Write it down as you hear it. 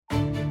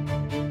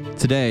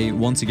Today,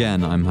 once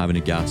again, I'm having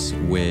a gas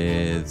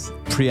with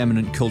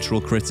preeminent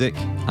cultural critic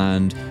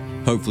and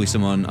hopefully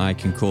someone I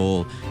can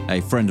call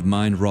a friend of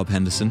mine, Rob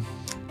Henderson.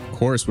 Of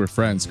course, we're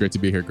friends. Great to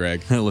be here,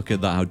 Greg. Look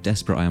at that, how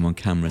desperate I am on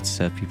camera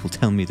to have people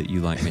tell me that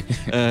you like me.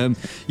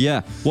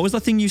 Yeah. What was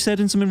that thing you said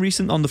in something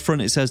recent? On the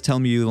front, it says, tell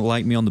me you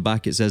like me. On the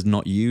back, it says,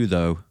 not you,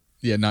 though.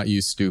 Yeah, not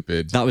you,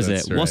 stupid. That was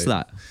it. Right. What's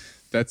that?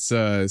 That's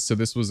so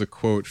this was a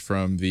quote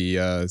from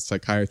the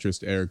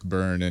psychiatrist Eric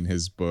Berne in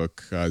his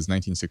book, his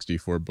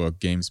 1964 book,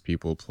 Games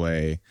People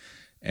Play.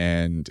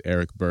 And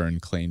Eric Berne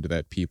claimed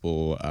that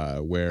people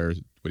wear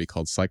what he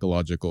called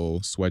psychological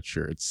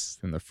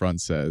sweatshirts. And the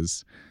front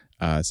says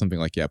something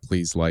like, yeah,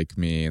 please like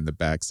me. And the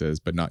back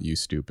says, but not you,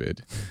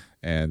 stupid.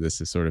 And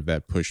this is sort of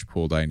that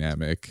push-pull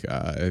dynamic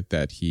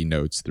that he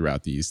notes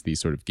throughout these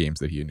sort of games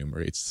that he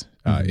enumerates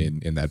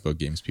in that book,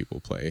 Games People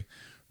Play.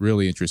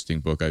 Really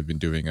interesting book. I've been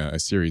doing a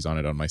series on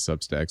it on my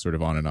Substack, sort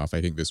of on and off. I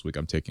think this week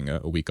I'm taking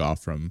a week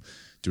off from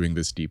doing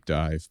this deep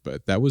dive.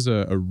 But that was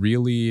a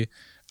really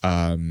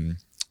a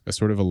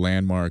sort of a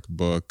landmark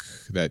book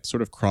that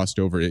sort of crossed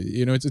over.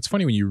 You know, it's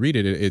funny when you read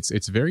it.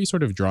 It's very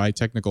sort of dry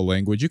technical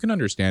language. You can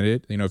understand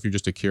it, you know, if you're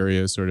just a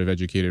curious, sort of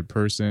educated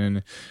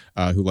person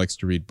who likes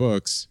to read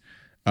books.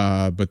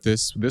 But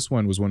this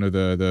one was one of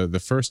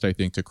the first, I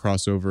think, to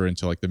cross over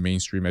into like the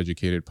mainstream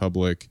educated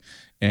public.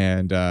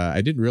 And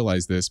I didn't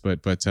realize this,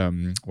 but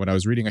when I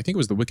was reading, I think it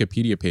was the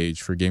Wikipedia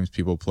page for Games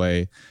People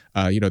Play,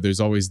 you know,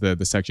 there's always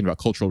the section about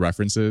cultural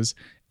references.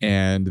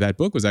 And that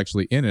book was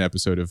actually in an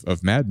episode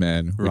of Mad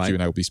Men, which you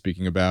and I will be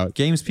speaking about.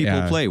 Games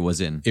People Play was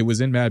in. It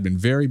was in Mad Men.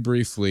 Very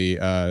briefly,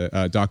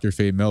 Dr.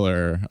 Faye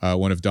Miller,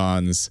 one of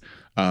Don's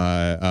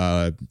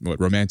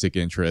romantic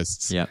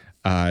interests. Yeah.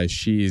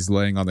 She's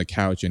laying on the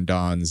couch in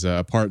Don's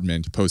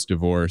apartment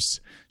post-divorce.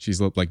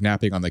 She's like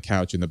napping on the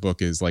couch, and the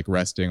book is like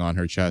resting on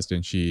her chest,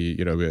 and she,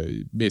 you know,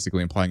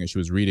 basically implying that she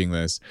was reading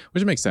this,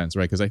 which makes sense,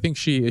 right? Because I think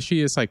she is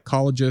a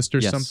psychologist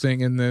or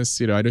something in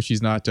this. You know, I know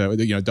she's not.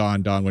 You know,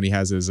 Don when he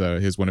has his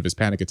one of his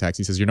panic attacks,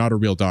 he says, "You're not a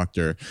real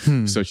doctor."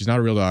 So she's not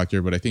a real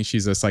doctor, but I think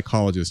she's a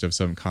psychologist of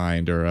some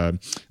kind, or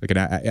like an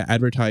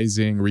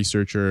advertising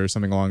researcher or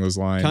something along those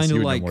lines. Kind of you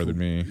would like know more than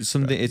me.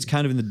 Something. It's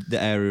kind of in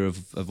the area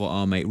of what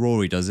our mate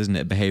Rory does, isn't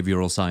it?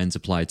 Behavioral science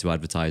applied to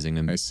advertising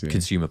and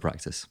consumer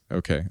practice.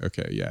 Okay,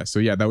 yeah. So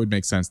yeah, that would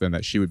make sense then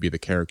that she would be the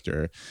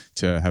character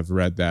to have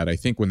read that. I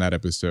think when that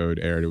episode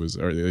aired, it was,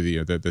 or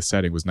the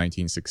setting was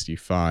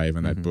 1965,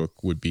 and that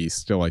book would be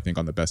still, I think,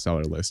 on the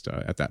bestseller list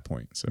at that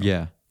point. So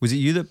yeah. Was it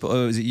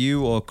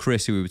you or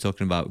Chris who we were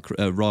talking about?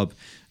 Rob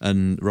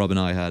and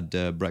I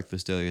had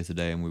breakfast earlier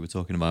today, and we were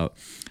talking about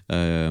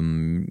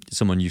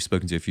someone you've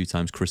spoken to a few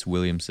times, Chris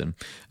Williamson.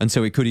 And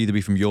so it could either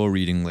be from your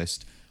reading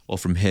list or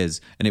from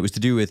his, and it was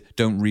to do with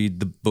don't read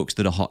the books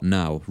that are hot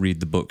now, read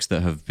the books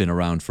that have been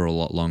around for a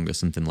lot longer,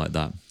 something like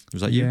that.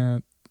 Was that you? Yeah,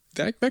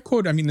 that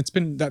quote, I mean, it's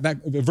been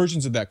that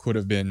versions of that quote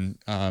have been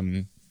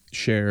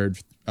shared.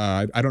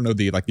 I don't know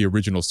the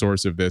original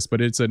source of this, but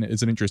it's an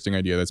interesting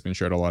idea that's been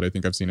shared a lot. I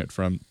think I've seen it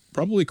from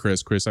probably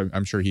Chris.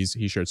 I'm sure he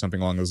shared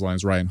something along those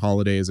lines. Ryan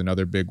Holiday is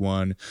another big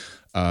one.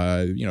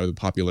 You know, the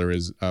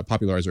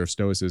popularizer of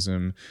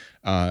Stoicism.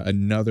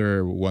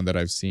 Another one that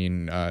I've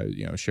seen,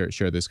 you know,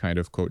 share this kind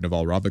of quote,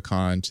 Naval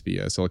Ravikant,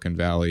 the Silicon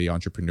Valley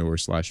entrepreneur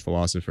 /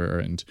 philosopher,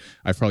 and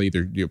I've probably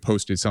either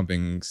posted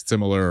something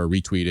similar or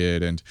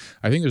retweeted, and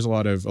I think there's a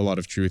lot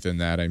of truth in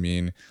that. I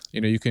mean,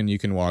 you know, you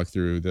can walk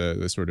through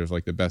the sort of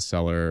like the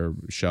bestseller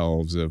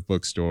shelves of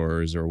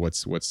bookstores, or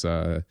what's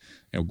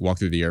you know, walk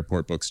through the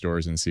airport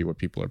bookstores and see what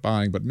people are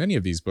buying. But many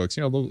of these books,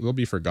 you know, they'll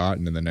be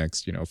forgotten in the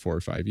next, you know, 4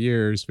 or 5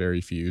 years.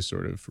 Very few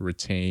sort of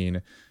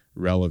retain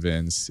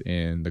relevance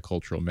in the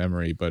cultural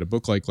memory. But a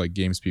book like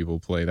Games People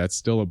Play, that's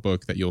still a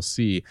book that you'll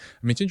see.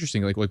 I mean, it's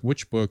interesting, like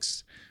which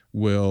books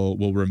will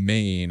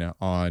remain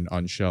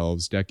on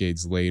shelves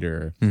decades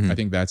later. I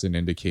think that's an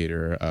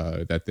indicator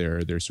that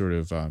they're sort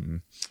of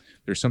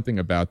there's something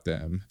about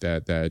them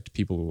that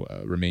people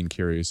remain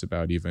curious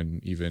about,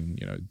 even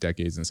you know,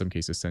 decades, in some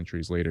cases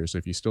centuries later. So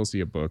if you still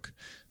see a book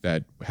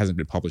that hasn't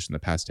been published in the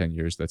past 10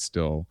 years that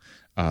still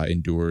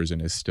endures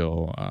and is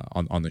still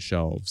on the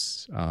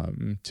shelves,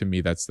 to me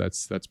that's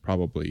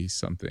probably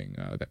something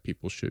that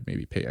people should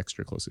maybe pay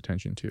extra close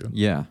attention to.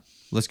 Yeah,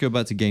 let's go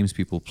back to Games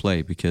People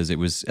Play, because it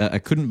was I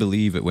couldn't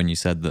believe it when you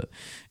said that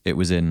it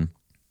was in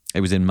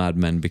Mad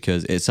Men,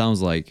 because it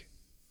sounds like,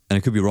 and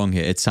I could be wrong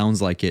here, it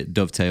sounds like it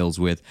dovetails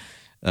with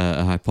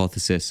a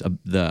hypothesis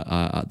that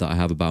I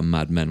have about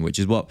Mad Men, which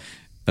is what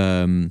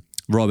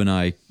Rob and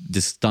I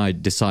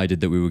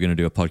decided that we were going to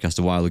do a podcast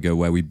a while ago,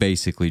 where we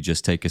basically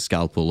just take a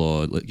scalpel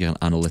or, you know,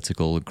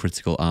 analytical and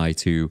critical eye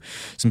to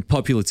some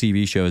popular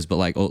TV shows, but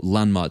like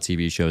landmark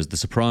TV shows. The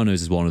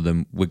Sopranos is one of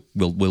them.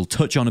 We'll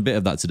touch on a bit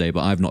of that today,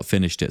 but I've not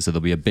finished it, so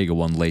there'll be a bigger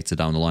one later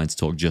down the line to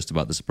talk just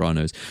about The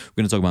Sopranos.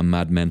 We're going to talk about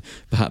Mad Men,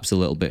 perhaps a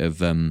little bit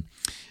of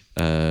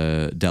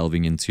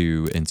delving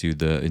into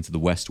the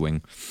West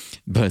Wing,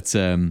 but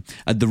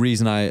the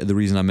reason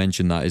I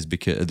mentioned that is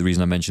because the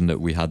reason I mentioned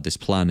that we had this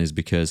plan is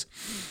because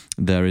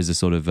there is a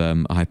sort of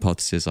a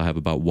hypothesis I have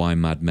about why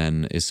Mad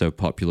Men is so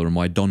popular and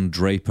why Don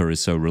Draper is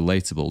so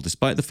relatable,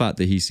 despite the fact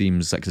that he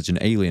seems like such an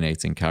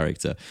alienating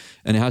character.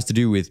 And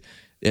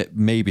it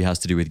maybe has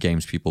to do with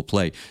games people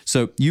play.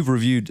 So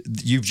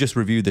you've just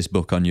reviewed this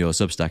book on your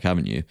Substack,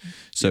 haven't you?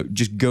 So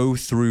just go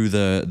through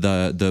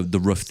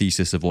the rough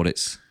thesis of what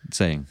it's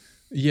saying.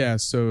 Yeah,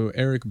 so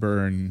Eric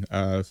Byrne,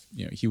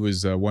 he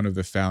was one of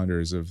the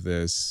founders of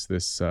this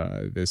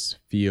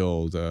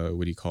field,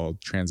 what he called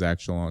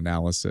transactional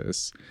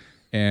analysis,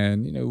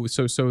 and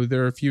so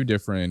there are a few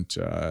different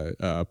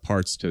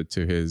parts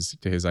to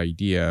his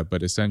idea,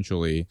 but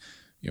essentially,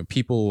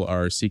 people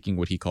are seeking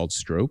what he called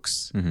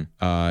strokes,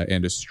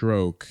 and a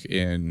stroke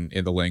in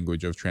the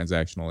language of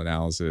transactional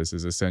analysis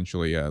is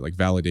essentially like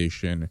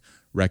validation,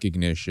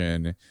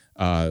 recognition,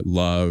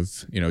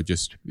 love,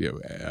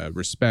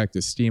 respect,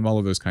 esteem, all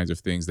of those kinds of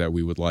things that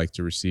we would like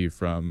to receive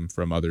from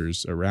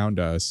others around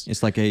us.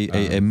 It's like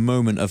a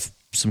moment of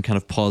some kind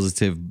of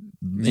positive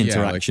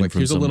interaction like from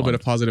here's someone. a little bit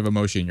of positive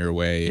emotion your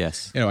way.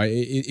 Yes.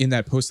 In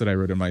that post that I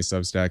wrote on my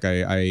Substack,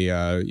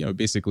 I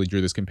basically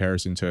drew this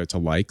comparison to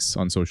likes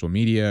on social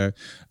media,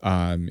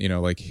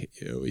 like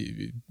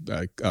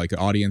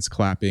audience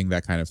clapping,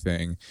 that kind of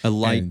thing. A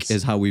like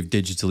is how we've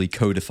digitally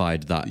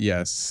codified that.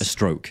 Yes. A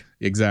stroke.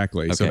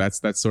 Exactly. Okay. So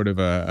that's sort of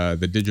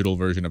the digital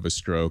version of a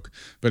stroke,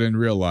 but in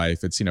real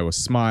life, it's a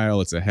smile,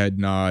 it's a head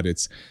nod,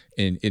 it's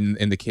in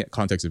the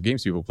context of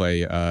games people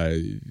play.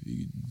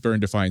 Byrne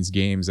defines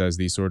games as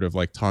these sort of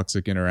like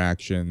toxic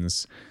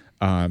interactions.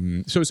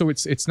 So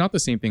it's not the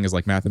same thing as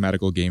like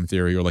mathematical game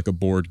theory or like a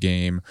board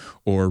game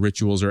or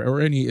rituals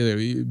or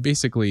any.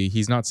 Basically,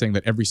 he's not saying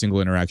that every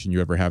single interaction you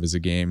ever have is a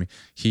game.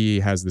 He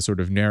has this sort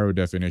of narrow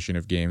definition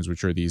of games,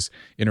 which are these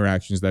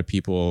interactions that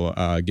people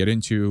get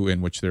into,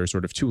 in which there are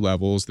sort of two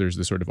levels. There's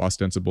the sort of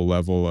ostensible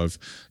level of,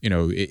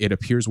 it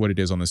appears what it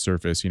is on the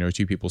surface,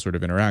 two people sort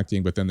of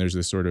interacting, but then there's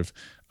this sort of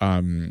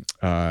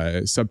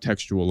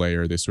subtextual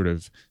layer, this sort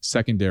of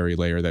secondary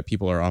layer that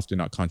people are often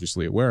not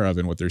consciously aware of,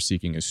 and what they're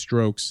seeking is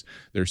strokes.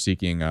 They're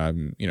seeking,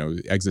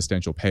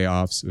 existential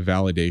payoffs,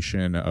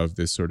 validation of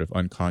this sort of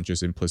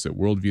unconscious, implicit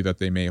worldview that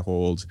they may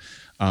hold.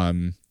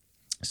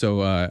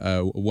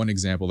 So one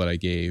example that I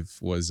gave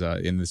was,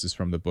 and this is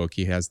from the book,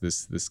 he has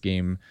this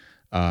game,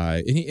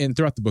 and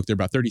throughout the book there are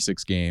about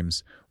 36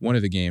 games. One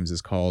of the games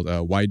is called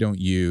 "Why Don't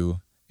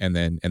You?" and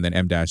then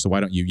M dash. So why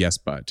don't you? Yes,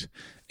 but.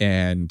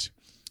 And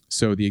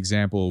so the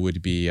example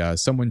would be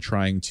someone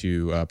trying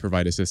to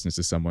provide assistance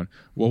to someone.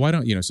 Well, why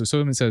don't so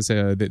someone says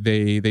that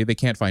they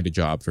can't find a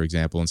job, for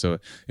example, and so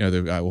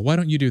well, why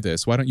don't you do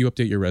this? Why don't you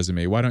update your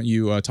resume? Why don't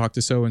you talk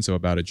to so and so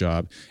about a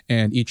job?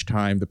 And each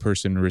time the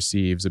person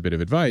receives a bit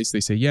of advice, they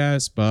say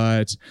yes,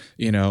 but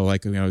I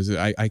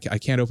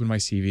can't open my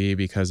CV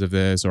because of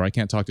this, or I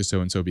can't talk to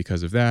so and so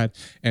because of that.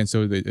 And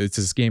so it's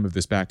this game of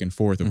this back and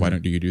forth of why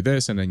don't you do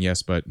this, and then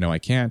yes, but no, I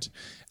can't.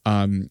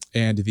 And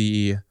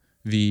the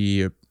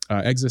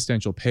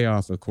existential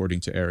payoff, according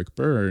to Eric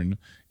Byrne,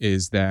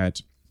 is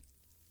that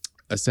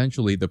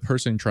essentially the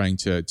person trying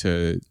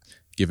to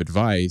give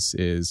advice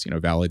is,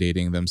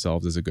 validating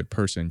themselves as a good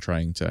person,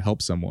 trying to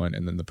help someone,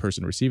 and then the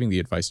person receiving the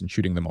advice and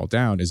shooting them all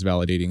down is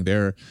validating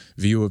their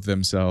view of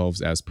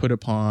themselves as put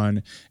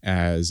upon,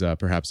 as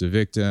perhaps a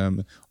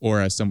victim,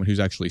 or as someone who's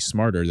actually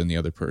smarter than the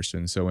other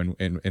person. So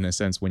in a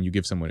sense, when you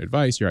give someone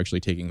advice, you're actually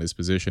taking this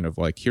position of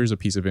like, here's a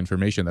piece of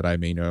information that I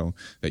may know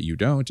that you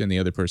don't, and the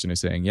other person is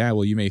saying, yeah,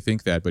 well, you may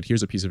think that, but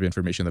here's a piece of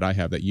information that I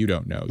have that you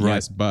don't know. Right.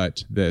 Yes,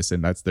 but this,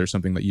 and there's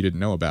something that you didn't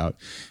know about.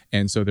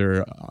 And so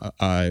they're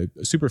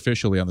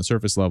superficially on the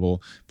surface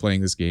level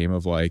playing this game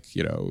of like,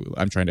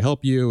 I'm trying to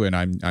help you and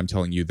I'm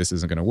telling you this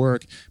isn't going to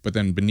work, but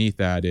then beneath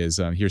that is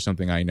here's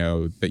something I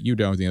know that you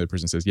don't. The other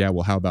person says, yeah,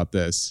 well, how about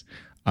this?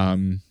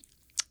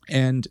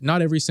 And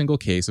not every single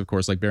case, of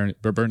course, like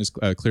Byrne is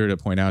clear to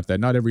point out that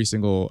not every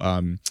single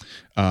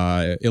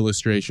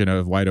illustration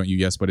of why don't you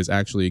yes, but is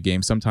actually a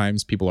game.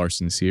 Sometimes people are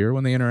sincere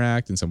when they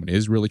interact and someone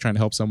is really trying to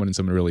help someone and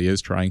someone really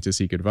is trying to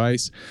seek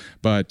advice.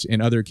 But in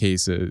other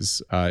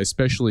cases,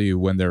 especially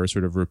when there are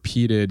sort of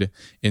repeated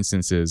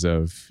instances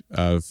of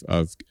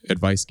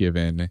advice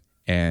given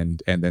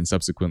and then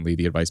subsequently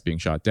the advice being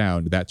shot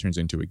down, that turns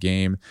into a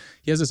game.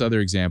 He has this other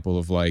example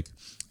of like,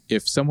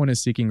 if someone is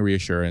seeking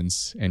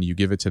reassurance and you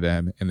give it to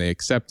them and they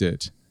accept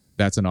it,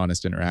 that's an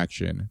honest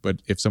interaction.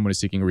 But if someone is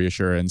seeking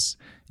reassurance,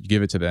 you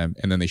give it to them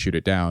and then they shoot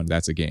it down,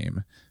 that's a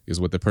game. Because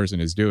what the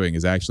person is doing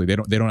is actually they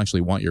don't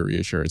actually want your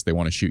reassurance. They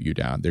want to shoot you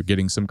down. They're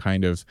getting some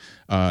kind of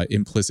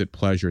implicit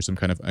pleasure, some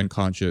kind of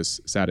unconscious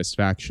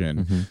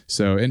satisfaction. Mm-hmm.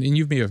 So, and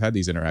you may have had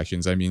these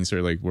interactions. I mean, sort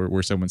of like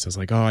where someone says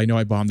like, "Oh, I know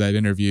I bombed that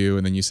interview,"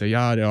 and then you say,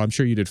 "Yeah, no, I'm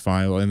sure you did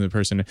fine," and the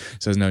person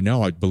says,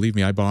 "No, believe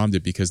me, I bombed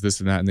it because this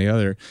and that and the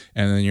other."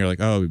 And then you're like,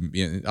 "Oh,"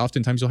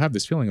 oftentimes you'll have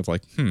this feeling of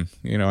like,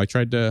 I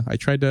tried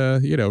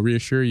to,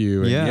 reassure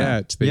you, and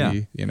yet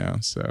they,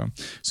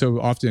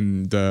 so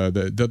often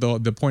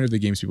the point of the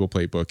Games People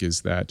Play book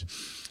is that,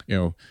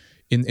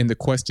 in the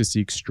quest to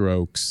seek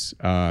strokes,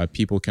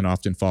 people can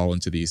often fall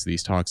into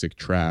these toxic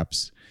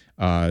traps,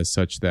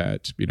 such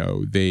that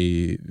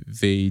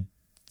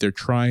they're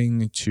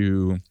trying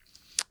to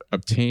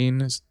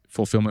obtain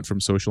fulfillment from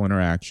social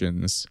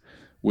interactions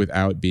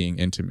without being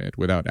intimate,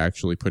 without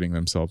actually putting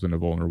themselves in a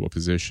vulnerable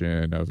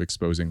position of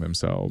exposing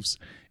themselves.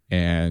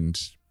 And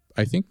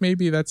I think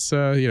maybe that's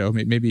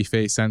maybe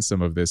Faye sensed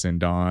some of this in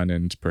Dawn,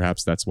 and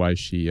perhaps that's why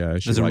she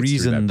there's a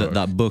reason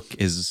that book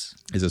is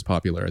as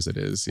popular as it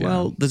is. Yeah.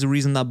 Well, there's a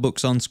reason that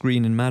book's on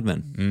screen in Mad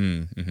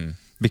Men. Mm-hmm.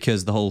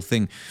 Because the whole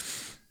thing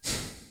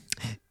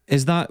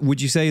is that.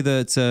 Would you say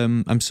that?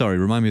 I'm sorry.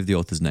 Remind me of the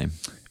author's name.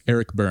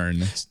 Eric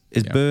Berne.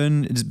 Is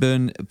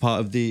Berne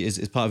part of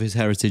is part of his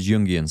heritage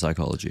Jungian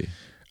psychology?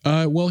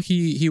 Well,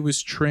 he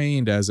was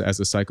trained as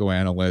a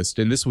psychoanalyst,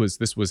 and this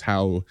was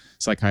how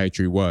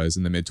psychiatry was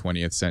in the mid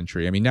 20th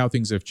century. I mean, now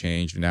things have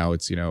changed. Now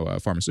it's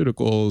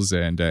pharmaceuticals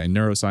and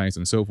neuroscience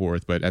and so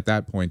forth. But at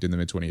that point in the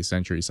mid 20th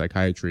century,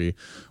 psychiatry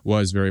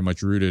was very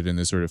much rooted in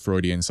this sort of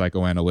Freudian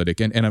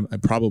psychoanalytic, and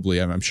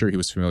I'm sure he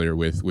was familiar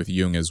with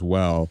Jung as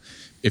well.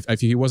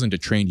 If he wasn't a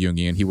trained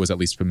Jungian, he was at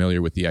least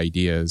familiar with the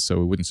ideas.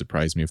 So it wouldn't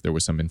surprise me if there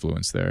was some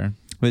influence there.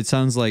 But it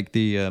sounds like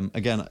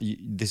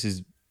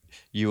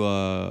you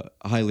are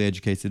highly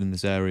educated in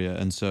this area,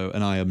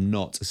 and I am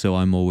not, so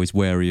I'm always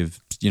wary of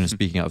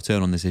speaking out of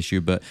turn on this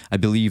issue. But I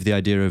believe the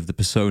idea of the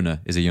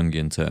persona is a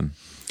Jungian term,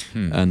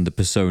 and the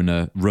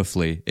persona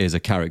roughly is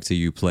a character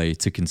you play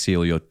to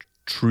conceal your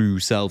true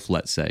self,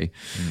 let's say,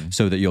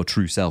 so that your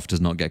true self does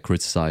not get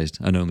criticized,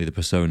 and only the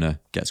persona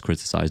gets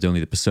criticized,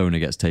 only the persona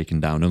gets taken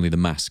down, only the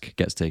mask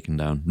gets taken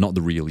down, not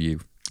the real you.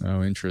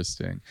 Oh,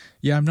 interesting.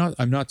 Yeah, I'm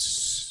not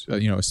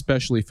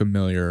especially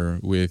familiar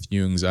with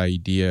Jung's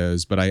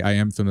ideas, but I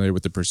am familiar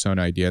with the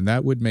persona idea, and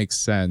that would make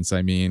sense.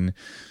 I mean,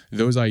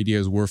 those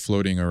ideas were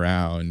floating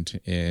around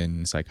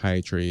in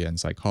psychiatry and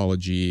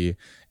psychology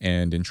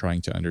and in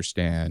trying to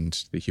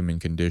understand the human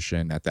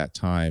condition at that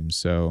time.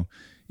 So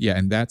yeah,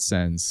 in that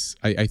sense,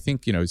 I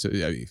think,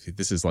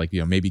 this is like,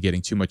 maybe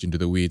getting too much into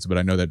the weeds, but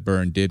I know that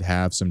Berne did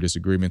have some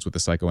disagreements with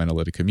the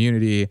psychoanalytic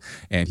community,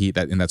 and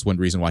that's one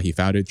reason why he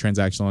founded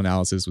transactional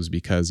analysis, was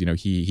because,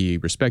 he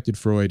respected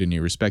Freud and he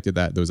respected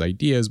those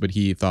ideas, but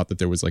he thought that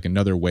there was like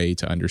another way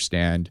to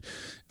understand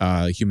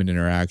human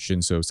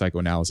interaction. So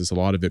psychoanalysis, a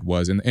lot of it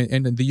was, and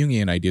the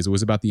Jungian ideas, it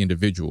was about the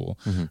individual,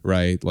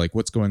 right? Like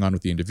what's going on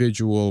with the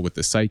individual, with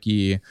the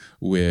psyche,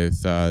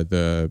 with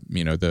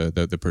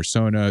the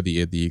persona,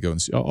 the ego,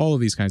 and all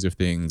of these kinds of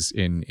things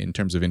in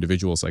terms of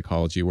individual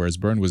psychology. Whereas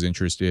Berne was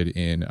interested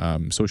in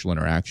social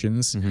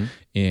interactions,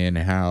 in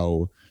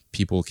how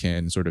people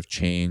can sort of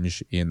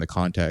change in the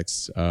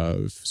context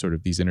of sort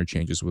of these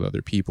interchanges with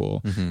other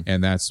people.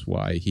 And that's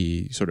why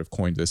he sort of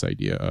coined this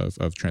idea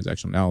of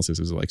transactional analysis,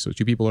 is like, so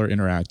two people are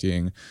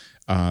interacting.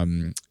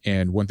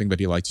 And one thing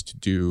that he liked to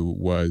do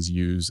was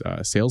use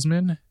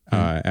salesmen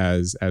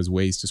as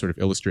ways to sort of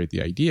illustrate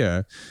the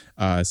idea,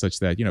 such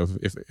that,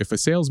 if a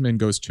salesman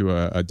goes to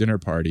a dinner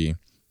party,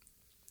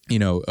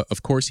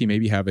 of course, he may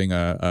be having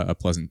a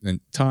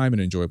pleasant time, an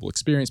enjoyable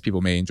experience.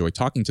 People may enjoy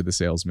talking to the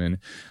salesman,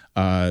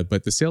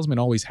 but the salesman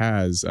always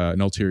has an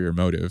ulterior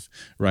motive,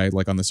 right?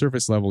 Like on the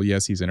surface level,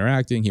 yes, he's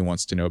interacting. He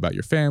wants to know about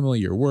your family,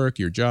 your work,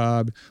 your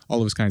job, all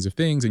those kinds of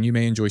things. And you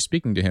may enjoy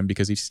speaking to him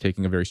because he's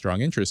taking a very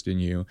strong interest in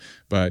you.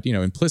 But,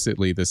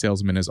 implicitly, the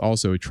salesman is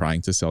also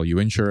trying to sell you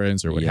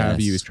insurance or what have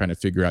you. He's trying to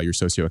figure out your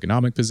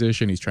socioeconomic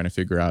position. He's trying to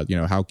figure out,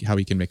 how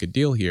he can make a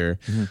deal here.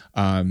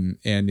 And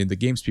in the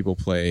games people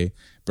play,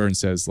 Berne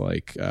says,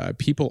 like,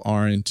 people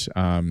aren't,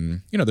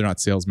 they're not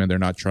salesmen. They're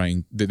not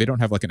trying, they don't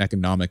have like an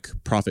economic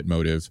profit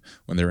motive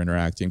when they're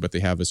interacting, but they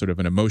have a sort of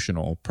an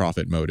emotional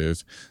profit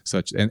motive,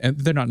 and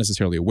they're not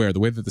necessarily aware. The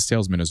way that the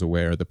salesman is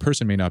aware, the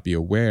person may not be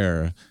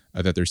aware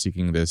that they're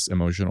seeking this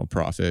emotional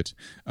profit,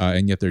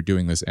 and yet they're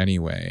doing this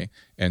anyway.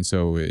 And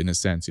so in a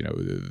sense,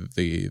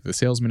 the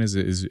salesman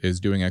is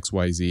doing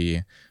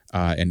XYZ,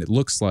 and it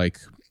looks like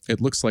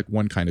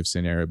one kind of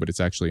scenario, but it's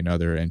actually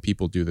another. And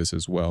people do this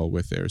as well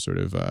with their sort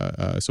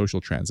of social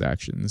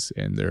transactions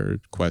and their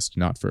quest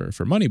not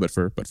for money, but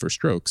for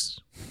strokes.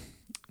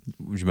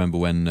 Would you remember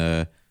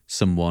when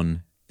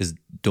someone is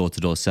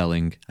door-to-door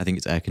selling, I think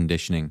it's air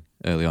conditioning,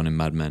 early on in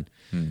Mad Men?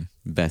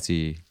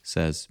 Betty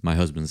says, "My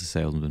husband's a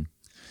salesman."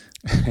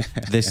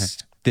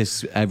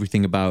 This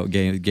everything about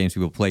games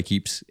people play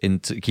keeps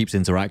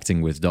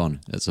interacting with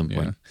Dawn at some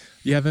point.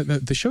 Yeah,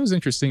 the show is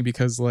interesting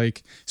because,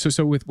 like,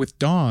 so with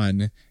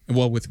Dawn,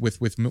 well,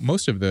 with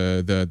most of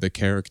the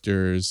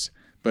characters,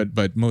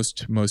 but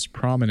most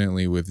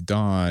prominently with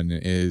Dawn,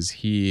 is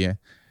he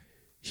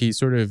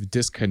sort of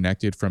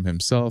disconnected from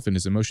himself and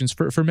his emotions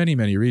for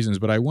many reasons.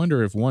 But I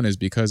wonder if one is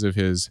because of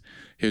his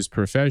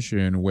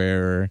profession,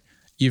 where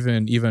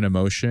even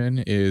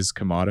emotion is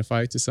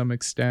commodified to some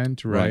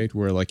extent, right?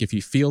 Where like if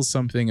he feels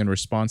something in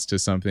response to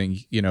something,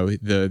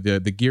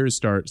 the gears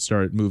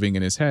start moving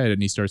in his head,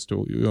 and he starts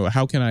to,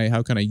 how can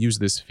I use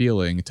this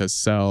feeling to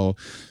sell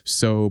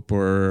soap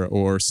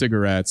or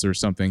cigarettes or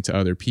something to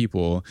other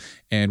people?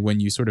 And when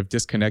you sort of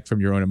disconnect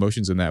from your own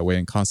emotions in that way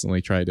and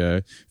constantly try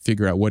to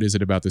figure out what is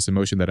it about this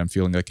emotion that I'm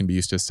feeling that can be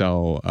used to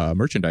sell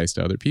merchandise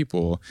to other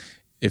people,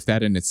 if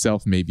that in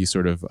itself may be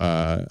sort of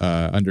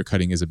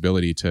undercutting his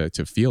ability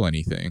to feel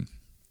anything.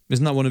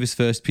 Isn't that one of his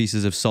first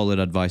pieces of solid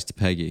advice to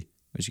Peggy?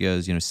 Which he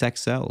goes,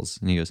 sex sells.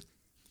 And he goes,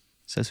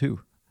 says who?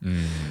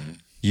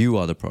 You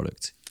are the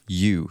product.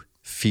 You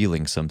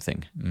feeling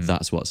something.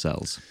 That's what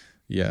sells.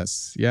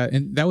 Yes. Yeah.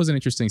 And that was an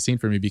interesting scene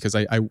for me because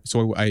I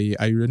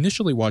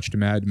initially watched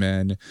Mad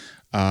Men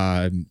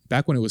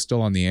back when it was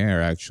still on the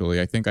air,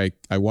 actually. I think I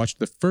watched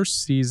the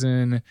first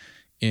season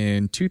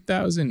in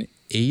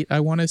 2008, I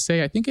want to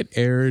say. I think it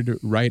aired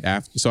right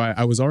after. So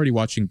I was already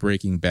watching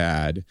Breaking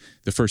Bad,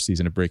 the first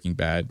season of Breaking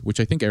Bad, which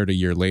I think aired a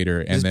year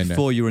later. And then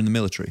before you were in the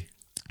military.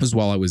 It was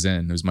while I was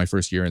in. It was my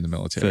first year in the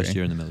military. First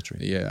year in the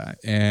military. Yeah.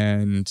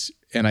 And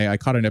I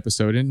caught an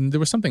episode and there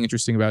was something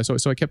interesting about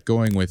it. So I kept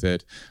going with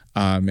it.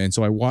 And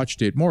so I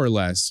watched it more or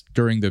less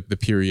during the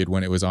period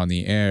when it was on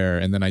the air.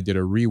 And then I did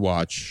a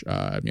rewatch,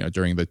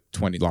 during the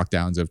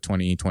lockdowns of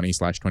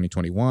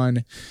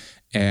 2020/2021.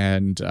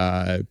 And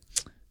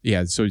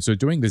so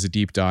doing this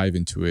deep dive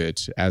into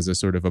it as a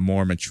sort of a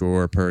more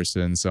mature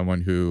person,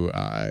 someone who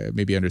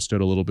maybe understood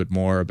a little bit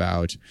more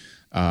about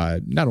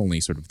not only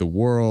sort of the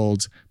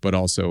world, but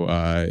also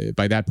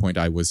by that point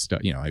I was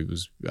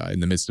in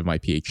the midst of my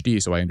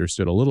PhD, so I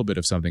understood a little bit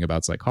of something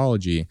about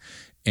psychology.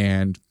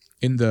 And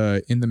in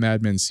the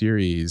Mad Men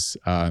series,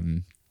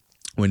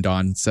 when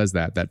Don says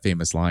that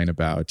famous line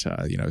about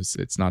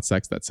it's not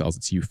sex that sells,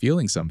 it's you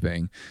feeling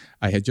something,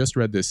 I had just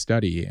read this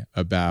study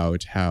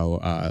about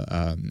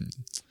how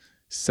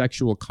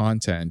sexual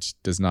content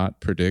does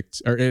not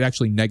predict, or it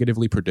actually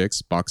negatively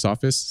predicts box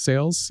office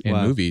sales in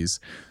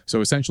movies.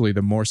 So essentially,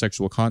 the more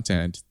sexual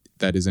content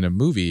that is in a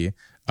movie,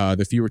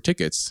 the fewer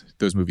tickets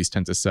those movies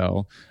tend to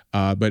sell.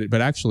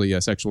 But actually,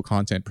 sexual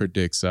content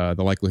predicts the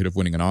likelihood of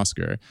winning an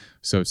Oscar.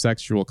 So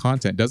sexual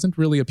content doesn't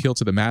really appeal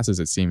to the masses,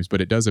 it seems, but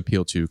it does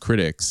appeal to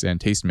critics and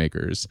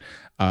tastemakers.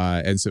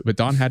 But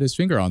Don had his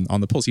finger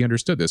on the pulse. He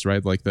understood this,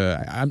 right? Like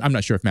I'm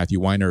not sure if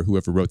Matthew Weiner, or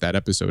whoever wrote that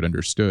episode,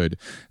 understood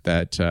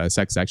that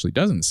sex actually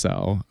doesn't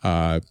sell.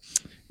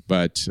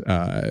 But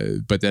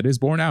that is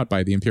borne out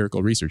by the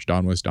empirical research.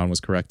 Don was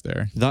correct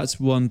there.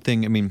 That's one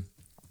thing. I mean,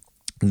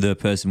 the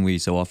person we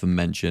so often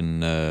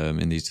mention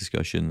in these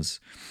discussions,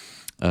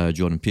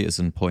 Jordan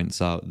Peterson,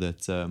 points out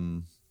that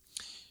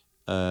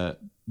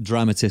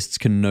dramatists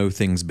can know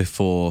things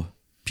before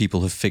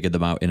people have figured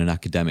them out in an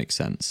academic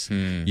sense.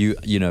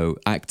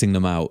 Acting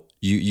them out,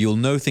 you'll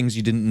know things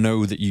you didn't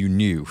know that you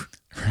knew.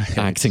 Right.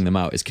 Acting them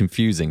out is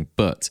confusing,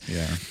 but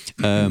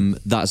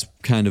that's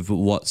kind of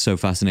what's so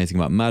fascinating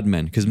about Mad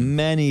Men, because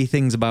many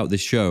things about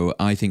this show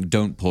I think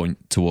don't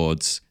point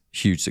towards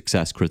huge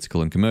success,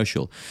 critical and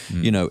commercial.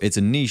 It's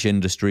a niche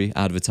industry,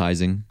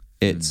 advertising.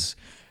 It's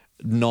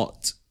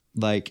not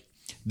like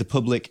the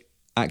public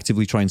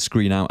actively try and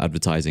screen out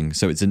advertising.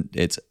 So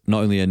it's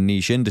not only a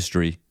niche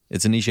industry,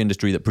 it's a niche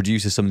industry that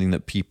produces something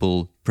that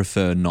people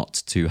prefer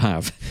not to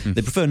have.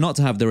 They prefer not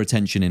to have their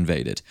attention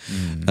invaded.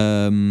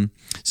 For a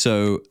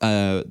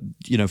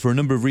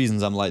number of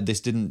reasons, I'm like, this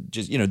didn't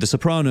just, The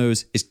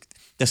Sopranos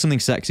there's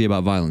something sexy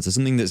about violence. There's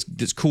something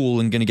that's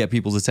cool and going to get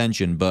people's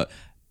attention, but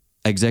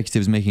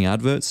executives making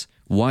adverts,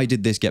 why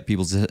did this get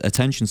people's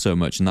attention so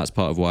much? And that's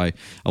part of why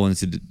I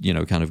wanted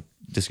to, kind of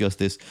discuss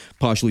this,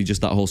 partially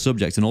just that whole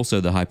subject, and also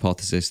the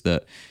hypothesis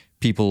that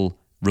people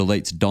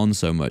relate to Don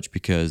so much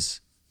because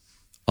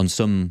on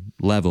some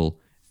level,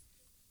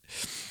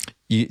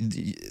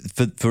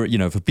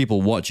 for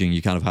people watching,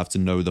 you kind of have to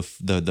know the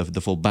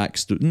full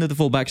backstory, the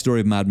full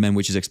backstory of Mad Men,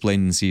 which is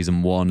explained in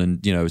season 1.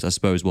 And, I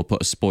suppose we'll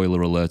put a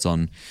spoiler alert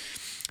on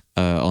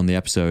the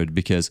episode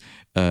because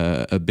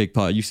a big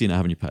part, you've seen it,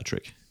 haven't you,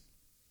 Patrick?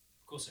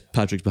 Of course I have.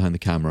 Patrick's behind the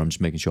camera. I'm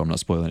just making sure I'm not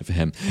spoiling it for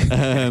him.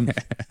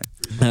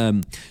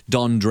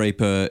 Don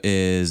Draper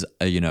is,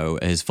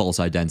 his false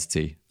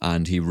identity,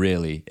 and he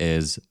really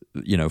is,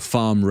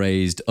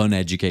 farm-raised,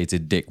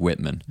 uneducated Dick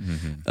Whitman.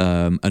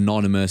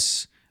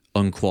 Anonymous,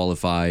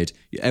 unqualified.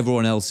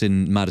 Everyone else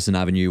in Madison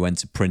Avenue went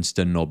to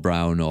Princeton or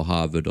Brown or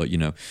Harvard or,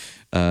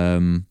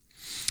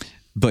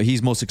 but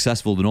he's more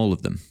successful than all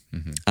of them.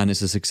 And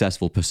it's a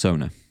successful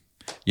persona,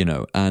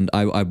 and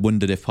I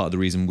wondered if part of the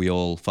reason we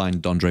all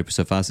find Don Draper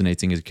so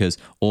fascinating is because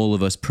all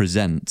of us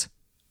present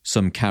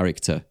some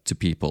character to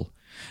people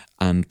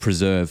and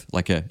preserve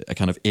like a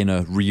kind of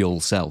inner real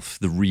self,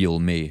 the real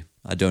me.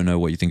 I don't know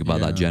what you think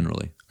about that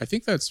generally. I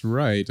think that's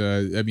right.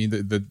 I mean,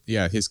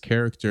 his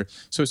character.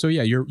 So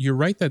yeah, you're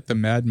right that the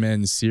Mad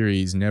Men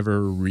series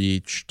never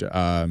reached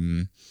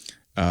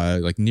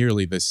like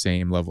nearly the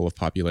same level of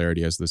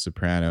popularity as The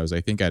Sopranos. I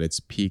think at its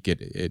peak,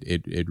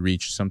 it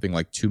reached something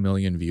like 2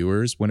 million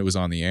viewers when it was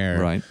on the air.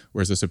 Right.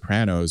 Whereas The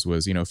Sopranos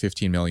was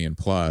 15 million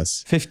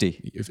plus.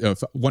 50.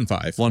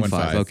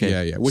 1.5.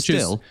 Okay. Yeah. Which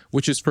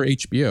is for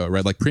HBO,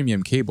 right? Like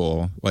premium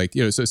cable. Like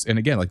So, and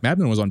again, like Mad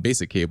Men was on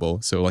basic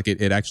cable, so like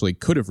it actually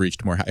could have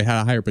reached more. It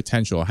had a higher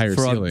potential, a higher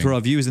ceiling. For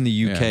our viewers in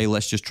the UK,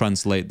 let's just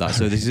translate that.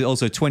 So this is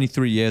also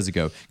 23 years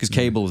ago because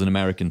cable is an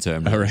American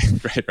term.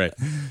 Right.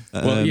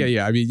 Well,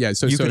 yeah. I mean, yeah.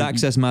 you could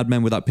access Mad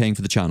Men without paying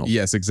for the channel.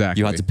 Yes,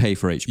 exactly. You had to pay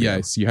for HBO.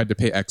 Yes, you had to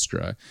pay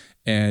extra,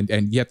 and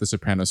yet The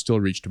Sopranos still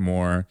reached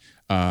more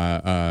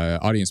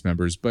audience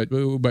members. But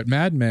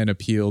Mad Men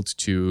appealed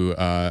to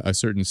a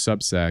certain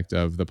subsect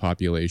of the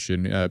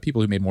population,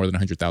 people who made more than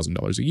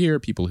 $100,000 a year,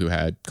 people who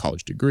had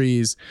college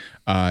degrees,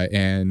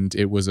 and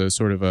it was a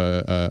sort of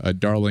a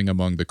darling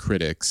among the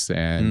critics,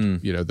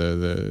 and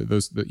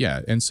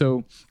and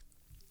so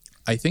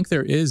I think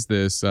there is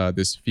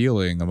this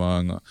feeling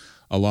among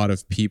a lot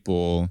of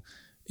people,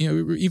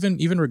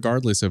 even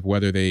regardless of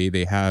whether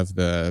they have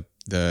the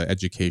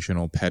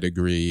educational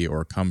pedigree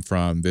or come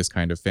from this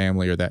kind of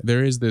family or that,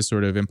 there is this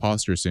sort of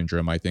imposter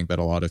syndrome, I think, that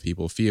a lot of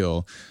people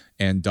feel.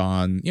 And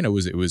Don, it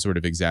was sort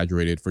of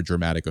exaggerated for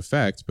dramatic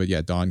effect, but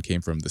yeah, Don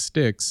came from the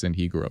sticks and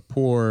he grew up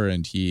poor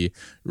and he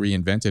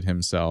reinvented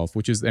himself,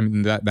 which is, I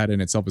mean, that in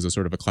itself is a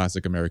sort of a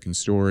classic American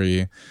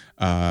story.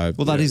 Well,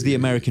 that is the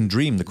American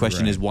dream. The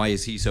question is, why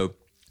is he so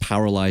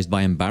paralyzed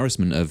by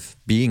embarrassment of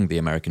being the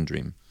American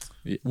dream?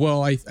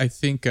 Well, I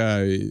think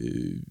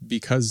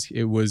because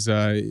he was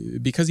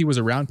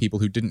around people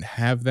who didn't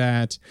have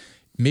that.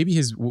 Maybe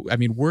his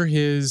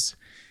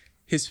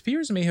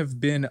fears may have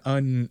been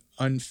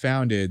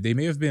unfounded. They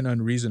may have been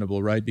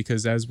unreasonable, right?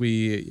 Because as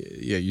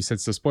you said,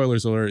 so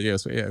spoilers alert,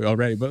 yes,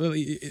 already. But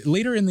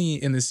later in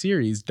the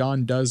series,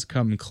 Don does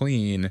come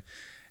clean,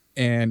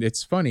 and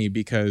it's funny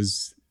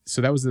because. So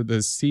that was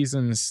the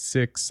season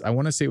 6. I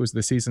want to say it was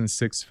the season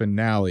 6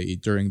 finale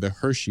during the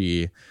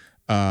Hershey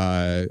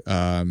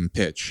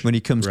pitch, when he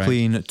comes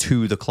clean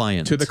to the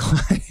client,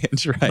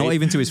 right? Not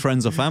even to his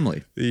friends or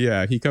family.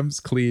 Yeah, he comes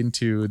clean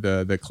to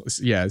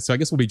the So I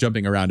guess we'll be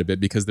jumping around a bit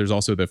because there's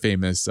also the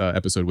famous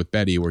episode with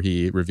Betty where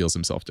he reveals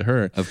himself to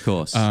her. Of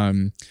course.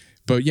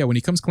 But yeah, when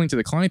he comes clean to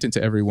the client and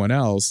to everyone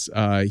else,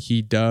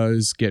 he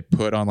does get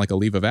put on like a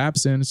leave of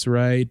absence,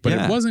 right? But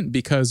it wasn't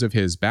because of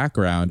his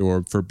background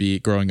or for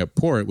growing up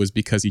poor. It was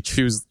because he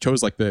chose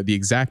like the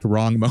exact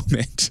wrong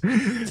moment.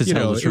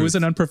 It was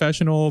an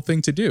unprofessional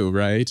thing to do,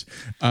 right?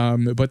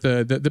 But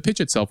the pitch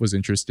itself was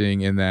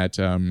interesting in that.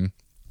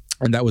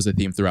 And that was a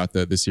theme throughout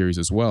the series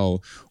as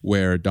well,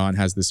 where Don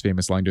has this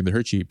famous line during the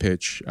Hershey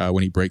pitch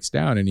when he breaks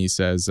down and he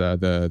says,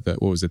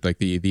 what was it, like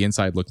the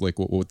inside looked like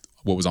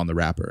what was on the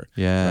wrapper.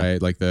 Yeah.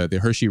 Right. Like the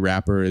Hershey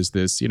wrapper is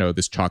this,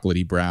 this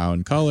chocolatey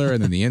brown color,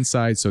 and then the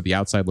inside. So the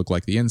outside looked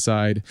like the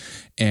inside.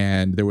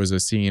 And there was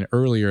a scene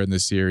earlier in the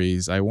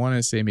series, I want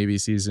to say maybe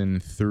season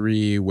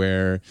 3,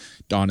 where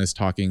Don is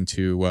talking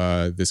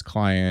to this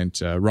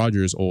client,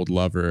 Roger's old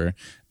lover,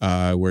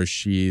 where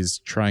she's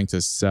trying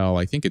to sell,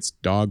 I think it's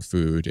dog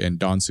food, and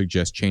Don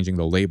suggests changing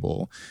the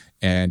label.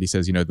 And he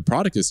says, the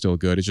product is still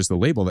good. It's just the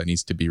label that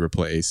needs to be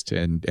replaced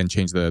and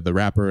change the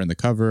wrapper and the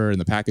cover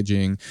and the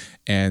packaging.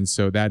 And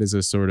so that is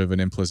a sort of an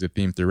implicit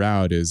theme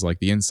throughout, is like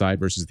the inside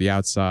versus the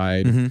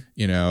outside,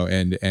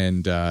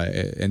 and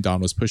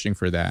Don was pushing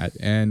for that.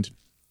 And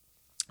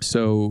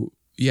so,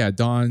 yeah,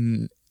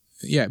 Don...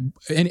 Yeah.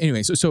 And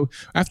anyway, so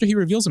after he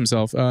reveals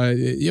himself,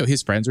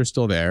 his friends are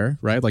still there,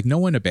 right? Like no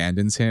one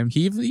abandons him.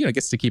 He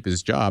gets to keep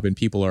his job, and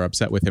people are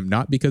upset with him,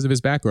 not because of his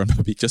background,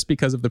 but just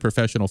because of the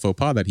professional faux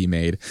pas that he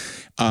made.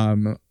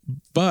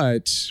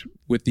 But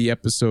with the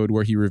episode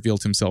where he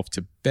revealed himself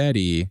to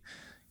Betty,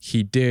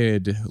 he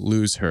did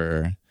lose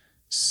her.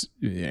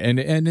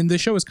 And the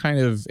show is kind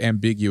of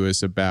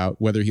ambiguous about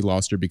whether he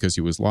lost her because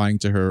he was lying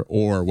to her,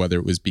 or whether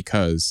it was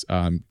because,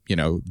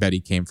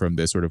 Betty came from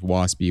this sort of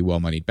waspy,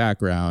 well-moneyed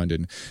background.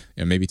 And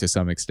maybe to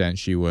some extent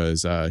she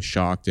was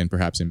shocked and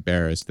perhaps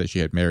embarrassed that she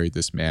had married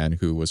this man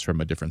who was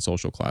from a different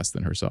social class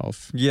than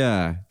herself.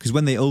 Yeah, because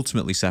when they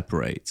ultimately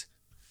separate,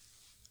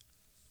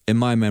 in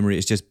my memory,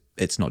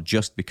 it's not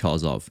just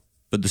because of,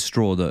 but the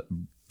straw that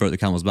broke the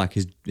camel's back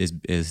is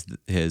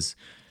his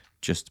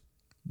just...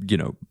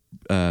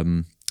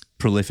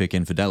 prolific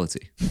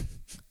infidelity.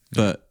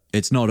 But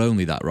it's not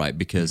only that, right?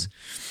 Because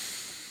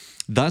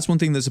that's one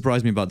thing that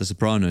surprised me about The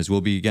Sopranos.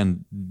 We'll be,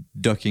 again,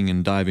 ducking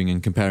and diving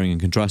and comparing and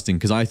contrasting,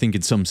 because I think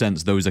in some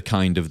sense those are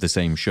kind of the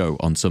same show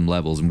on some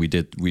levels, and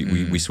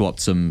we swapped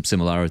some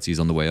similarities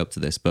on the way up to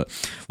this. But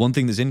one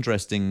thing that's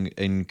interesting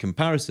in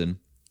comparison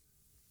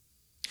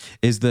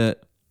is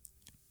that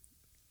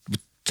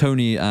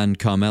Tony and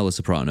Carmela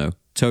Soprano,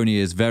 Tony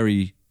is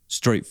very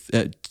straight.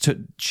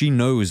 She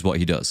knows what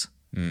he does.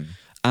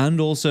 And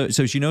also,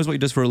 so she knows what he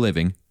does for a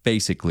living,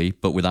 basically,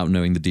 but without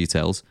knowing the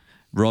details.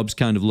 Rob's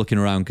kind of looking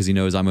around because he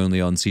knows I'm only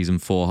on season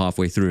 4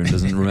 halfway through and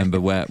doesn't remember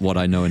what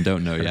I know and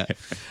don't know yet.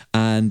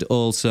 And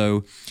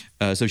also,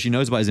 so she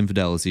knows about his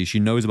infidelity. She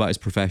knows about his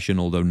profession,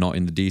 although not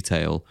in the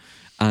detail.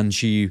 And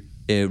she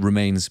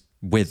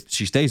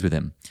stays with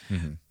him.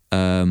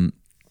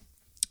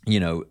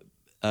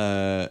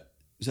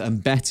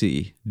 And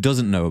Betty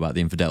doesn't know about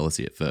the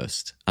infidelity at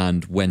first.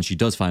 And when she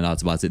does find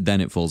out about it,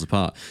 then it falls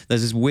apart.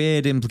 There's this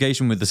weird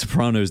implication with The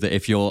Sopranos that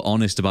if you're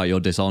honest about your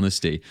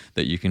dishonesty,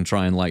 that you can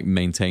try and like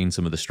maintain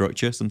some of the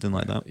structure, something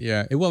like that.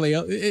 Yeah. Well,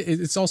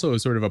 it's also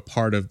sort of a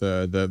part of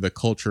the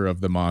culture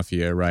of the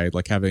mafia, right?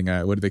 Like having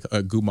a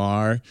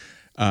gumar.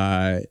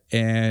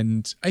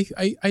 And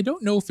I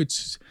don't know if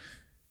it's...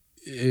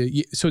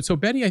 So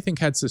Betty, I think,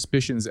 had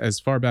suspicions as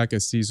far back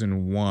as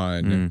season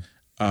one,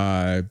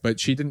 but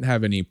she didn't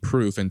have any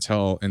proof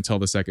until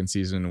the second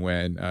season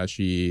when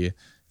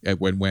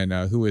when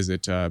who is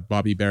it?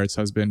 Bobby Barrett's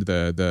husband,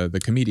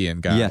 the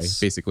comedian guy,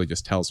 basically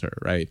just tells her,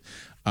 right?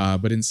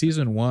 But in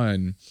season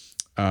one,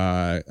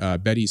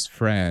 Betty's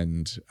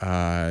friend,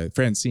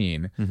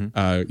 Francine,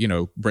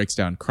 breaks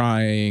down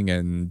crying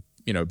and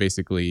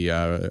basically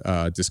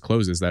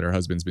discloses that her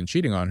husband's been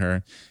cheating on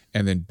her.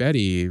 And then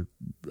Betty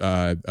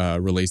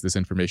relays this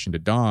information to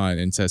Dawn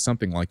and says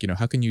something like,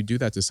 how can you do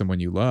that to someone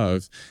you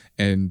love?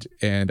 And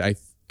I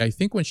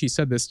think when she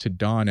said this to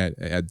Dawn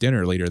at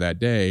dinner later that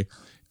day,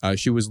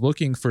 she was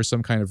looking for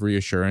some kind of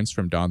reassurance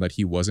from Dawn that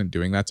he wasn't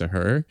doing that to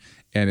her.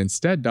 And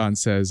instead, Dawn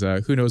says,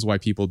 who knows why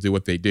people do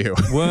what they do?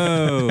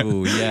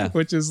 Whoa, yeah.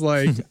 Which is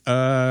like,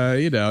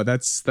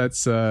 that's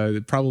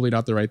probably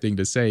not the right thing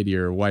to say to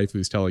your wife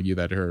who's telling you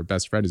that her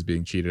best friend is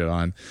being cheated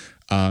on.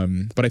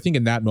 But I think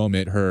in that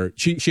moment,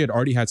 she had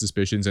already had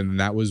suspicions, and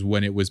that was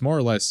when it was more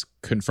or less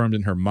confirmed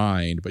in her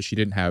mind, but she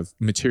didn't have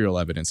material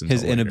evidence.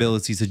 His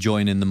inability to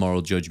join in the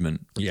moral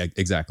judgment. Yeah,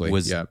 exactly.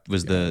 Was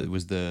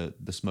the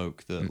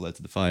smoke that led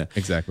to the fire.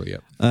 Exactly. Yeah.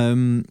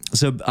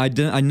 So I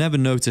never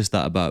noticed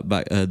that about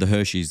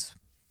the Hershey's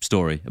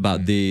story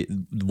about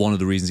one of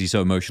the reasons he's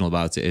so emotional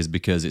about it is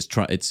because it's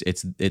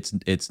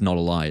not a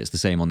lie. It's the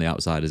same on the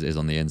outside as it is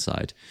on the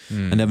inside.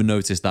 I never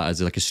noticed that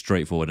as like a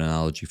straightforward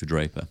analogy for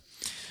Draper.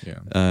 Yeah.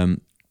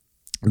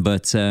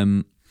 But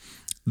the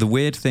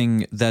weird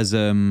thing, there's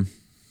I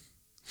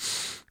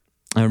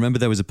remember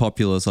there was a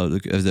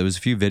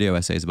few video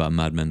essays about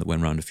Mad Men that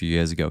went around a few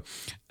years ago,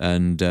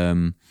 and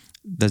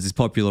there's this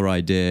popular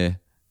idea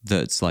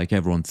that's like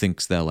everyone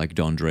thinks they're like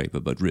Don Draper,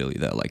 but really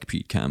they're like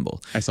Pete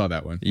Campbell. I saw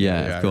that one.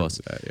 Yeah, of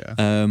course. That,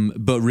 yeah.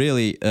 But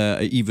really,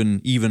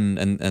 even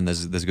and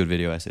there's a good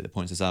video essay that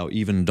points this out.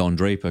 Even Don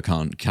Draper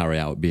can't carry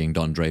out being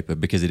Don Draper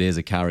because it is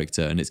a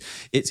character, and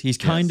he's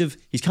kind of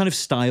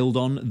styled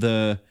on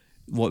the.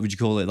 What would you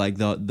call it? Like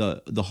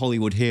the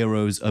Hollywood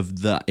heroes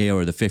of that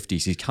era, the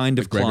 50s. He's kind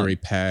of Gregory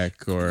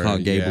Peck or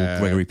Clark Gable,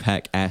 Gregory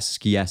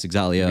Peck-esque. Yes,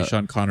 exactly.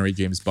 Sean Connery,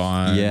 James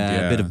Bond.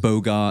 Yeah, a bit of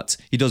Bogart.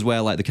 He does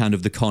wear like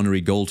the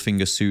Connery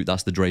Goldfinger suit.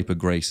 That's the Draper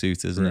grey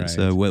suit, isn't it?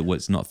 So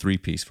it's not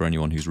three-piece for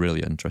anyone who's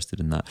really interested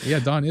in that. Yeah,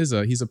 Don he's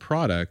a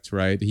product,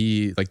 right?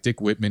 He, like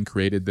Dick Whitman,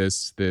 created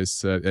this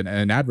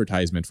an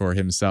advertisement for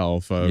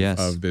himself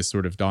of this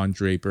sort of Don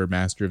Draper,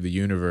 master of the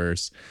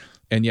universe.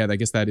 And yeah, I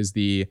guess that is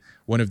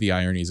one of the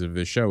ironies of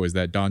this show is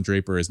that Don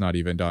Draper is not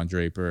even Don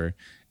Draper,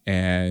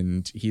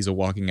 and he's a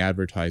walking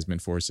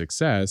advertisement for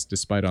success,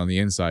 despite on the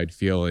inside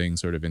feeling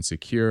sort of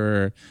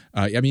insecure.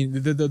 I mean,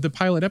 the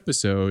pilot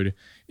episode,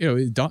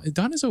 Don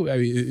is.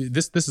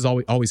 This is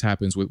always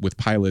happens with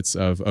pilots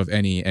of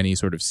any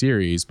sort of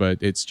series, but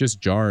it's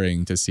just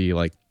jarring to see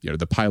like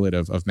the pilot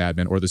of Mad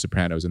Men or The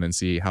Sopranos, and then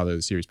see how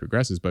the series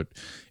progresses. But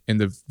in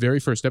the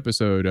very first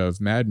episode of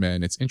Mad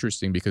Men, it's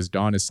interesting because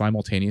Don is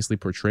simultaneously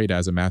portrayed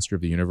as a master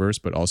of the universe,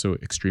 but also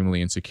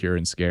extremely insecure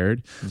and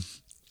scared.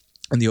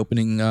 In the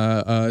opening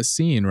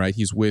scene, right,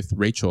 he's with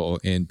Rachel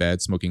in bed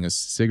smoking a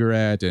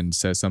cigarette and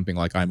says something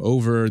like, "I'm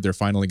over. They're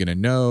finally going to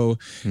know."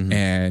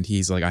 And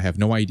he's like, "I have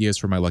no ideas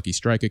for my Lucky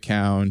Strike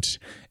account."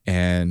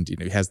 And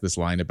he has this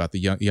line about the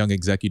young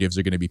executives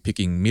are going to be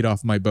picking meat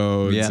off my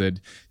bones,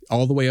 and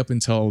all the way up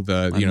until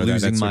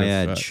losing my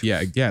edge.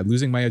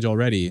 Losing my edge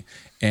already.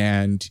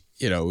 And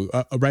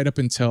right up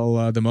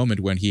until the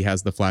moment when he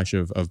has the flash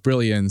of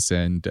brilliance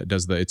and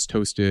does the "It's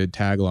Toasted"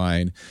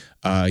 tagline,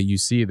 you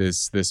see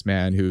this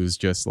man who's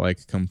just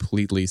like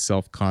completely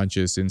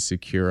self-conscious,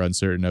 insecure,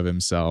 uncertain of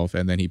himself,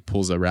 and then he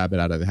pulls a rabbit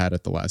out of the hat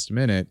at the last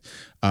minute.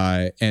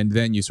 And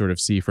then you sort of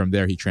see from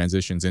there he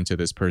transitions into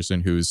this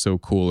person who's so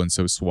cool and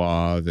so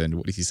suave. And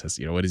what he says,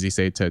 what does he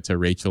say to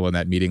Rachel in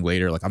that meeting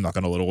later? Like, "I'm not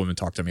going to let a woman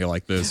talk to me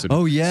like this." And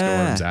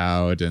storms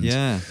out.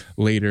 And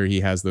later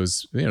he has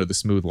those, the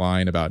smooth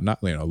line about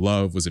not,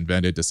 love was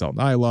invented to sell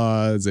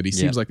nylons. And he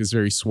seems like this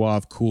very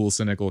suave, cool,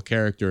 cynical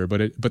character.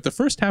 But the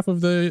first half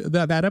of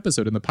that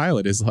episode in the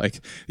pilot is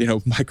like,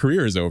 my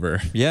career is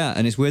over. Yeah,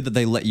 and it's weird that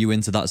they let you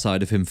into that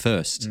side of him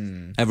first.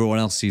 Everyone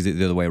else sees it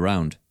the other way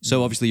around.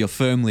 So obviously you're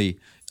firmly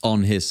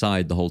on his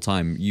side the whole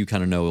time. You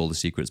kind of know all the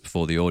secrets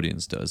before the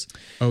audience does.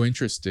 Oh,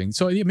 interesting.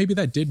 So maybe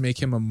that did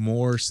make him a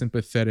more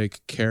sympathetic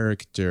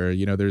character.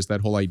 There's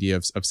that whole idea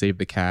of Save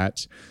the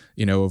Cat,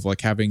 of like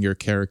having your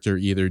character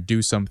either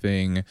do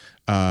something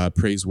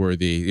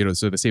praiseworthy,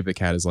 so the Save the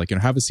Cat is like,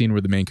 have a scene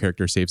where the main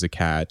character saves a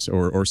cat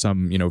or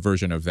some,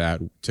 version of that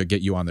to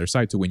get you on their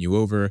side, to win you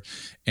over,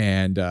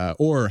 and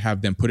or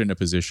have them put in a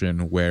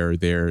position where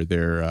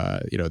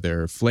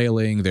they're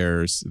flailing,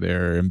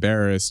 they're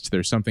embarrassed,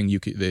 there's something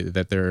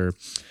that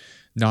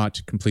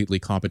not completely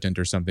competent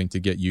or something to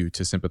get you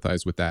to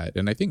sympathize with that.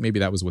 And I think maybe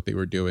that was what they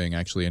were doing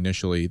actually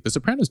initially. The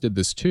Sopranos did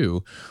this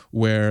too,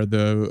 where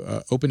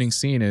the opening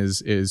scene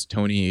is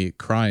Tony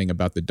crying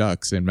about the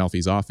ducks in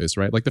Melfi's office,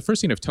 right? Like the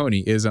first scene of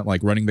Tony isn't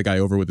like running the guy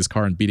over with his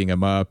car and beating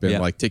him up and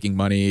like taking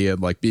money and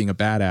like being a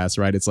badass,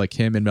 right? It's like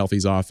him in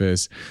Melfi's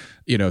office,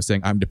 you know,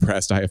 saying, I'm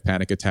depressed, I have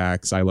panic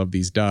attacks, I love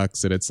these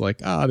ducks. And it's like,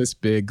 this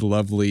big,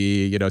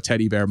 lovely, you know,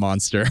 teddy bear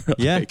monster.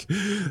 Like,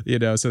 you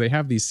know, so they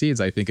have these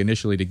scenes, I think,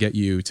 initially to get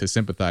you to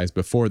sympathize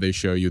before they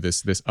show you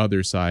this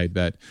other side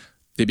that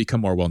they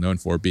become more well known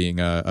for, being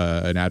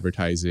an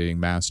advertising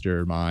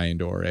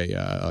mastermind or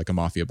like a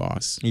mafia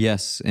boss.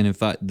 Yes. And in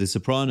fact, The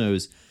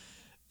Sopranos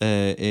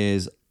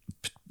is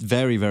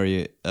very,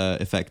 very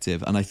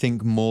effective. And I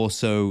think more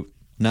so,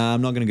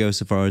 I'm not going to go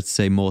so far as to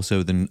say more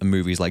so than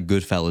movies like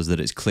Goodfellas that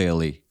it's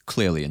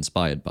clearly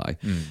inspired by.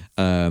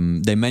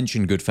 They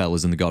mentioned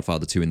Goodfellas and The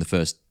Godfather 2 in the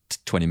first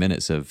 20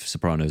 minutes of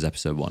Sopranos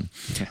episode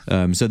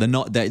 1. So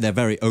they're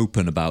very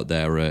open about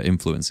their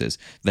influences.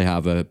 They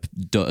have a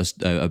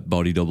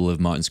body double of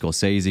Martin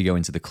Scorsese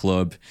going to the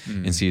club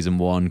in season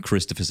 1.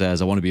 Christopher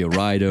says, I want to be a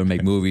writer and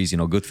make movies, you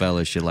know,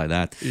 Goodfellas, shit like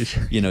that.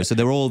 You know, so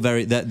they're all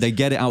they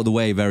get it out of the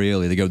way very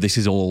early. They go, this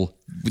is all,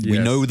 we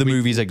know the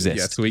movies exist.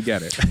 Yes, we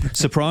get it.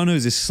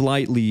 Sopranos is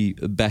slightly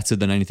better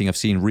than anything I've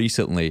seen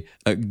recently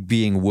at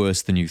being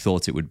worse than you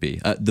thought it would be.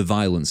 The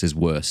violence is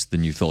worse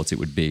than you thought it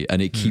would be.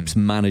 And it keeps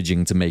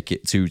managing to make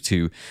it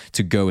to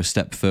go a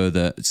step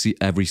further.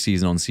 Every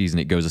season on season,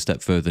 it goes a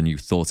step further than you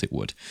thought it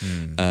would.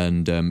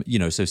 And, you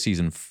know, so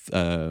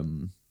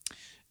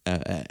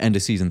end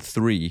of season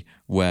 3,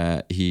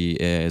 where he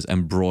is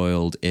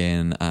embroiled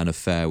in an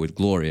affair with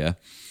Gloria,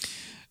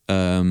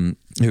 who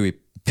he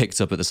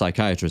picked up at the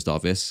psychiatrist's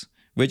office,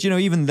 which, you know,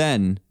 even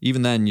then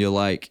you're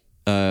like,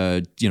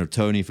 you know,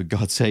 Tony, for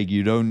God's sake,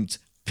 you don't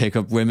pick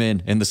up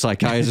women in the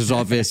psychiatrist's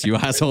office, you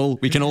asshole.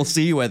 We can all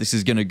see where this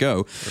is going to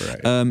go.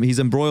 Right. He's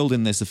embroiled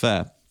in this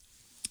affair.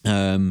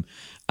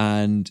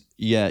 And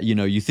yeah, you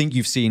know, you think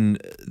you've seen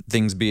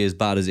things be as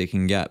bad as it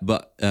can get,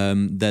 but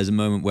there's a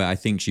moment where I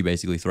think she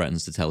basically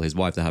threatens to tell his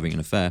wife they're having an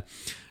affair.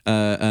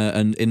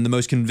 And in the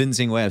most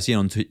convincing way I've seen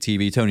on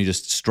TV, Tony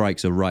just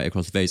strikes her right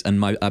across the face, and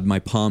my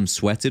palm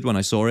sweated when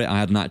I saw it. I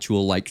had an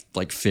actual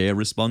like fear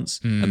response,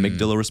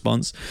 amygdala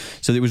response.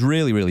 So it was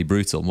really, really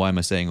brutal. Why am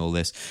I saying all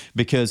this?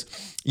 Because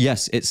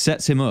yes, it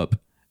sets him up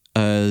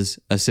as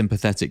a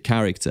sympathetic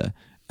character.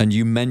 And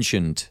you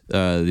mentioned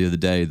the other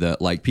day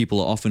that like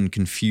people are often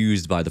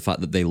confused by the fact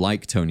that they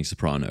like Tony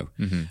Soprano,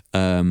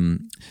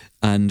 and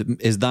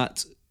is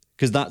that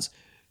because that's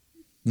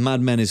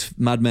Mad Men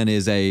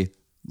is a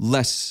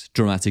less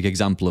dramatic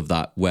example of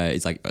that, where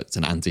it's like it's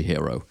an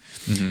anti-hero.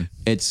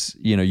 It's,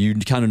 you know, you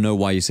kind of know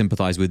why you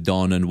sympathize with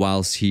Don, and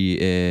whilst he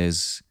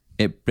is,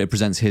 it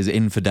presents his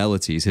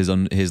infidelities,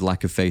 his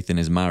lack of faith in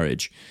his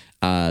marriage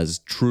as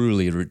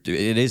truly,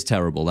 it is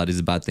terrible. That is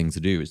a bad thing to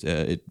do.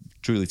 It's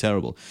truly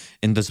terrible.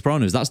 In The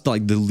Sopranos, that's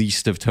like the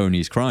least of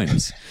Tony's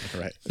crimes.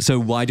 Right. So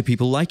why do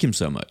people like him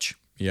so much?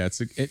 Yeah,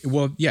 so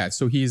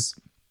his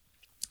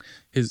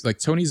like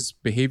Tony's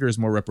behavior is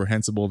more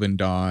reprehensible than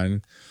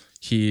Don.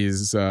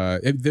 He's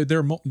there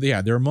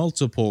are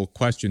multiple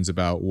questions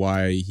about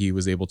why he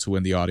was able to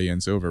win the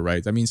audience over,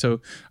 right? I mean, so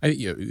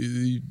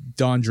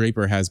Don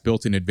Draper has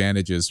built-in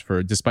advantages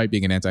despite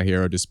being an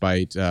anti-hero,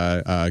 despite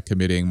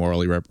committing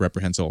morally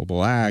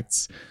reprehensible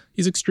acts.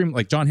 He's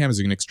like John Hamm is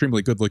an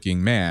extremely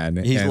good-looking man.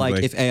 He's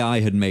like if AI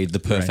had made the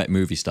perfect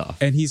movie star.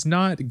 And he's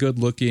not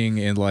good-looking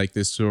in like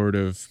this sort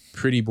of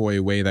pretty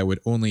boy way that would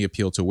only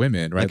appeal to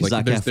women, right? Like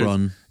Zac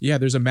Efron.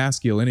 There's a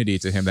masculinity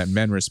to him that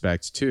men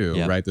respect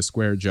too, right? The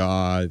square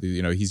jaw,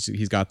 you know, he's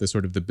got the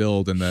sort of the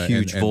build and the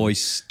huge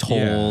voice,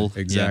 tall.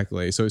 Yeah,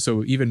 exactly. Yeah.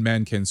 So even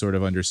men can sort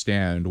of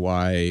understand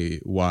why you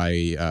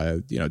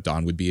know,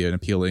 Don would be an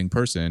appealing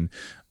person.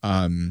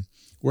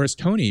 Whereas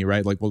Tony,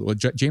 right, like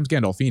James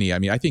Gandolfini, I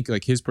mean, I think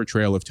like his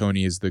portrayal of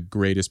Tony is the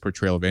greatest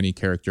portrayal of any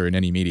character in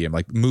any medium,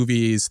 like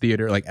movies,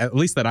 theater, like at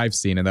least that I've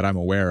seen and that I'm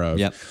aware of.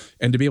 Yep.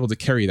 And to be able to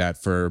carry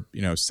that for,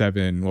 you know,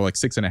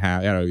 6.5,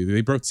 I don't know, they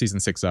broke season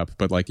 6 up,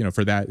 but like, you know,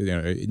 for that, you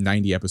know,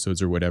 90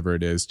 episodes or whatever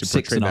it is to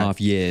portray 6.5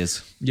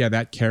 years. Yeah,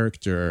 that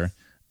character.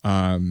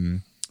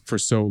 For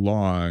so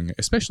long,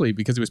 especially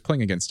because he was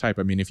playing against type.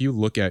 I mean, if you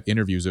look at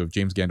interviews of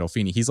James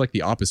Gandolfini, he's like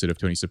the opposite of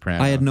Tony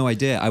Soprano. I had no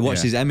idea. I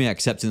watched his Emmy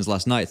acceptance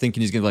last night,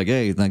 thinking he's going to be like,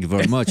 "Hey, thank you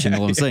very much," and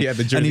all I'm saying.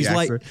 The Jersey and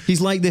accent.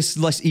 he's like this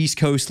less East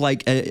Coast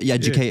like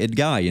educated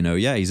guy, you know?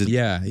 Yeah,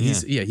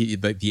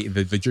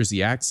 the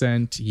Jersey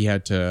accent. He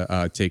had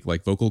to take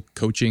like vocal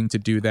coaching to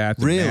do that.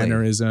 The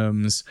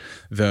mannerisms,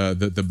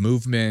 the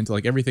movement,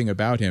 like everything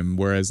about him.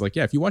 Whereas, like,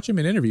 if you watch him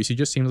in interviews, he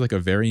just seems like a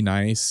very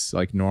nice,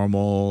 like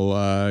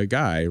normal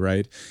guy,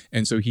 right?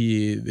 And so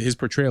his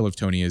portrayal of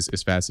Tony is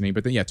fascinating.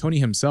 But then Tony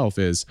himself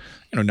is,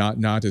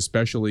 not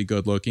especially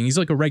good looking. He's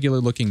like a regular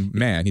looking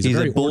man. He's a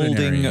very balding,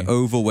 ordinary,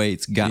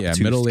 overweight,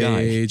 gap-toothed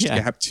middle-aged, guy.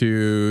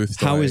 gap-toothed.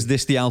 How is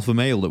this the alpha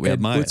male that we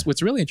admire?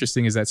 What's really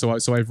interesting is that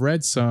so I've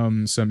read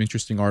some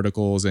interesting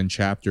articles and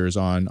chapters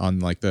on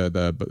like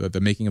the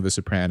making of The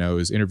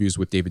Sopranos, interviews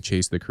with David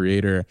Chase, the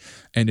creator.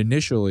 And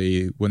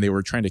initially, when they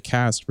were trying to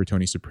cast for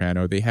Tony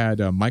Soprano, they had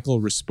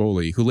Michael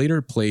Rispoli, who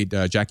later played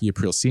Jackie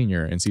Aprile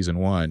Sr. in season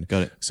 1.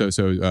 Got it.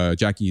 So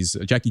Jackie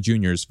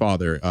Jr.'s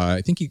father.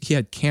 I think he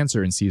had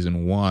cancer in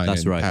season 1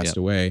 That's and right, passed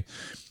away.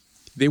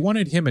 They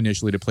wanted him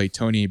initially to play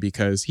Tony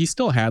because he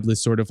still had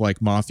this sort of like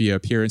mafia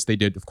appearance. They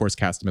did, of course,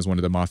 cast him as one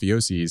of the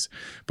mafiosis,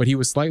 but he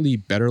was slightly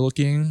better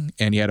looking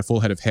and he had a full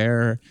head of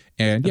hair.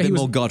 And he was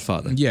more was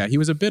Godfather. Yeah, he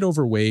was a bit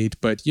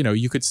overweight, but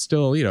you could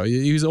still,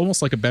 he was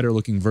almost like a better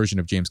looking version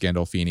of James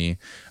Gandolfini.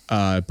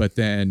 But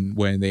then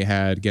when they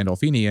had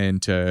Gandolfini in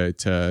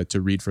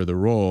to read for the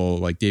role,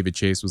 like David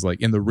Chase was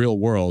like, in the real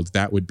world,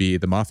 that would be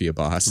the mafia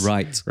boss,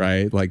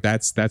 Right? Like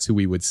that's who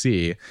we would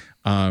see.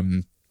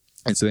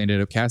 And so they ended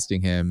up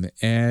casting him.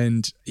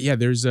 And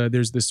there's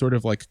this sort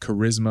of like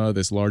charisma,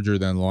 this larger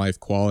than life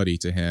quality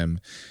to him.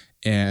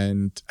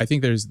 And I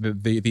think there's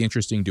the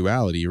interesting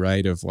duality,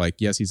 right? Of like,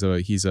 yes, he's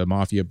a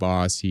mafia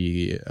boss.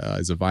 He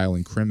is a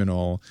violent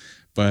criminal,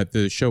 but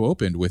the show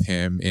opened with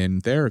him in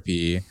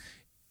therapy.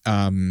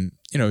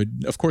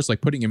 Of course, like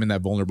putting him in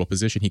that vulnerable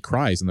position, he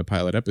cries in the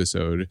pilot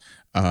episode,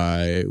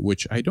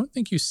 which I don't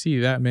think you see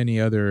that many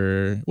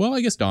other. Well,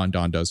 I guess Don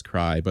does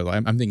cry, but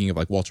I'm thinking of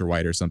like Walter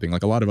White or something,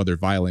 like a lot of other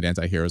violent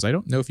anti-heroes. I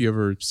don't know if you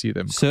ever see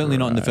them. Certainly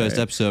cry. not in the first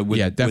episode.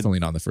 Definitely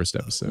not in the first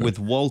episode. With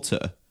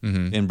Walter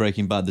in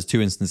Breaking Bad, there's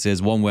 2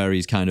 instances. One where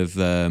he's kind of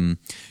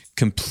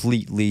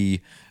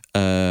completely.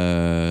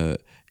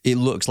 It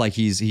looks like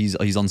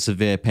he's on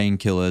severe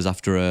painkillers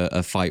after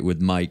a fight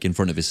with Mike in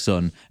front of his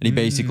son, and he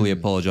basically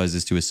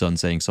apologizes to his son,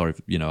 saying, "Sorry,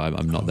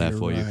 I'm not there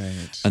for you."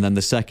 And then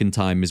the second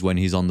time is when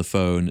he's on the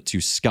phone to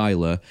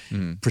Skylar,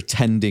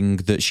 pretending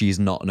that she's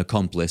not an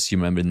accomplice. You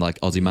remember in like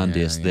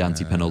Ozymandias, the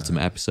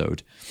anti-penultimate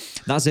episode.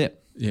 That's it.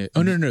 Yeah.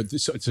 Oh no.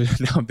 So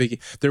now I'm thinking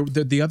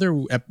the other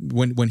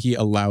when he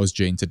allows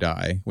Jane to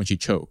die, when she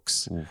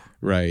chokes,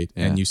 right?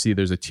 Yeah. And you see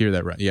there's a tear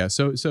that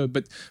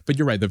but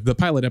you're right. The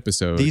pilot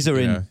episode. These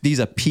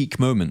are peak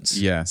moments.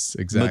 Yes,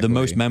 exactly. The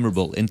most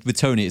memorable. With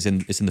Tony, it's in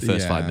the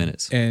first 5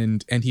 minutes.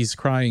 And he's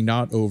crying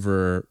not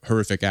over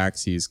horrific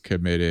acts he's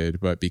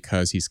committed, but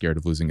because he's scared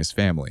of losing his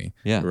family.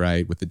 Yeah.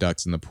 Right. With the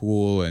ducks in the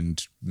pool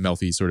and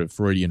Melfi's sort of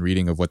Freudian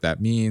reading of what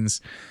that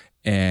means,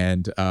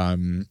 and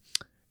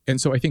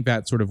so I think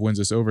that sort of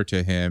wins us over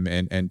to him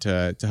and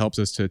to helps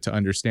us to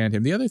understand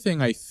him. The other thing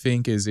I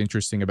think is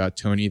interesting about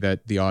Tony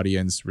that the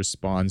audience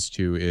responds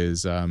to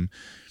is, at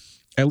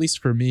least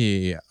for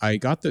me, I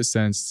got the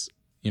sense,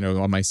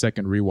 on my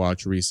second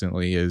rewatch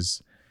recently,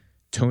 is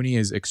Tony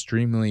is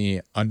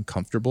extremely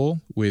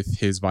uncomfortable with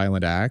his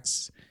violent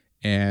acts.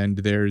 And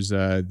there's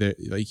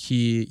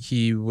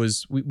he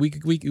was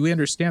we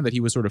understand that he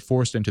was sort of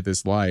forced into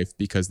this life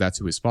because that's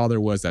who his father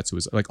was, that's who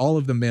his, like all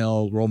of the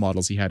male role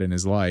models he had in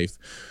his life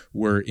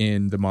were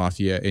in the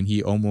mafia, and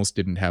he almost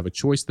didn't have a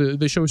choice.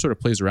 The show sort of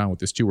plays around with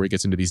this too, where he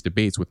gets into these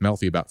debates with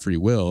Melfi about free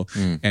will,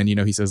 and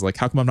he says like,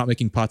 how come I'm not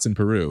making pots in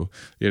Peru?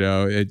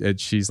 And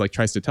she's like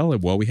tries to tell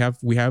him, well, we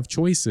have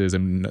choices,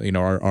 and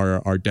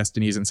our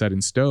destiny isn't set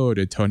in stone.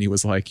 And Tony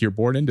was like, you're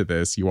born into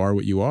this, you are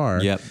what you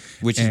are. Yep.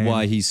 Which is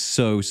why he's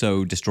so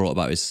distraught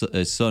about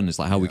his son. It's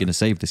like, how are we going to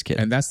save this kid?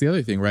 And that's the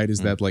other thing, right? Is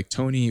that like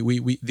Tony,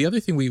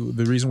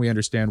 the reason we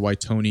understand why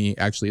Tony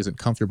actually isn't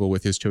comfortable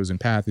with his chosen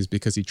path is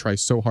because he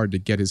tries so hard to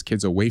get his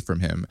kids away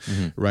from him,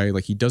 right?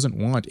 Like he doesn't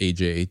want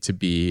AJ to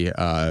be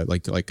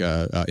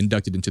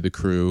inducted into the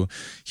crew.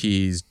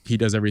 He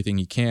does everything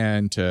he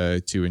can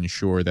to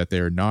ensure that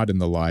they're not in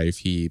the life.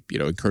 He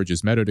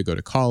encourages Meadow to go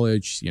to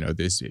college. He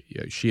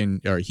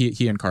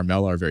and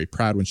Carmela are very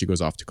proud when she goes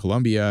off to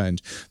Columbia,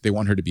 and they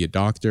want her to be a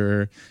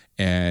doctor.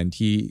 And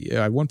he,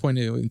 at one point,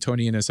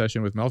 Tony in a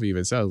session with Melfi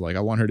even says, like,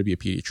 I want her to be a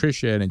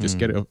pediatrician and just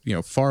get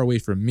far away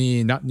from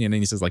me. Not, and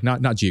he says, like,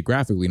 not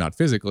geographically, not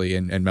physically.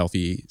 And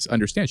Melfi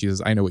understands. She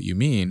says, I know what you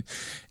mean.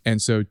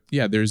 And so,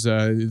 yeah, there's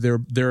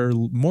there are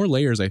more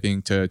layers, I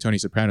think, to Tony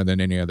Soprano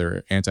than any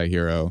other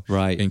anti-hero,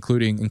 right?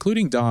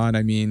 Including Don.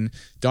 I mean,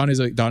 Don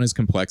is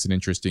complex and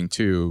interesting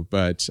too,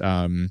 but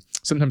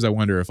sometimes I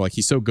wonder if like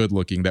he's so good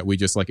looking that we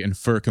just like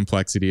infer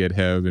complexity at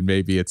him, and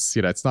maybe it's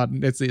it's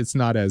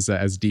not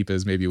as deep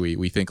as maybe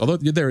we think. Although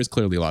there is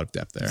clearly a lot of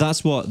depth there.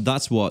 That's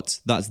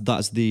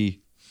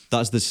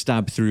the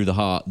stab through the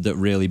heart that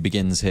really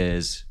begins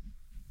his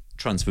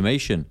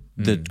transformation.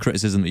 The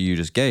criticism that you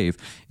just gave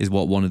is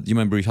what you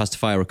remember he has to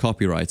fire a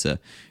copywriter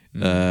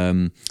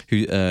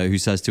who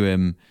says to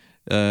him,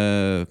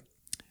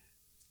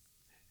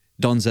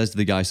 Don says to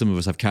the guy, some of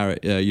us have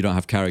character, you don't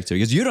have character. He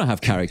goes, you don't have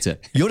character.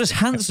 You're just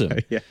handsome.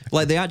 Yeah.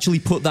 Like they actually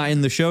put that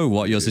in the show,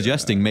 what you're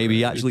suggesting. Maybe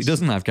he actually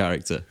doesn't have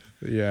character.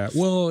 Yeah.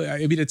 Well,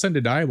 I mean, it's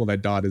undeniable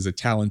that Don is a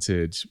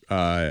talented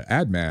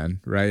ad man,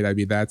 right? I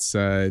mean, that's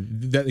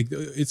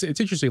it's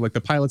interesting. Like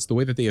the pilots, the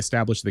way that they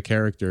establish the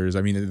characters.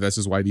 I mean, this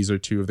is why these are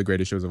two of the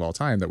greatest shows of all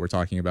time that we're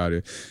talking about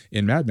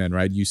in Mad Men,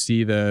 right? You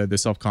see the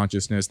self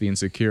consciousness, the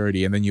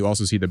insecurity, and then you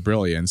also see the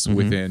brilliance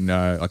within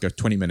like a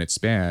 20-minute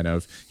span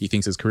of he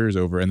thinks his career's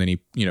over, and then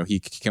he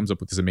comes up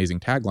with this amazing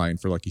tagline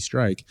for Lucky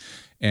Strike.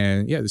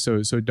 And yeah,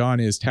 so Don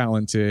is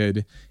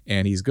talented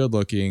and he's good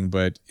looking,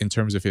 but in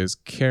terms of his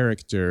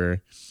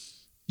character,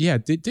 yeah,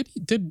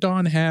 did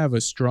Don have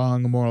a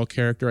strong moral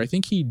character? I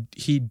think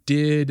he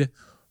did,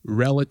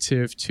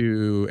 relative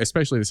to,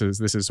 especially this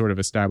is sort of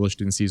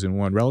established in season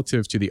 1,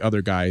 relative to the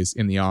other guys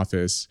in the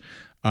office.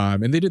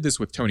 And they did this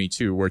with Tony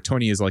too, where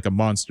Tony is like a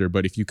monster,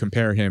 but if you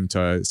compare him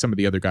to some of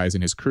the other guys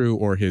in his crew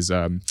or his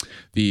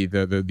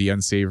the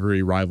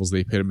unsavory rivals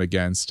they pit him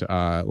against,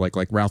 like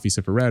Ralphie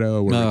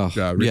Cifaretto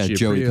or Richie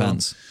Joey Aprile.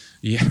 Pants.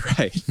 Yeah,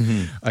 right.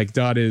 Like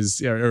Don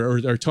is,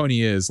 or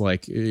Tony is,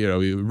 like,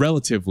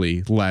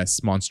 relatively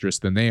less monstrous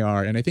than they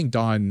are, and I think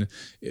Don,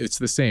 it's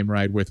the same,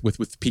 right?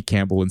 With Pete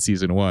Campbell in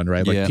season 1,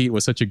 right? Like Pete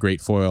was such a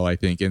great foil, I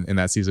think, in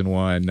that season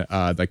 1,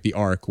 like the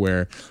arc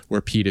where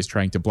Pete is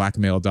trying to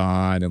blackmail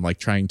Don and like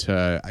trying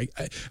to, I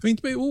mean,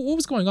 what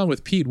was going on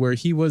with Pete, where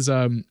he was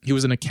an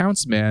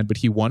accounts man, but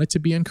he wanted to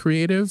be in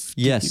creative.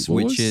 Yes,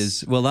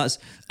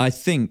 I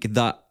think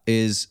that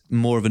is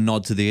more of a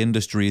nod to the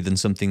industry than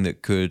something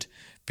that could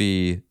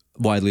be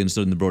widely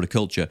understood in the broader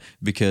culture,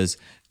 because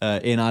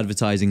in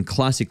advertising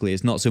classically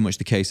it's not so much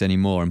the case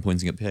anymore. I'm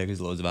pointing up here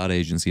because loads of ad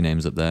agency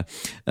names up there.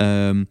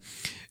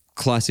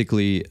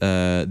 Classically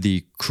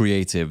the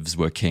creatives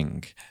were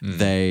king.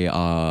 They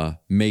are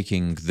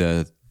making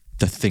the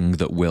thing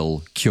that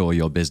will cure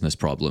your business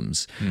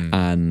problems,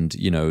 and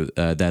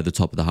they're the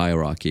top of the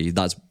hierarchy.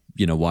 That's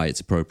why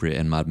it's appropriate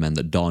in Mad Men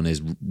that Don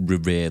is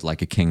revered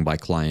like a king by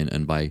client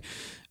and by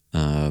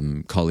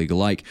colleague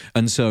alike.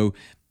 And so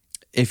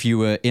if you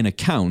were in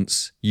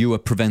accounts, you were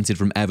prevented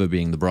from ever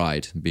being the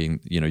bride,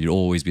 you'd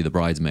always be the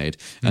bridesmaid.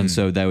 And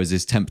so there was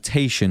this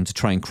temptation to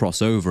try and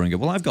cross over and go,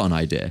 well, I've got an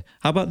idea.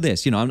 How about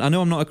this? I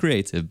know I'm not a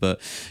creative, but,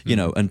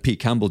 and Pete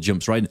Campbell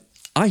jumps right in.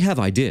 I have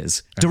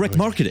ideas. Direct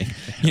marketing.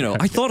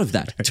 I thought of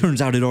that. Turns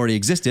out it already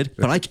existed,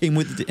 but I came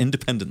with it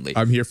independently.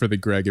 I'm here for the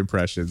Greg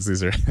impressions.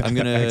 These are I'm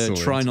going to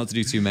try not to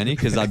do too many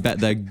because I bet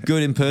they're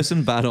good in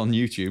person, bad on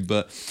YouTube.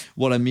 But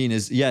what I mean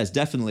is, yeah, it's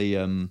definitely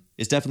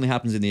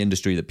happens in the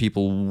industry that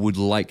people would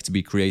like to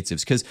be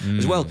creatives because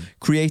as well,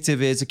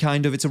 creative is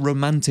it's a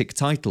romantic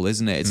title,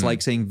 isn't it? It's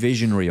like saying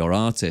visionary or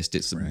artist.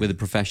 It's with a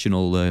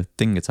professional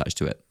thing attached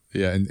to it.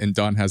 Yeah, and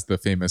Don has the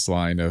famous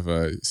line of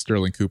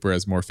Sterling Cooper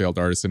has more failed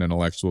artists and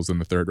intellectuals in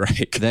the Third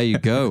Reich. There you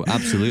go,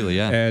 absolutely,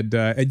 yeah.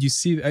 And you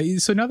see,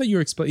 so now that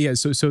you're explaining, yeah,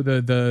 so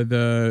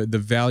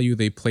the value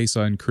they place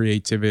on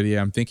creativity,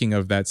 I'm thinking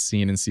of that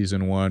scene in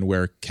season 1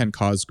 where Ken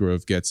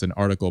Cosgrove gets an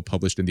article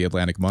published in the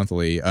Atlantic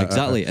Monthly.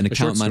 Exactly, an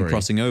account man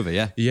crossing over,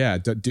 yeah. Yeah,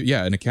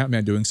 an account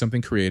man doing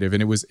something creative,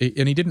 and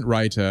he didn't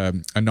write a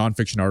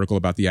nonfiction article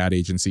about the ad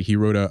agency. He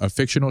wrote a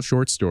fictional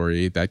short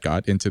story that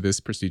got into this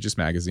prestigious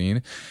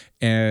magazine.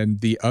 And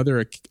the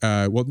other,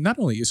 not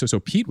only so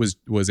Pete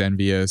was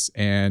envious,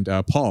 and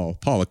Paul,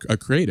 a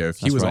creative,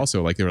 he was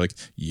also like, they were like,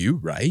 you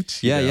write?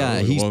 Yeah,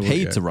 he's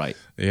paid to write.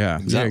 Yeah,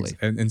 exactly.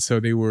 Yeah, and so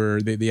they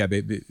on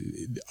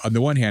the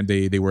one hand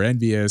they were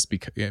envious,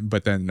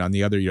 but then on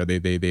the other,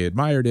 they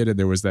admired it, and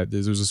there was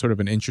a sort of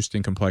an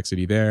interesting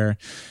complexity there.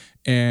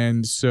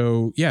 And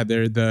so yeah,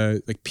 they're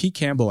Pete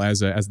Campbell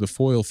as the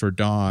foil for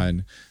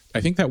Don.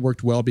 I think that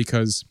worked well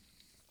because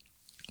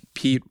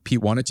Pete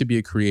wanted to be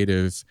a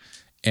creative.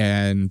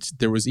 And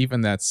there was even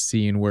that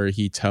scene where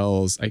he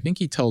tells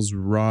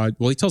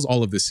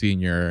all of the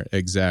senior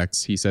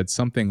execs, he said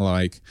something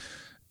like,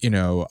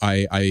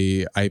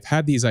 I've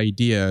had these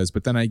ideas,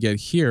 but then I get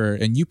here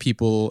and you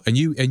people and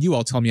you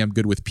all tell me I'm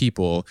good with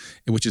people,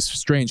 which is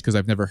strange because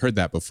I've never heard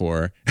that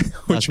before.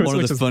 That's one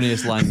of the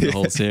funniest lines in the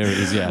whole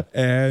series, yeah.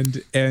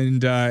 And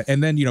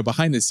then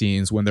behind the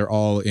scenes when they're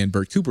all in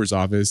Bert Cooper's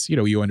office,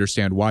 you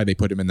understand why they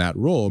put him in that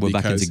role. We're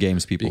back into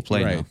games people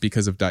play now.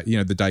 Because of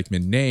the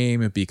Dykeman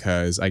name,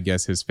 because I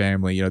guess his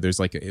family, there's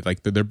like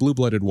they're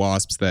blue-blooded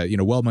wasps that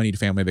well-moneyed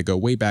family that go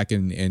way back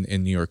in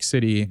New York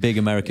City, big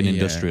American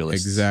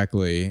industrialists,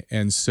 exactly.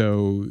 And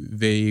so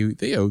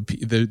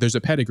there's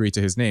a pedigree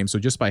to his name. So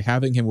just by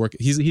having him work,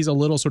 he's a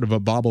little sort of a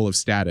bauble of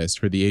status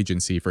for the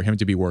agency, for him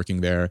to be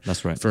working there.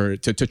 That's right.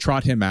 To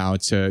trot him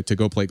out to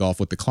go play golf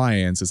with the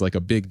clients is like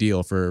a big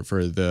deal for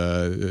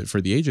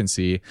the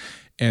agency.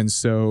 And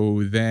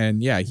so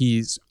then, yeah,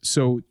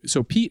 so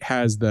Pete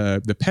has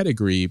the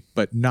pedigree,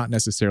 but not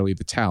necessarily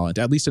the talent,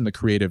 at least in the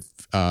creative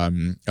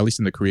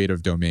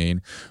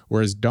domain.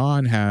 Whereas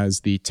Don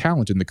has the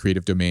talent in the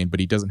creative domain, but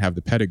he doesn't have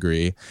the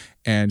pedigree.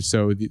 And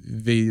so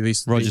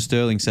Roger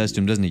Sterling says to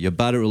him, doesn't he? You're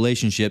bad at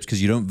relationships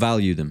because you don't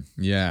value them.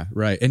 Yeah,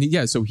 right.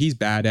 And so he's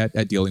bad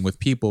at dealing with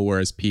people,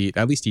 whereas Pete,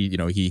 at least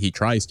he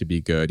tries to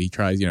be good. He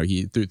tries,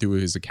 through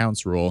his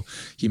accounts role,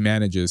 he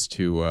manages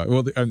to. I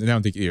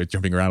don't think you're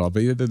jumping around all,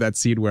 but that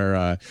scene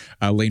where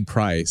Lane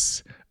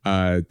Price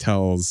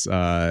tells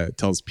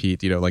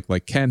Pete,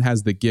 like Ken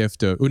has the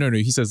gift of. Oh no,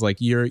 he says like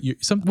you're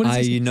some. What does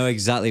he say? I know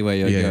exactly where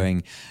you're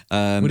going.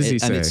 What does he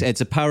say? And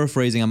it's a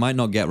paraphrasing. I might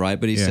not get right,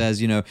 but he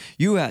says,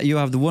 you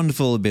have the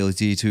wonderful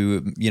ability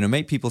to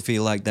make people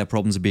feel like their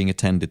problems are being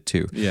attended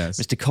to. Yes.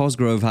 Mr.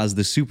 Cosgrove has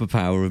the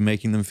superpower of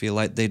making them feel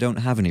like they don't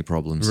have any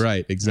problems.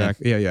 Right.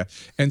 Exactly. Yeah.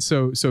 And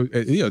so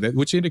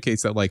which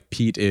indicates that like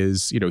Pete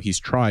is, he's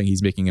trying,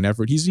 he's making an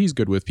effort, he's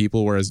good with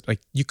people, whereas like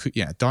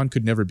Don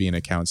could never be an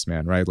accounts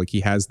man, right? Like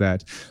he has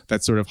that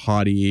sort of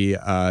haughty,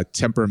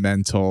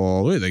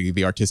 temperamental, like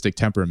the artistic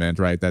temperament,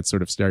 right? That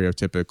sort of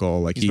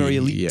stereotypical, like he's very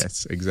elite.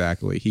 Yes,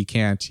 exactly. He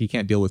can't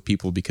deal with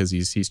people because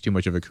he's too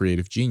much of a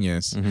creative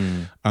genius.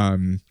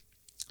 Mm-hmm.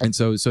 And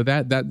so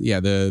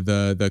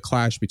the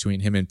clash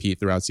between him and Pete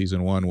throughout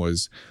season 1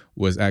 was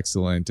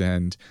excellent.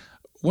 And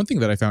one thing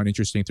that I found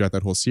interesting throughout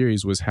that whole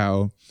series was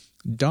how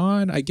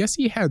Don, I guess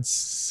he had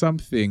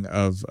something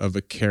of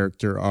a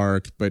character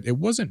arc, but it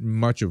wasn't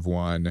much of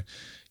one.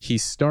 He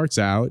starts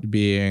out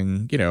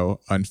being,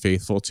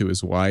 unfaithful to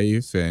his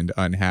wife and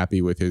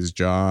unhappy with his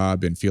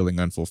job and feeling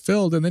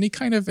unfulfilled. And then he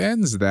kind of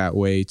ends that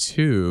way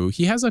too.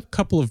 He has a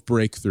couple of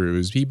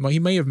breakthroughs. He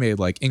may have made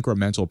like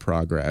incremental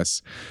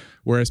progress.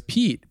 Whereas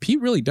Pete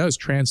really does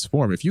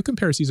transform. If you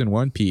compare season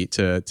 1 Pete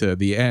to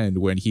the end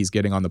when he's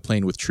getting on the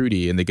plane with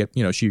Trudy and they get,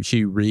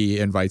 she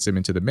re-invites him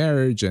into the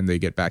marriage and they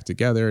get back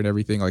together and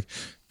everything. Like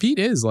Pete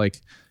is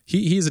like,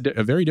 he's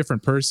a very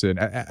different person.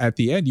 At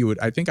the end,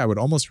 I think I would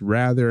almost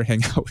rather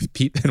hang out with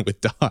Pete than with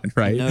Don,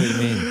 right? I know what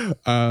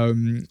you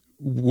mean.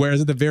 Whereas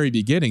at the very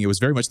beginning, it was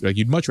very much like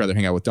you'd much rather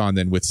hang out with Don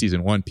than with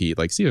season 1 Pete.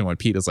 Like season 1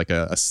 Pete is like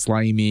a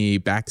slimy,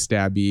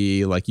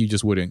 backstabby, like you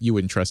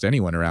wouldn't trust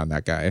anyone around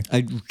that guy.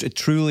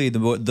 Truly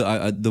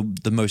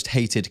the most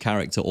hated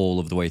character all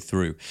of the way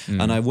through.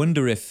 And I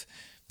wonder if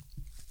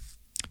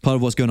part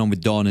of what's going on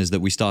with Don is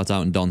that we start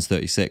out and Don's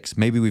 36.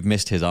 Maybe we've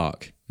missed his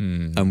arc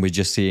and we're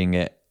just seeing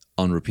it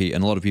on repeat.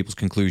 And a lot of people's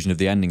conclusion of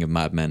the ending of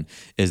Mad Men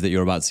is that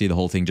you're about to see the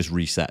whole thing just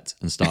reset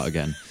and start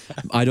again.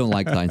 I don't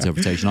like that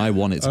interpretation. I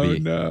want it to be.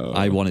 No.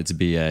 I want it to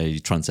be a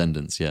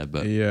transcendence. Yeah,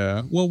 but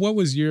yeah. Well, what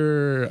was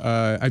your?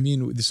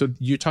 So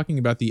you're talking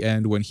about the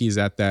end when he's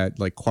at that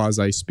like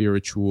quasi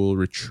spiritual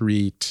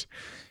retreat.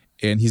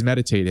 And he's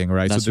meditating,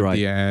 right? That's so at right.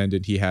 the end,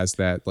 and he has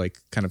that like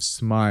kind of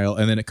smile,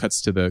 and then it cuts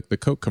to the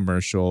Coke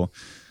commercial.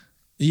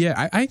 Yeah,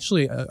 I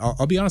actually,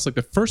 I'll be honest, like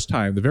the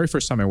very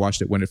first time I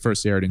watched it when it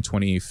first aired in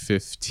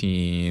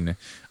 2015,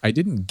 I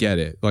didn't get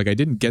it. Like I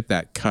didn't get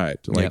that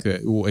cut. Like,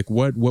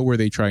 what were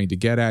they trying to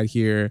get at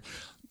here?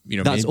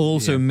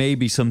 That's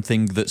maybe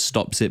something that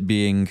stops it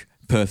being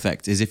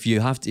perfect is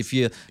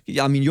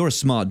you're a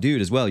smart dude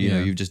as well.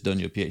 You've just done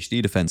your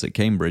PhD defense at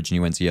Cambridge and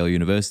you went to Yale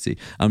University.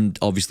 And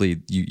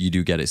obviously you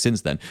do get it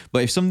since then.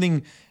 But if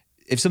something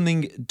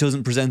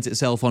doesn't present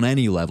itself on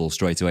any level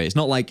straight away, it's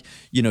not like,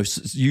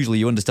 usually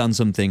you understand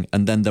something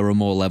and then there are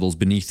more levels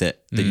beneath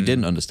it that you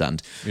didn't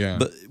understand. Yeah.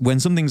 But when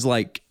something's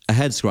like a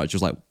head scratch,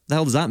 it's like, the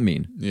hell does that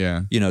mean?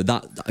 Yeah.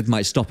 That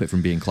might stop it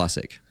from being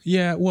classic.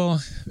 Yeah,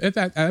 well,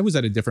 I was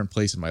at a different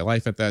place in my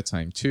life at that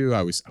time too.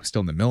 I was still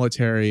in the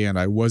military, and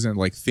I wasn't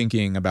like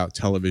thinking about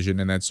television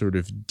in that sort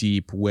of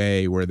deep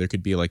way where there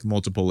could be like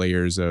multiple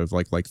layers of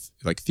like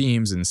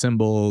themes and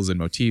symbols and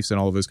motifs and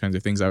all of those kinds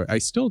of things. I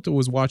still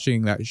was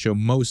watching that show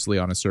mostly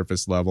on a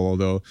surface level,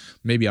 although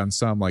maybe on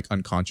some like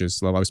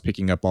unconscious level I was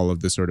picking up all of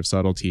the sort of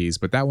subtleties.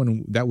 But that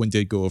one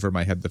did go over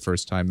my head the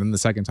first time. Then the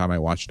second time I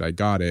watched it, I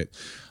got it.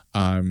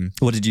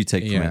 What did you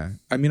take from it?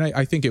 I mean,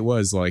 I think it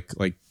was like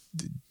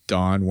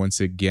Don once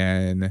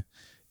again.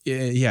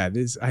 Yeah.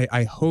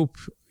 I hope,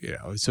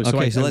 So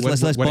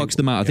let's box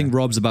them out. I think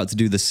Rob's about to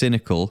do the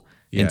cynical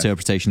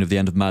interpretation of the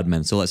end of Mad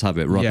Men. So let's have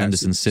it. Rob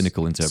Henderson's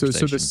cynical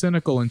interpretation. So the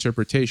cynical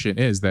interpretation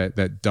is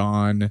that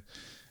Don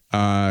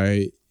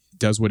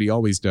does what he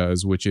always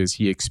does, which is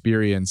he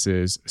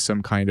experiences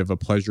some kind of a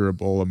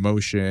pleasurable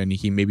emotion.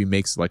 He maybe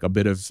makes like a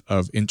bit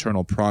of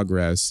internal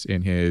progress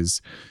in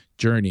his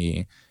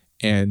journey.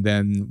 And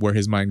then where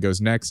his mind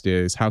goes next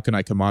is, how can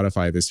I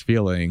commodify this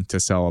feeling to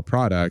sell a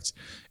product?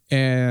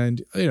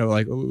 And, when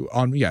I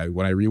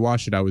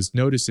rewatched it, I was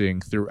noticing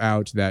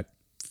throughout that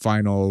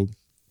final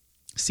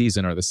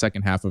season or the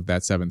second half of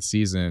that 7th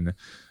season,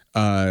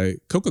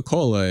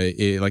 Coca-Cola,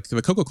 like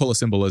the Coca-Cola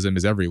symbolism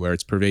is everywhere.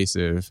 It's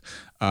pervasive.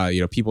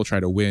 People try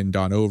to win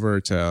Don over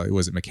to,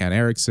 was it McCann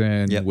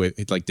Erickson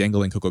with like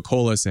dangling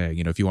Coca-Cola saying,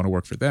 if you want to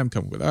work for them,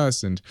 come with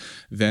us. And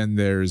then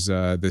there's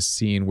this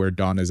scene where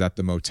Don is at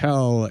the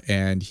motel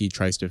and he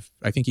tries to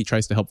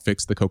help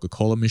fix the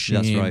Coca-Cola machine.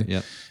 That's right.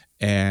 Yeah.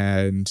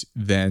 And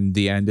then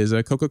the end is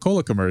a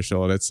Coca-Cola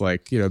commercial. And it's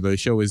like, the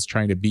show is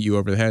trying to beat you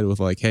over the head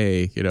with like,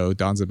 hey,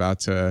 Don's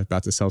about to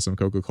sell some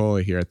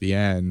Coca-Cola here at the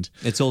end.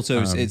 It's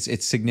also,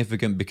 it's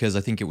significant because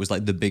I think it was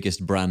like the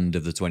biggest brand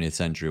of the 20th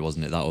century,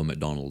 wasn't it? That or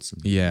McDonald's.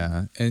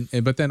 Yeah.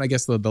 But then I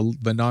guess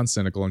the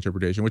non-cynical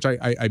interpretation, which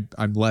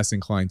I'm less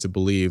inclined to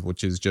believe,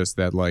 which is just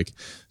that like,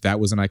 that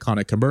was an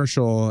iconic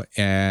commercial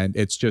and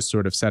it's just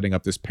sort of setting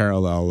up this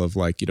parallel of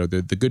like,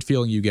 the good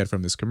feeling you get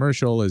from this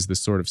commercial is this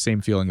sort of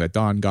same feeling that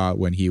Don got about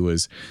when he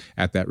was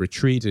at that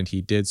retreat and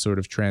he did sort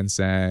of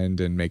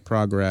transcend and make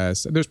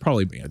progress. There's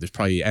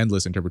probably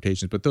endless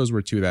interpretations, but those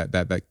were two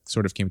that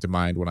sort of came to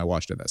mind when I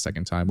watched it that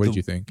second time. What did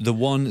you think? The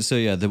one, so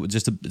yeah,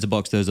 just to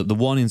box those up, the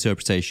one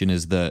interpretation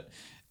is that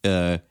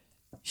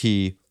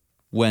he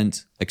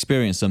went,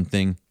 experienced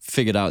something,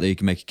 figured out that he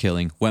could make a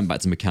killing, went back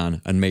to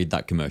McCann and made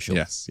that commercial.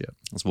 Yes, yeah.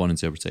 That's one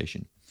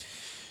interpretation.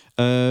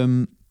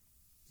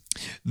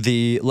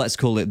 Let's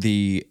call it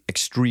the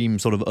extreme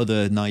sort of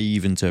other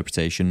naive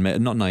interpretation,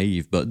 not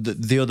naive, but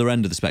the other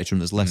end of the spectrum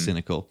that's less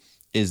cynical,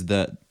 is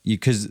that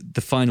because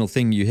the final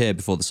thing you hear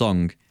before the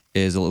song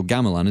is a little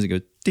gamelan as it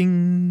goes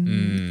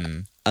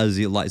ding as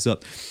it lights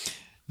up.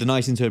 The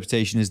nice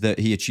interpretation is that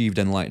he achieved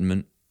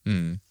enlightenment,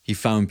 he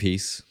found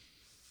peace,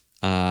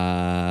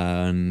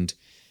 and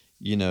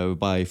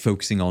by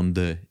focusing on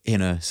the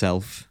inner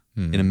self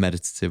in a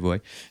meditative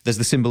way. There's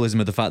the symbolism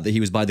of the fact that he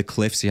was by the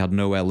cliffs, he had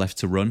nowhere left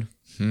to run.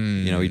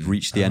 He'd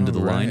reached the end of the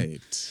line.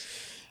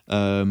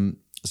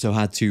 So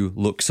had to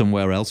look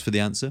somewhere else for the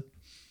answer.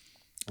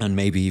 And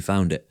maybe he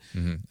found it.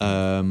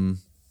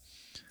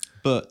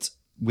 But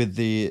with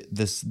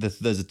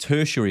there's a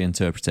tertiary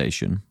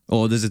interpretation,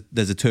 or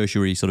there's a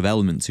tertiary sort of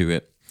element to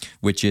it,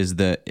 which is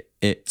that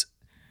it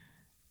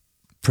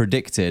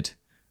predicted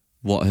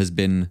what has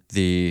been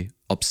the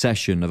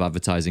obsession of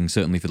advertising,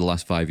 certainly for the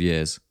last 5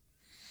 years,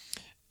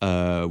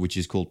 which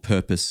is called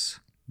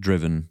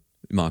purpose-driven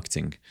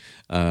marketing,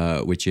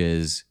 which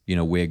is,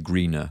 we're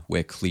greener,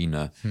 we're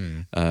cleaner.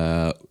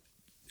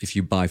 If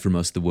you buy from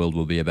us, the world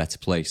will be a better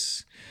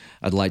place.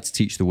 I'd like to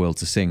teach the world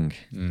to sing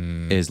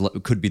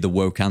could be the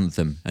woke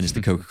anthem, and it's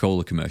the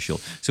Coca-Cola commercial.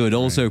 So it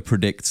also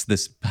predicts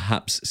this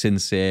perhaps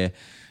sincere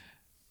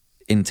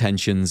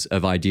intentions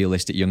of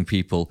idealistic young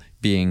people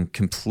being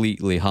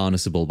completely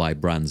harnessable by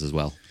brands as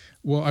well.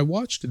 Well, I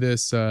watched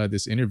this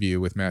interview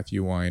with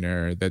Matthew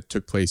Weiner that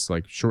took place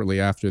like shortly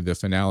after the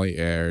finale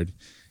aired.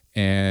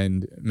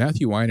 And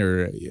Matthew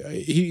Weiner,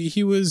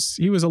 he was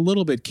a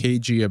little bit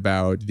cagey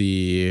about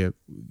the,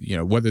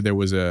 whether there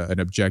was an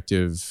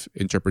objective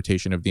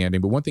interpretation of the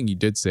ending. But one thing he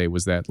did say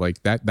was that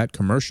like that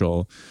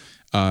commercial,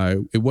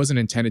 it wasn't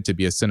intended to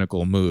be a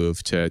cynical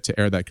move to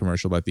air that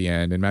commercial at the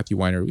end. And Matthew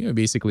Weiner,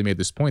 basically made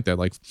this point that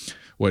like,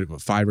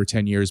 5 or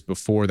 10 years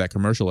before that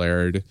commercial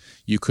aired,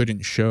 you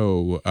couldn't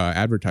show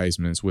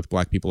advertisements with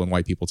black people and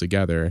white people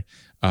together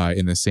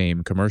in the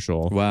same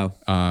commercial. Wow.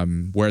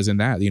 Whereas in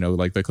that,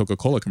 like the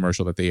Coca-Cola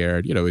commercial that they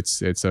aired,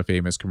 it's a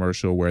famous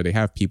commercial where they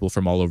have people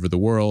from all over the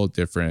world,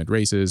 different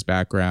races,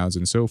 backgrounds,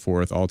 and so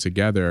forth, all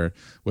together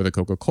with a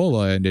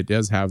Coca-Cola, and it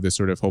does have this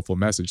sort of hopeful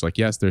message. Like,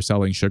 yes, they're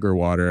selling sugar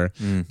water,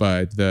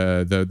 but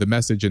the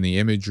message and the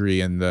imagery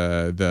and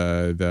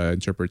the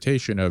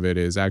interpretation of it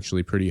is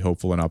actually pretty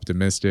hopeful and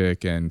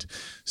optimistic. And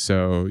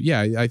so,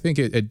 yeah, I think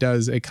it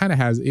does. It kind of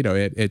has,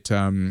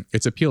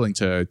 it's appealing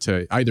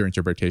to either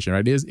interpretation,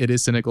 right? It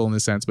is cynical in the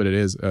sense, but it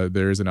is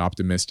there is an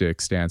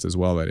optimistic stance as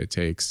well that it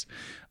takes,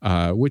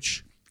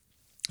 which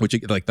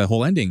like the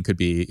whole ending could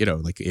be,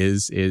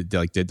 is it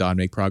like, did Don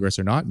make progress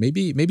or not?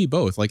 Maybe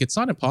both. Like, it's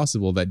not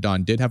impossible that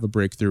Don did have a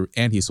breakthrough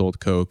and he sold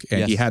Coke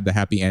and he had the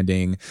happy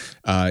ending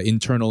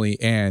internally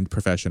and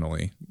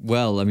professionally.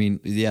 Well, I mean,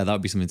 yeah, that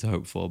would be something to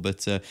hope for.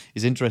 But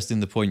it's interesting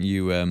the point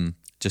you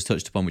just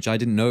touched upon, which I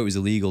didn't know it was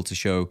illegal to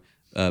show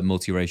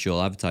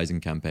multiracial advertising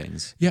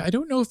campaigns. Yeah, I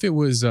don't know if it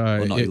was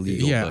not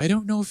illegal. Yeah, but I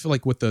don't know if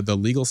like what the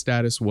legal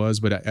status was,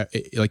 but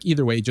like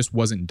either way, it just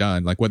wasn't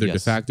done. Like whether de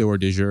facto or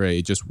de jure,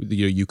 it just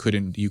you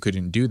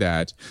couldn't do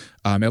that.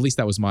 At least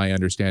that was my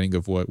understanding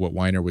of what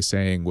Weiner was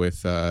saying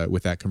with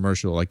that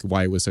commercial. Like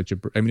why it was such a.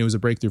 I mean, it was a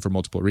breakthrough for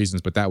multiple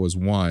reasons, but that was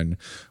one.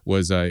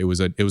 It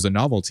was a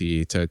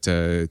novelty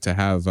to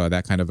have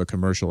that kind of a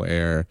commercial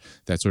air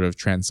that sort of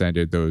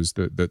transcended those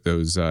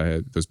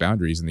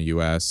boundaries in the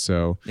U.S.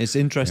 So it's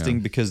interesting.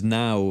 Yeah. Because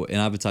now in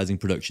advertising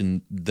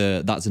production,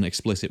 that's an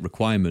explicit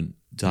requirement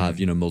to have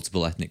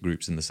multiple ethnic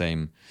groups in the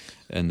same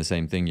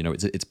thing.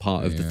 It's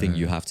part of the thing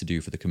you have to do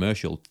for the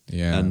commercial.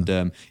 Yeah,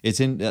 and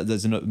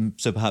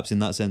so perhaps in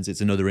that sense, it's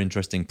another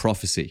interesting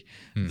prophecy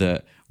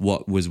that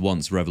what was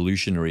once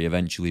revolutionary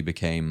eventually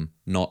became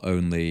not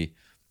only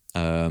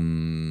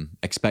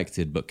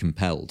expected but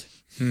compelled.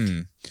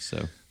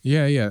 So.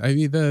 Yeah. I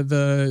mean,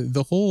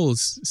 the whole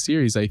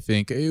series, I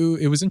think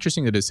it was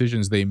interesting the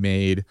decisions they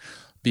made.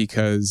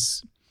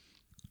 Because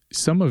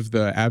some of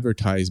the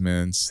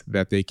advertisements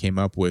that they came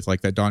up with,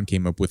 like that Don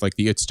came up with, like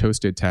the "It's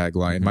Toasted"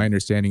 tagline, my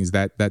understanding is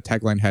that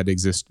tagline had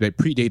existed, that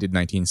predated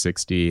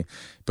 1960,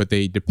 but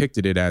they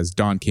depicted it as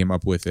Don came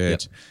up with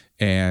it. Yep.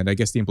 And I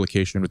guess the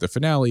implication with the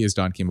finale is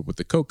Don came up with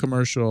the Coke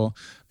commercial,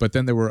 but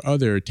then there were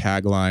other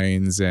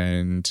taglines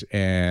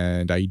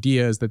and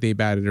ideas that they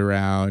batted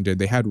around, and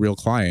they had real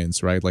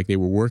clients, right? Like they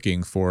were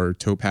working for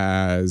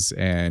Topaz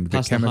and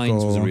Vic Chemical.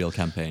 Heinz was a real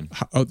campaign.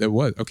 Oh, that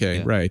was? Okay,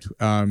 yeah. Right.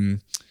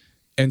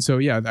 And so,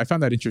 yeah, I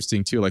found that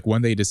interesting too. Like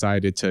when they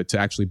decided to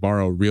actually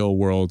borrow real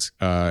world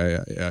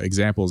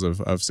examples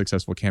of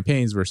successful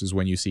campaigns versus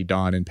when you see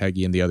Don and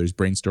Peggy and the others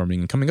brainstorming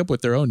and coming up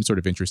with their own sort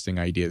of interesting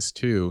ideas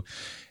too.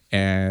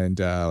 and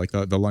like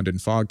the London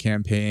Fog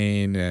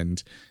campaign,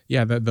 and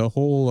yeah, the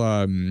whole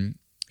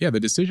the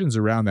decisions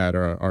around that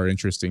are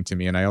interesting to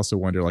me. And I also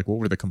wonder, like, what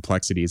were the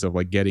complexities of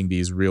like getting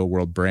these real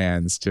world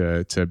brands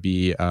to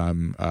be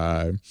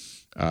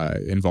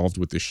involved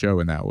with the show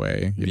in that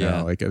way, you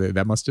know, like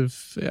that must have,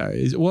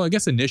 well, I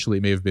guess initially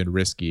it may have been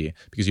risky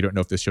because you don't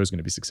know if this show is going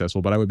to be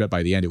successful, but I would bet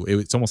by the end,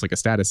 it's almost like a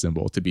status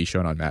symbol to be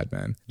shown on Mad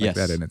Men. Like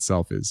that in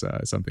itself is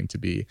something to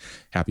be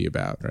happy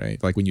about,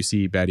 right? Like when you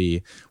see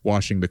Betty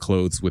washing the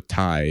clothes with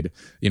Tide,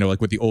 you know, like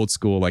with the old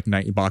school, like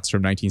box from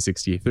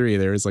 1963,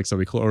 there is like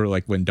something cool, or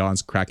like when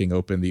Don's cracking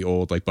open the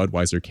old like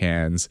Budweiser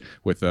cans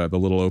with the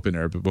little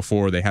opener, but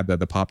before they had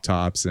the pop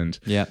tops, and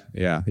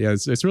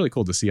it's really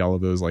cool to see all of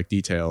those like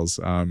details.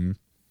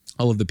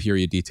 All of the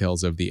period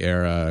details of the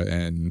era,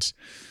 and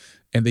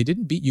they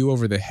didn't beat you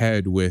over the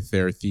head with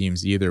their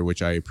themes either,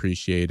 which I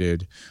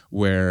appreciated,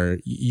 where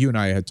you and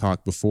I had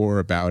talked before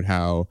about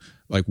how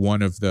like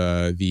one of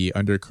the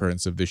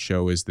undercurrents of the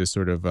show is this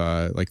sort of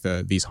like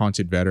these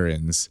haunted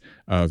veterans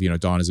of, you know,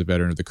 Don is a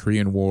veteran of the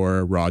Korean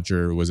War,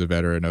 Roger was a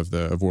veteran of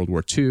World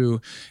War II,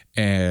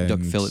 and Duck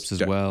Phillips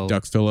as well.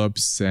 Duck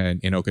Phillips and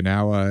in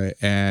Okinawa,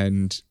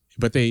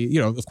 but they, you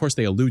know, of course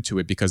they allude to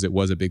it because it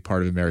was a big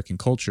part of American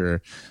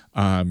culture.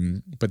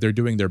 But they're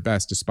doing their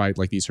best despite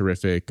like these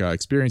horrific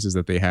experiences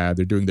that they had.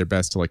 They're doing their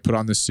best to like put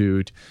on the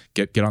suit,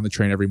 get on the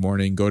train every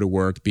morning, go to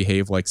work,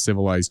 behave like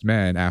civilized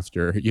men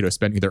after, you know,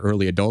 spending their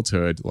early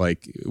adulthood,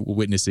 like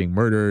witnessing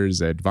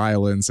murders and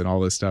violence and all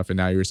this stuff. And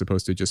now you're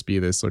supposed to just be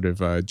this sort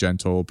of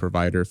gentle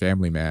provider,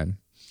 family man.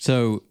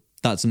 So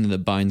that's something that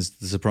binds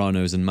The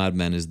Sopranos and Mad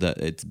Men, is that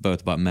it's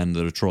both about men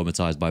that are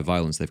traumatized by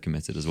violence they've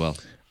committed as well.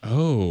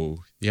 Oh,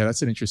 yeah,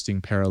 that's an interesting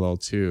parallel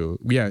too.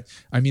 Yeah,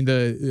 I mean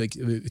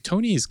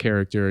Tony's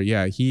character,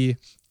 yeah, he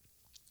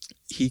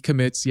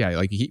commits,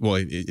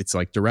 it's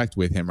like direct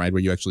with him, right,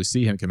 where you actually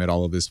see him commit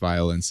all of this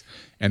violence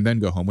and then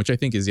go home, which I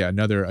think is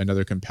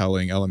another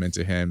compelling element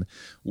to him,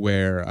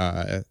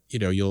 where you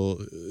know,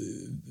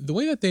 the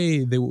way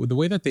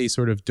that they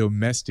sort of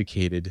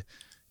domesticated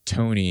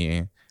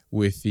Tony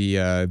with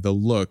the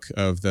look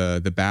of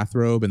the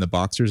bathrobe and the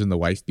boxers and the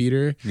wife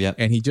beater. Yep.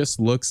 And he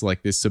just looks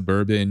like this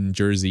suburban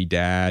Jersey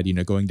dad, you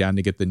know, going down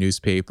to get the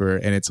newspaper.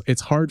 And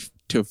it's hard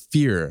to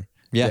fear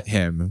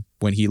him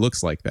when he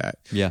looks like that.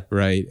 Yeah.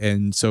 Right.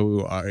 And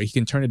so he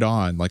can turn it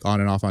on, like on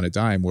and off on a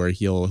dime, where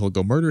he'll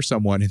go murder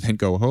someone and then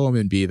go home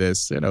and be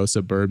this, you know,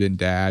 suburban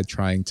dad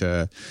trying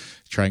to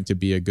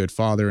be a good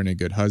father and a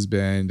good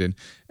husband. And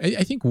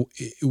I think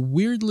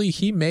weirdly,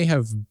 he may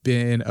have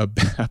been a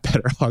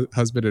better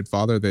husband and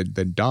father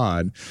than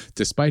Don,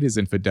 despite his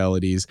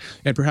infidelities.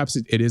 And perhaps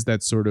it is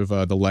that sort of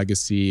the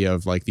legacy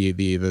of like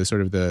the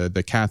sort of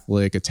the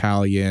Catholic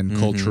Italian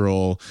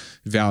cultural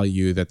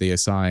value that they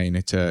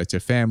assign to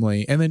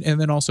family. And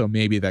then also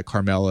maybe that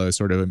Carmela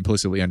sort of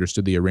implicitly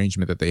understood the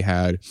arrangement that they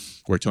had,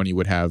 where Tony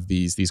would have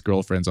these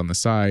girlfriends on the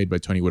side,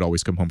 but Tony would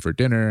always come home for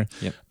dinner.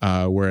 Yep.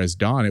 Whereas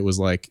Don, it was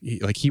like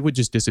he would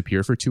just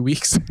disappear for 2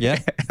 weeks. Yeah.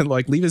 And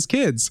like leave his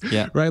kids.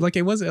 Yeah. Right. Like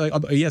it wasn't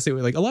like, yes, it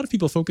was like a lot of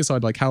people focus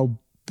on like how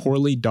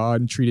poorly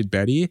Don treated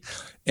Betty,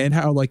 and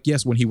how like,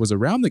 yes, when he was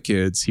around the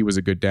kids, he was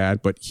a good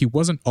dad, but he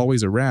wasn't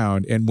always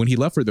around. And when he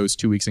left for those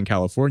 2 weeks in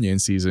California in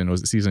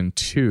season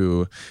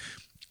 2,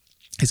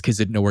 his kids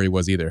didn't know where he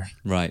was either.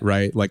 Right.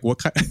 Right. Like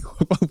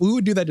who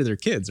would do that to their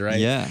kids? Right.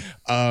 Yeah.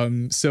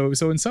 So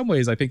in some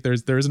ways, I think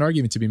there's an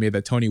argument to be made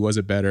that Tony was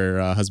a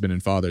better husband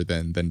and father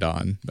than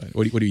Don. But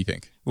what do you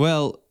think?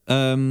 Well,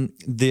 the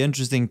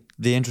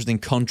interesting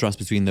contrast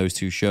between those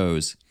two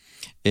shows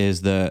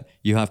is that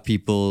you have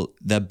people,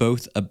 they're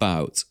both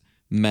about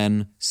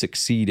men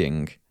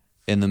succeeding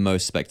in the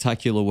most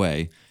spectacular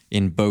way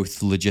in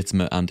both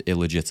legitimate and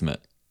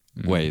illegitimate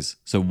ways.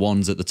 So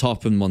one's at the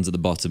top and one's at the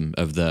bottom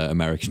of the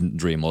American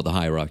dream or the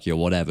hierarchy or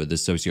whatever, the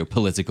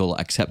socio-political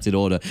accepted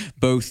order,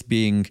 both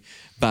being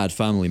bad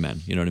family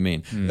men, you know what I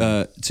mean?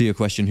 To your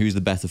question, who's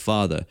the better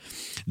father?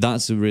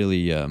 That's a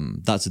really,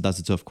 that's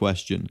a tough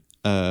question,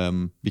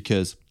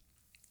 because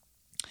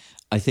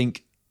I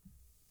think,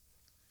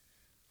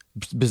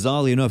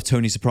 bizarrely enough,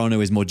 Tony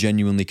Soprano is more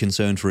genuinely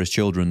concerned for his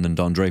children than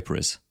Don Draper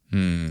is.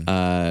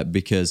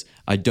 Because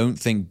I don't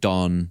think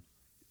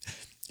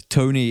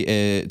Tony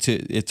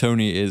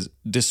is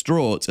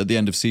distraught at the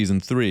end of season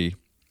 3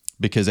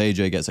 because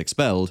AJ gets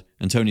expelled,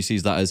 and Tony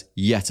sees that as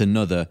yet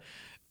another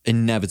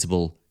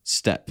inevitable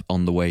step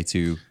on the way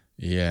to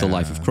the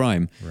life of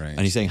crime. Right.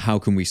 And he's saying, how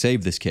can we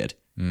save this kid?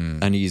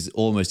 And he's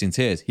almost in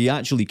tears. He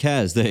actually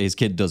cares that his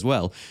kid does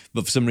well,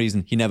 but for some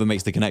reason he never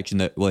makes the connection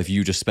that, well, if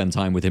you just spend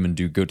time with him and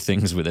do good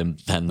things with him,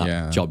 then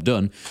that job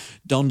done.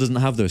 Don doesn't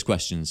have those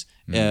questions.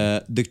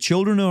 The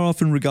children are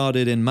often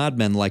regarded in Mad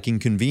Men like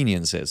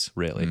inconveniences,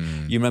 really.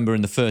 You remember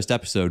in the first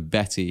episode,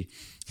 Betty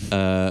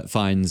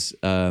finds...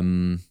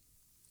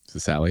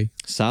 Sally?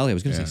 Sally, I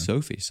was going to say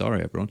Sophie.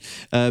 Sorry, everyone.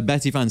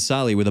 Betty finds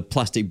Sally with a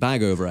plastic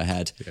bag over her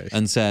head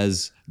and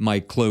says, my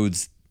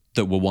clothes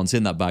that were once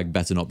in that bag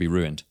better not be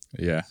ruined.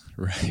 Yeah,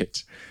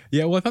 right.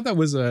 Yeah, well, I thought that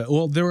was there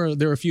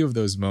were a few of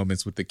those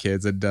moments with the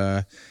kids, and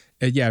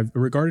yeah,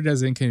 regarded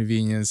as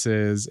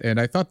inconveniences. And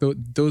I thought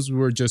those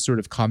were just sort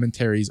of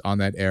commentaries on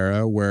that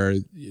era where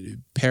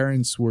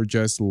parents were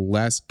just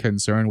less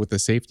concerned with the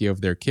safety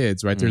of their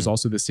kids, right? There's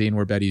also the scene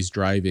where Betty's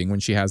driving when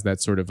she has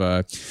that sort of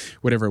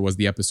whatever it was,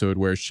 the episode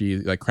where she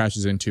like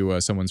crashes into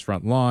someone's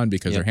front lawn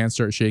because her hands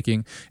start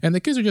shaking. And the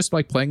kids are just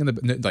like playing in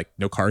the, like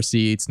no car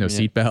seats, no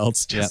seat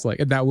belts, just like,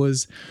 and that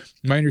was,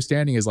 my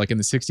understanding is like in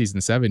the 60s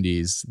and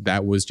 70s,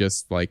 that was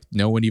just like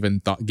no one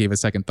even gave a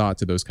second thought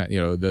to those kind, you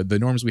know, the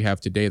norms we have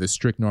today, the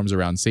strict norms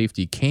around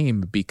safety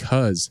came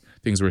because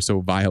things were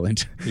so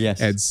violent. Yes.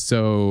 And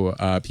so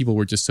people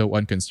were just so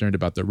unconcerned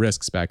about the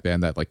risks back then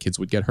that like kids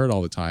would get hurt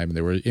all the time and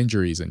there were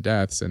injuries and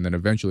deaths. And then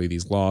eventually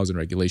these laws and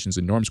regulations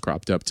and norms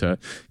cropped up to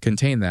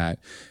contain that.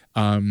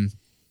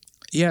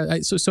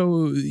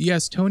 So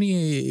yes,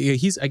 Tony,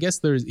 he's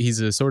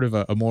a sort of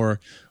a more,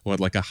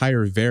 like a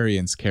higher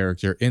variance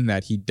character in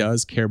that he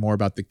does care more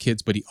about the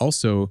kids, but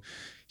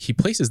he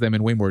places them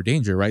in way more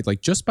danger, right? Like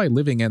just by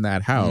living in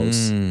that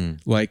house,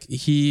 like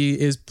he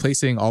is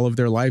placing all of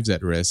their lives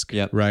at risk,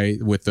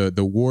 right? With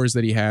the wars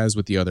that he has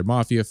with the other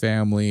mafia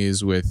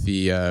families, with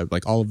the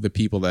like all of the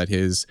people that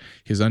his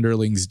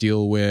underlings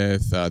deal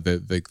with,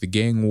 the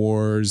gang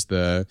wars,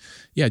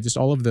 just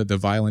all of the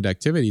violent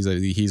activities that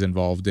he's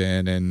involved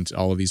in, and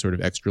all of these sort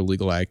of extra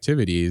legal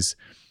activities.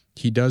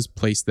 He does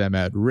place them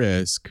at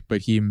risk,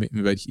 but you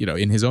know,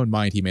 in his own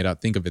mind, he may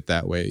not think of it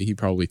that way. He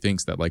probably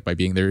thinks that like by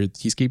being there,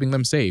 he's keeping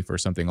them safe or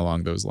something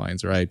along those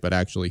lines, right? But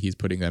actually, he's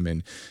putting them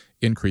in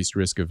increased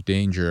risk of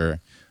danger.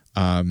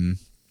 So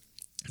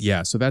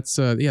that's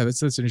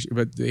interesting.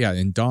 But yeah,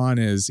 and Don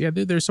is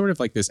there's sort of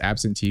like this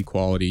absentee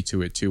quality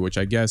to it too, which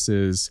I guess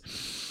is.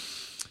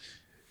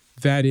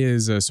 That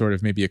is a sort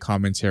of maybe a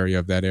commentary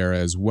of that era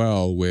as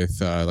well,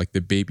 with like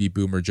the baby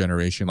boomer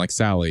generation, like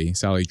Sally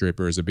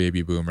Draper is a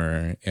baby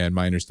boomer. And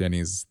my understanding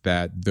is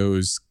that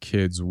those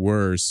kids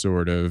were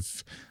sort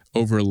of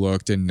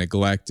overlooked and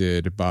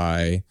neglected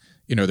by,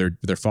 you know,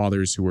 their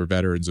fathers who were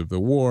veterans of the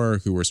war,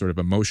 who were sort of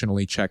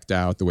emotionally checked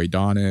out the way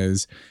Don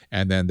is,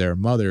 and then their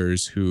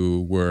mothers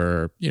who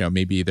were, you know,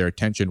 maybe their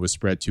attention was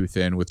spread too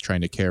thin with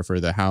trying to care for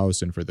the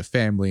house and for the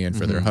family and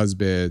for their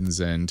husbands,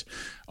 and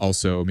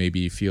also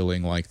maybe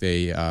feeling like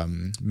they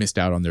missed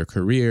out on their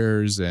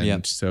careers,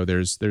 and so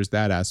there's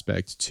that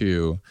aspect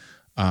too.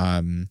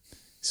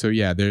 So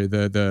yeah,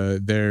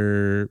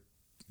 the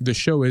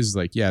show is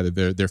like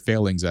their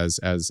failings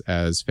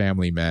as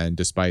family men,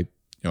 despite,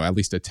 you know, at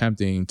least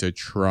attempting to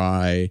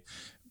try,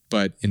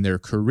 but in their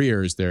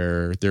careers,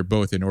 they're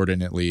both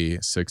inordinately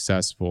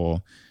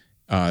successful.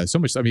 So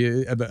much. I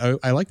mean,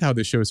 I like how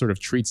the show sort of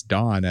treats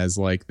Don as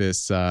like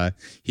this.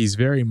 He's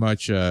very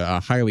much a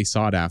highly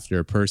sought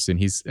after person.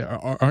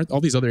 Aren't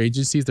all these other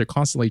agencies? They're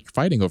constantly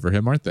fighting over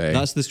him, aren't they?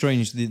 That's the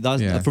strange.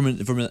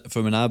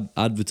 From an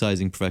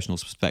advertising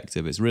professional's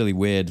perspective, it's really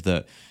weird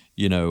that,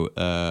 you know,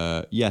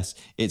 yes,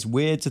 it's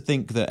weird to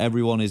think that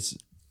everyone is.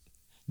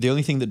 The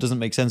only thing that doesn't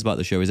make sense about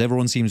the show is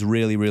everyone seems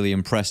really, really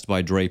impressed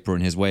by Draper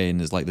and his way, and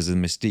there's a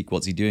mystique.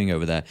 What's he doing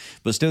over there?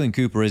 But Sterling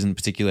Cooper isn't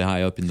particularly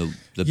high up in the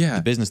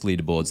business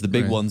leaderboards. The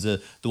big ones are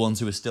the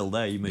ones who are still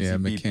there. You may see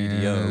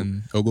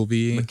McCann,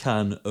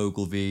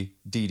 Ogilvy,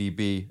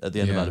 DDB at the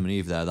end of Adam and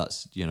Eve there.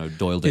 That's, you know,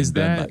 Doyle Dane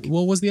Bernbeck.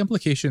 Well, was the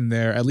implication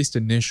there, at least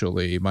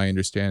initially, my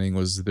understanding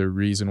was the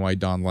reason why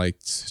Don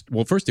liked,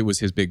 well, first it was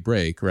his big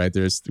break, right?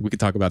 We could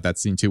talk about that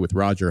scene too with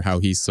Roger, how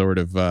he sort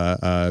of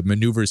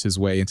maneuvers his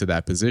way into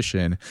that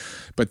position.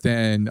 But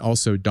then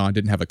also Don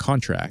didn't have a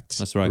contract.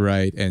 That's right.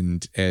 Right.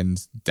 And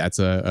that's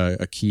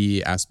a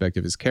key aspect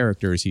of his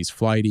character is he's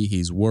flighty,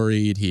 he's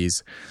worried,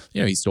 he's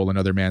stole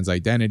another man's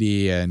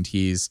identity, and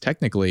he's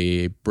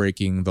technically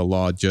breaking the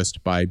law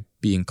just by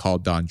being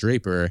called Don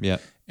Draper. Yeah.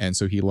 And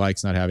so he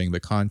likes not having the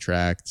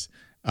contract.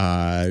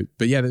 But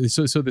yeah,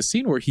 so the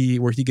scene where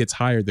he gets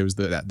hired, there was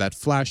that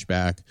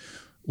flashback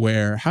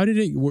where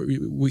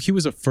he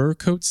was a fur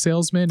coat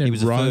salesman, and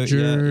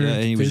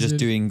and he was just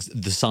doing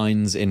the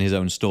signs in his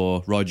own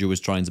store. Roger was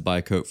trying to buy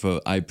a coat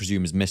for, I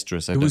presume, his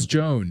mistress. It was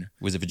Joan.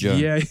 Was it for Joan?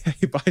 Yeah,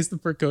 he buys the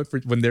fur coat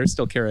for when they're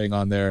still carrying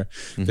on their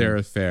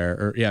affair.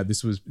 Or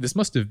this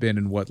must have been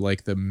in what,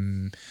 like the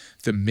mid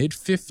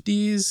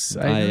 50s.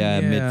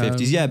 Mid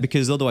 50s. Yeah,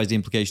 because otherwise the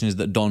implication is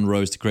that Don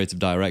rose to creative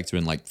director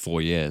in like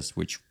 4 years,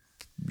 which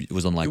it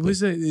was unlikely. It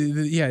was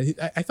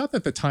I thought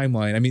that the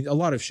timeline, I mean, a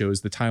lot of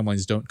shows, the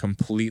timelines don't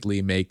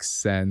completely make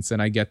sense.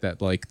 And I get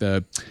that, like,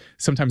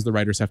 sometimes the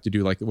writers have to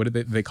do, like, what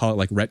do they call it?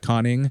 Like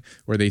retconning,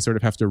 where they sort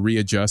of have to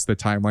readjust the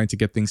timeline to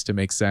get things to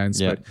make sense.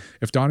 Yep. But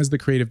if Don is the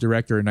creative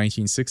director in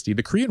 1960,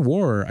 the Korean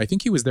War, I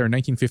think he was there in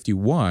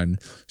 1951.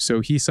 So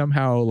he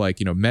somehow,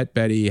 like, met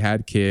Betty,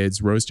 had kids,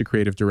 rose to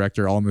creative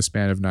director all in the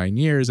span of 9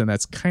 years. And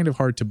that's kind of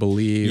hard to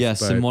believe.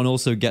 Yes, and one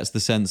also gets the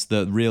sense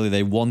that really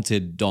they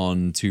wanted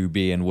Don to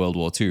be in World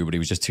War II, but he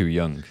was just too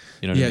young.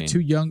 You know what I mean? Yeah,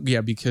 too young.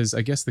 Yeah, because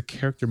I guess the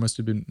character must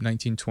have been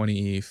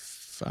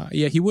 1925.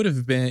 Yeah, he would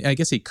have been, I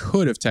guess he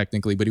could have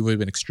technically, but he would have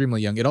been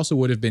extremely young. It also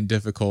would have been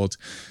difficult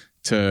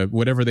to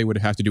whatever they would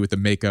have to do with the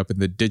makeup and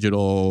the digital,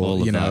 All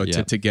of you know, that,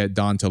 yeah. to get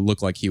Don to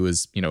look like he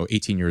was, you know,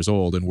 18 years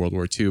old in World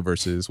War II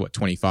versus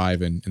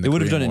 25 in the They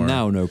would have done Korean it War.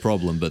 now, no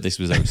problem. But this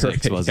was 06,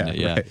 Right, wasn't yeah, it?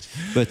 Yeah. right.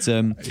 But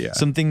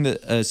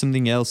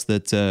something else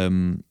that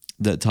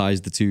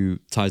ties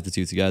the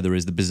two together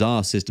is the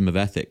bizarre system of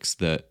ethics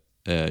that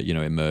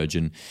emerge,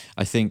 and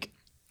I think.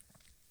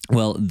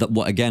 Well,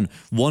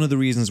 one of the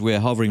reasons we're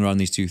hovering around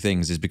these two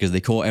things is because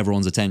they caught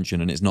everyone's attention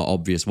and it's not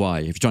obvious why.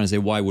 If you're trying to say,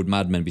 why would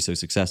Mad Men be so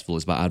successful?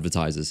 It's about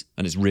advertisers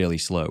and it's really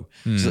slow.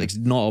 So it's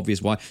not obvious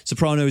why.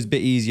 Sopranos is a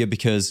bit easier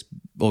because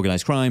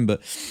organized crime,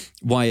 but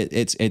why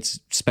it's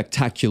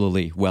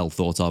spectacularly well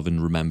thought of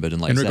and remembered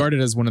and regarded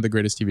as one of the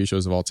greatest TV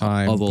shows of all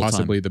time,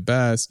 possibly the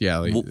best. Yeah.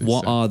 Like,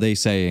 what are they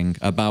saying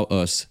about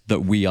us that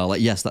we are like?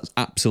 Yes, that's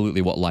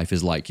absolutely what life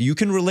is like. You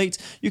can relate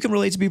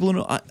to people,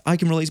 and I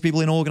can relate to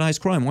people in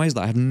organized crime. Why is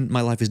that?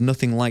 My life is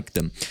nothing like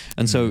them.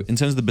 And so, in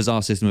terms of the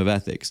bizarre system of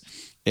ethics,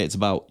 it's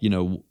about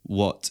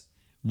what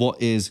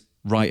is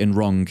right and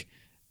wrong.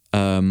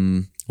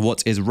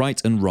 What is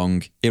right and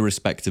wrong,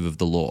 irrespective of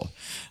the law.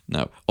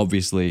 Now,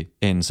 obviously,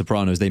 in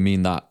Sopranos,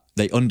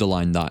 they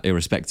underline that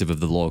irrespective of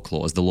the law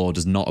clause. The law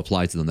does not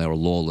apply to them. They're a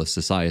lawless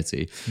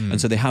society.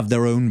 And so they have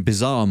their own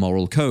bizarre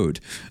moral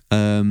code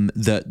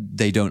that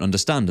they don't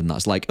understand. And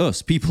that's like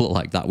us. People are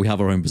like that. We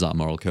have our own bizarre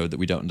moral code that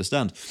we don't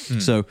understand.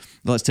 So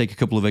let's take a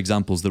couple of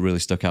examples that really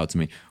stuck out to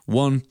me.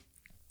 One,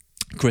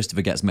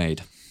 Christopher gets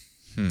made.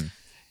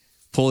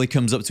 Paulie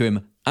comes up to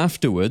him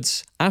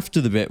afterwards, after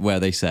the bit where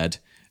they said,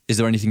 is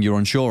there anything you're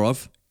unsure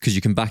of? Because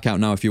you can back out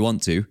now if you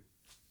want to.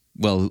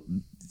 Well,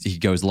 he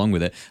goes along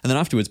with it. And then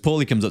afterwards,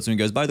 Paulie comes up to him and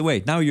goes, by the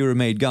way, now you're a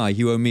made guy,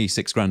 you owe me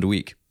 $6,000 a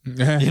week. You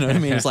know what I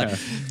mean? It's like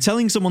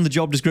telling someone the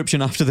job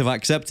description after they've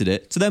accepted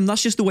it. To them,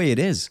 that's just the way it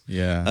is.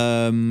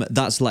 Yeah.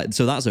 That's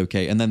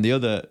okay. And then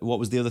what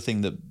was the other thing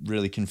that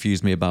really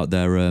confused me about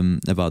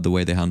about the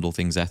way they handle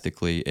things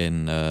ethically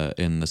in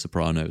The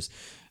Sopranos?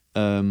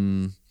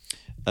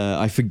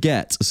 I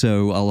forget,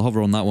 so I'll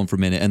hover on that one for a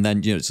minute. And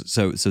then,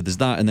 so there's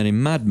that. And then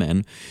in Mad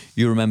Men,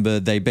 you remember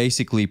they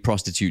basically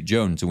prostitute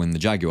Joan to win the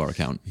Jaguar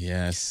account.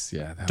 Yes,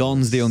 yeah.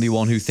 Don's the only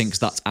one who thinks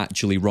that's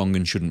actually wrong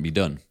and shouldn't be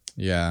done.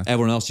 Yeah.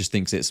 Everyone else just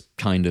thinks it's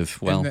kind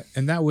of, well.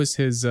 And that was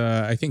his,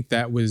 I think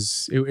that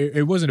was,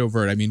 it wasn't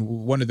overt. I mean,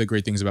 one of the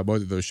great things about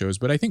both of those shows,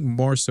 but I think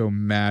more so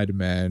Mad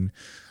Men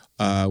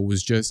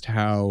was just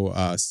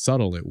how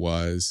subtle it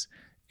was.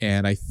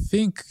 And I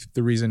think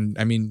the reason,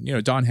 I mean,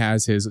 Don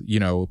has his,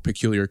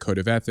 peculiar code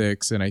of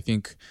ethics. And I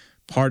think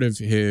part of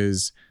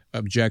his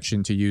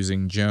objection to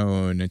using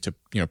Joan to,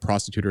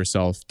 prostitute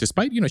herself,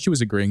 despite, she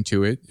was agreeing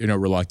to it,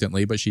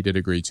 reluctantly, but she did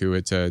agree to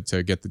it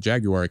to get the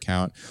Jaguar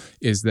account,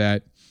 is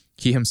that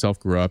he himself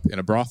grew up in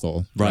a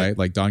brothel, right?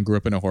 Like Don grew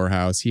up in a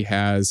whorehouse. He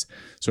has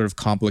sort of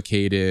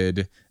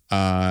complicated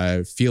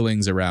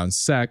feelings around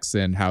sex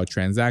and how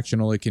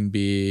transactional it can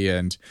be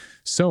and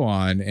so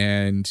on.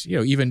 And,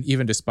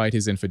 even despite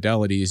his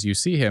infidelities, you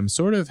see him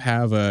sort of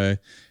have a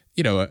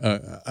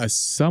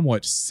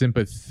somewhat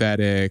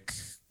sympathetic,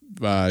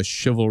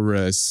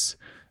 chivalrous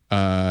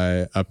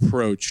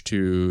approach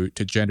to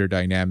gender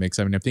dynamics.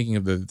 I mean, I'm thinking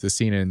of the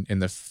scene in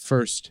the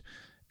first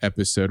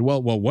episode.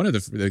 Well, one of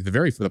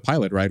the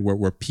pilot, right,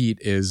 where Pete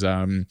is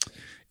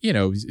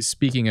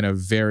speaking in a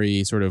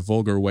very sort of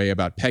vulgar way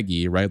about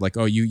Peggy, right? Like,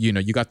 oh,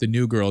 you got the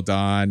new girl,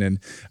 Don, and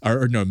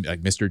or no,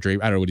 like Mr.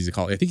 Draper. I don't know what he's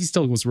called. I think he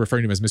still was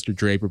referring to him as Mr.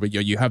 Draper, but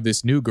you have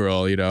this new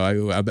girl.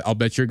 I'll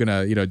bet you're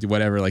gonna do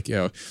whatever. Like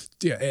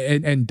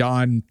and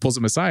Don pulls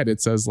him aside. It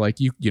says like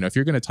if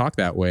you're gonna talk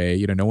that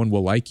way, no one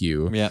will like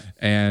you. Yeah.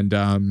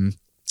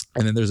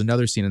 And then there's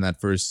another scene in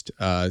that first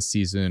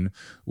season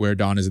where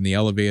Don is in the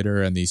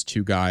elevator and these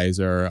two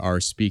guys are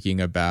speaking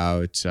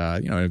about,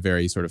 in a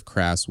very sort of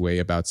crass way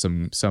about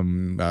some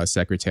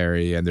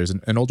secretary. And there's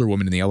an older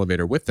woman in the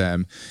elevator with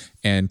them.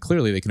 And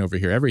clearly they can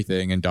overhear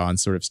everything. And Don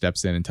sort of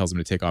steps in and tells him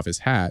to take off his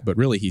hat. But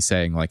really he's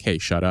saying like, hey,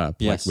 shut up.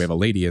 Yes. Like we have a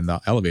lady in the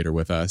elevator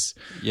with us.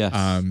 Yes.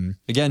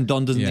 Again,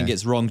 Don doesn't think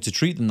it's wrong to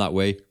treat them that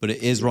way, but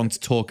it is wrong to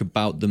talk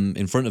about them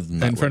in front of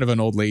them in front of an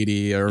old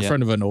lady or in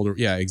front of an older.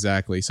 Yeah,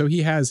 exactly. So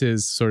he has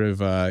his sort of,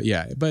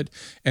 but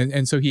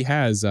so he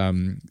has,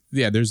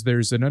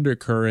 there's an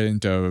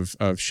undercurrent of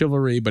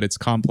chivalry, but it's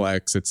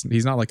complex.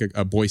 He's not like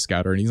a Boy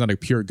Scouter and he's not a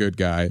pure good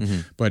guy,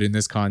 but in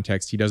this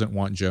context, he doesn't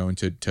want Joan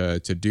to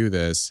do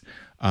this.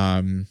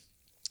 And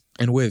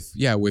with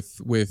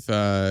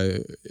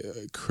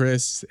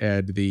Chris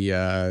and the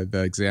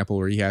example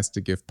where he has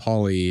to give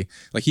Paulie,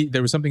 like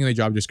there was something in the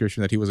job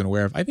description that he wasn't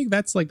aware of. I think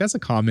that's a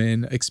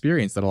common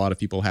experience that a lot of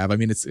people have. I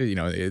mean, it's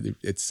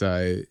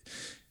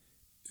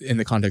in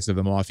the context of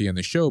the mafia and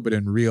the show, but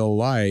in real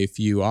life,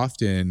 you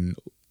often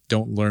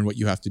don't learn what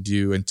you have to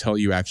do until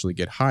you actually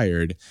get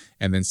hired.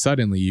 And then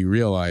suddenly you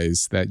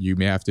realize that you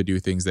may have to do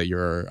things that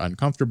you're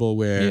uncomfortable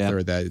with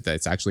or that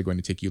it's actually going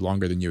to take you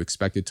longer than you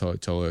expected to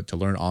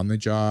learn on the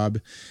job.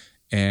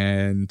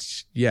 And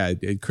yeah,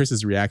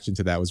 Chris's reaction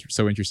to that was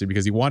so interesting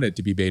because he wanted it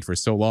to be made for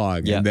so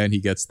long, Yeah. and then he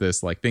gets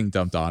this like thing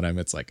dumped on him.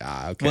 It's like,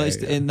 okay. Well,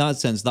 in that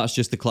sense, that's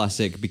just the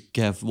classic. Be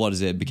careful. What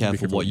is it? Be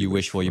careful what you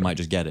wish for. You might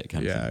just get it.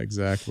 Kind of yeah, thing.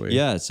 exactly.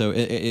 Yeah. So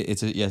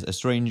it's a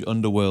strange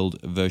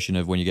underworld version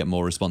of when you get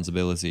more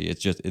responsibility.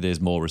 It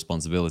is more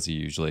responsibility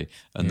usually,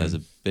 and there's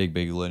a big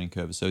learning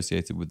curve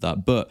associated with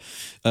that. But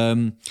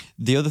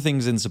the other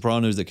things in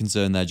Sopranos that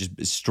concern their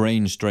just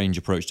strange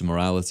approach to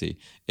morality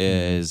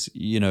is,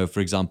 for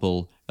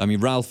example, I mean,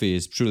 Ralphie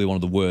is truly one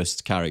of the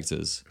worst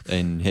characters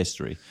in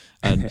history.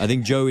 And I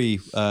think Joey,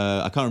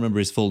 I can't remember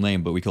his full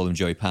name, but we call him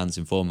Joey Pants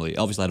informally.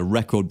 Obviously had a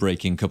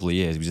record-breaking couple of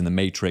years. He was in The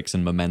Matrix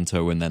and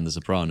Memento and then The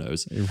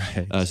Sopranos.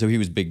 Right. So he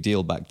was a big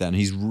deal back then.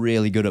 He's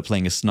really good at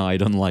playing a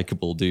snide,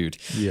 unlikable dude.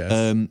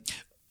 Yes.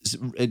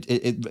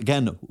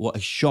 Again, what a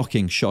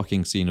shocking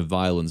scene of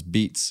violence.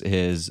 Beats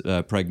his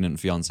pregnant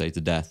fiancée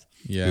to death.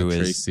 Yeah, who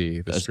Tracy,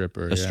 is the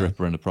stripper. a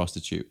stripper and a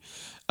prostitute.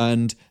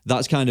 And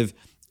that's kind of,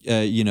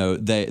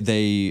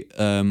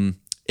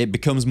 it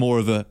becomes more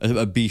of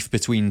a beef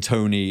between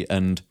Tony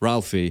and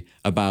Ralphie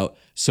about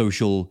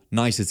social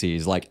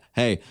niceties. Like,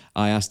 hey,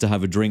 I asked to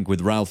have a drink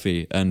with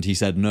Ralphie and he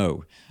said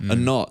no.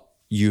 And not,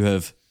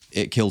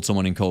 it killed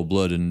someone in cold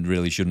blood and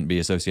really shouldn't be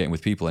associating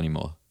with people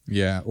anymore.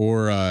 Yeah,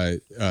 or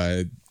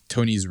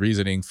Tony's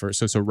reasoning for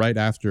so right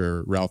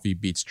after Ralphie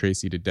beats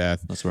Tracy to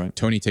death, That's right.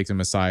 Tony takes him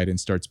aside and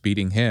starts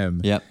beating him.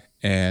 Yep.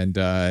 And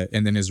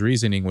then his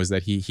reasoning was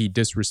that he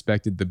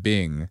disrespected the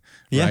Bing,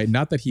 Yeah. right?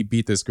 Not that he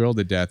beat this girl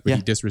to death, but Yeah.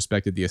 he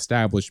disrespected the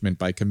establishment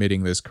by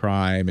committing this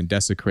crime and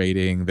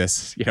desecrating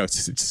this,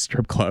 it's a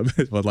strip club.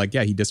 But like,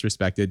 yeah, he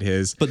disrespected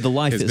his. But the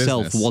life his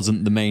itself business.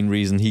 wasn't the main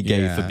reason he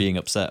gave Yeah. for being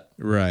upset.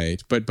 Right.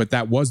 But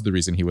that was the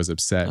reason he was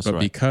upset. That's but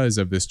right. because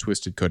of this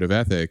twisted code of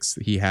ethics,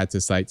 he had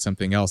to cite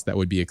something else that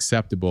would be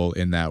acceptable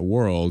in that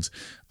world.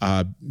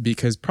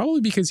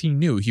 Because he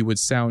knew he would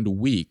sound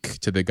weak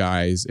to the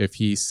guys if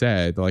he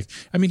said, like,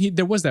 I mean,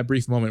 there was that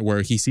brief moment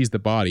where he sees the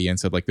body and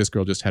said, like, this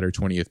girl just had her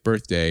 20th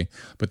birthday.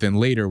 But then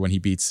later when he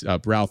beats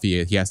up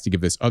Ralphie, he has to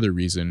give this other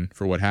reason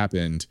for what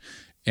happened.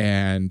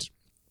 And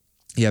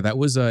yeah, that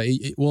was,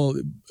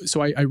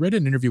 so I read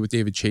an interview with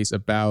David Chase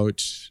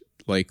about,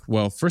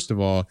 first of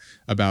all,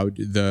 about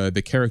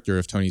the character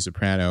of Tony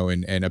Soprano.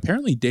 And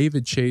apparently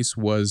David Chase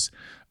was,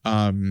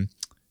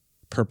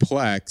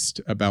 perplexed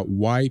about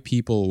why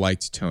people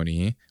liked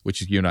Tony, which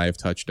you and I have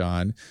touched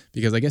on,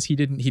 because I guess he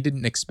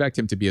didn't expect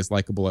him to be as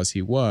likable as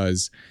he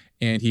was.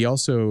 And he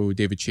also,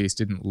 David Chase,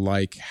 didn't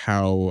like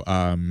how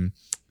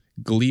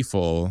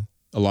gleeful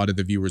a lot of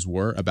the viewers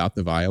were about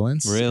the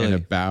violence. Really? And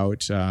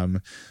about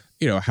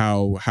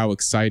how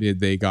excited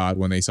they got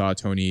when they saw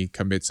Tony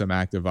commit some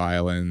act of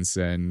violence,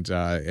 and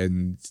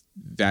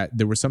that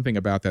there was something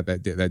about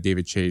that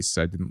David Chase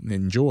didn't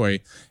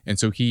enjoy, and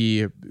so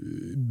he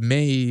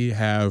may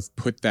have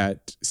put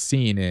that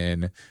scene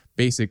in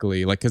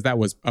basically, like, because that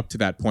was up to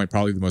that point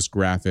probably the most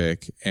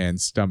graphic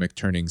and stomach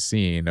turning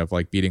scene of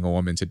like beating a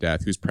woman to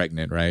death who's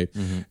pregnant, right?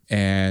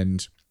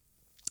 And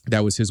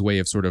that was his way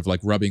of sort of like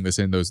rubbing this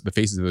in the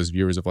faces of those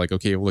viewers of like,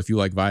 okay, well, if you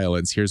like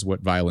violence, here's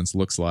what violence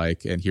looks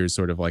like, and here's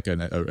sort of like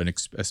an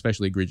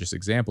especially egregious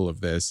example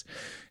of this.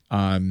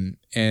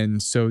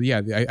 And so,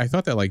 yeah, I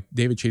thought that like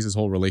David Chase's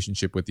whole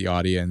relationship with the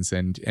audience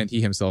and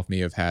he himself may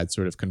have had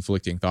sort of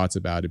conflicting thoughts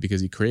about it,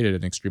 because he created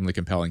an extremely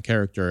compelling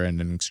character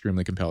and an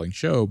extremely compelling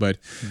show, but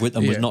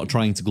Was not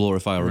trying to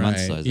glorify or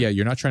romanticize it. Yeah,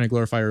 you're not trying to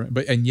glorify,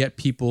 and yet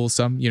people,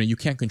 you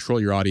can't control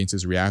your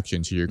audience's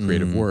reaction to your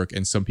creative work,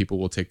 and some people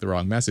will take the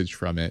wrong message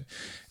from it.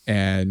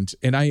 And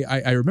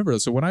I remember,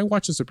 so when I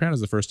watched The Sopranos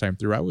the first time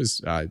through, I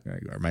was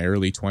in my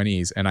early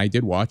 20s, and I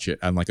did watch it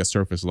on like a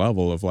surface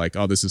level of like,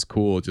 oh, this is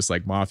cool, just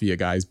like mafia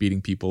guys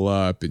beating people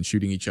up and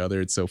shooting each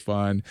other. It's so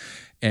fun.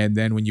 And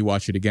then when you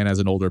watch it again as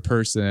an older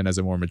person, as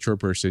a more mature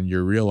person,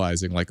 you're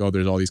realizing like, oh,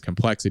 there's all these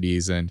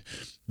complexities and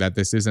that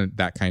this isn't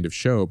that kind of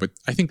show. But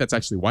I think that's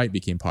actually why it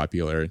became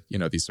popular.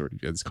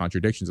 These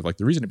contradictions of like,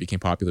 the reason it became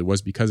popular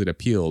was because it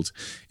appealed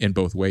in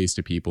both ways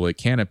to people. It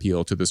can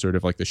appeal to the sort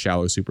of like the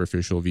shallow,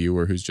 superficial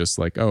viewer who's just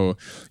like, oh,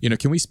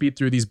 can we speed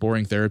through these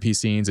boring therapy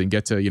scenes and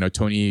get to,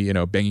 Tony,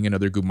 banging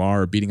another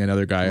Gumar or beating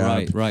another guy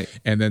up. Right.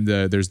 And then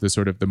there's the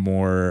sort of the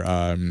more,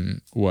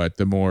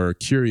 the more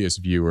curious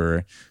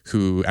viewer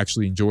who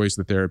actually enjoys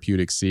the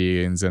therapeutic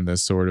scenes and the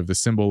sort of the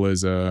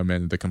symbolism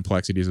and the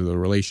complexities of the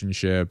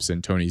relationships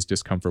and Tony's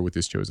discomfort with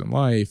his chosen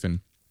life.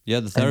 And Yeah,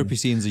 the therapy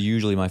scenes are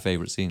usually my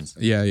favorite scenes.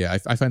 Yeah.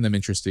 I find them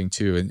interesting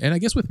too. And I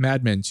guess with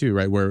Mad Men too,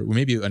 right? Where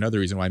maybe another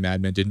reason why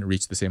Mad Men didn't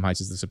reach the same heights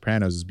as The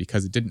Sopranos is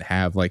because it didn't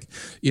have like,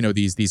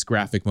 these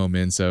graphic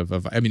moments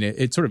of I mean,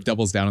 it sort of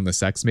doubles down on the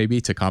sex maybe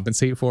to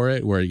compensate for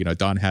it, where,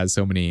 Don has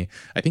so many,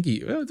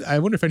 I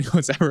wonder if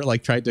anyone's ever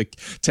like tried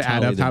to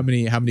add up how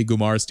many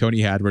Gumars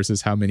Tony had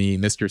versus how many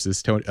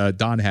mistresses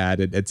Don had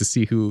and to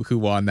see who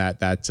won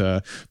that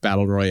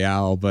battle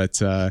royale.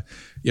 But,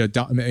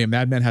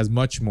 Mad Men has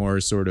much more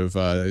sort of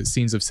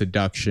scenes of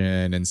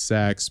seduction and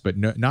sex, but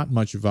not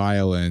much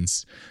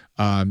violence.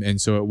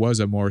 And so it was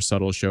a more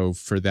subtle show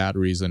for that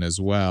reason as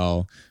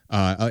well.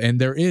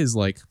 And there is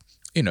like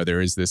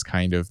there is this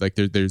kind of like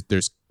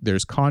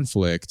there's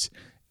conflict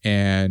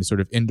and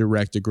sort of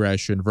indirect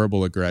aggression,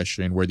 verbal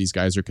aggression, where these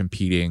guys are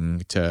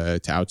competing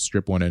to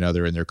outstrip one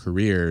another in their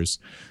careers.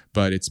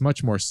 But it's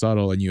much more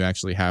subtle, and you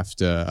actually have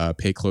to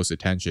pay close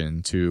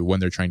attention to when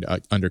they're trying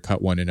to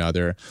undercut one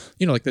another.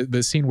 Like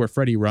the scene where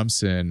Freddie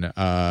Rumsen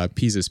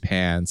pees his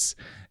pants,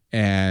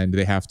 and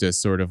they have to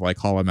sort of like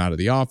haul him out of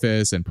the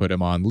office and put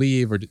him on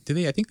leave, or do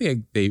they? I think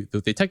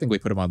they technically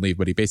put him on leave,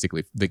 but they get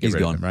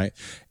rid of him, right?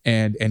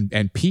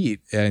 And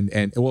Pete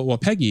and well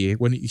Peggy,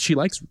 when she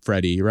likes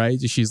Freddie, right?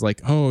 She's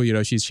like, oh,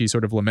 she's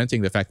sort of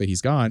lamenting the fact that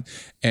he's gone,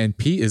 and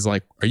Pete is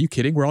like, are you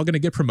kidding? We're all gonna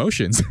get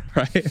promotions,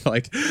 right?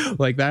 like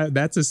that.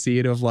 That's a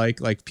scene of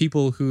like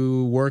people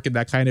who work in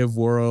that kind of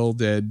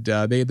world, and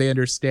they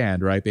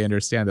understand, right? They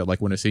understand that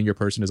like when a senior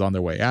person is on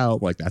their way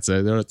out, like that's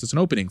an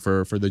opening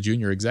for the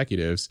junior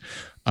executives.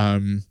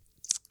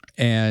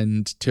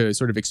 And to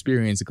sort of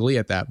experience glee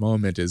at that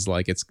moment is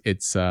like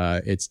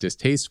it's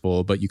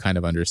distasteful, but you kind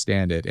of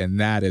understand it, and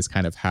that is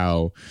kind of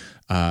how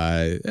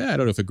I don't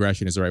know if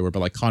aggression is the right word, but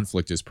like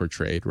conflict is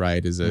portrayed,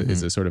 right? Is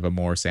a sort of a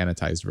more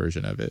sanitized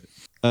version of it.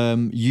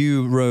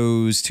 You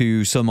rose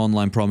to some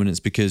online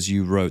prominence because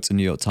you wrote a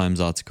New York Times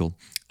article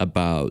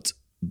about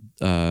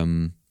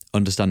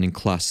understanding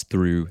class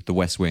through The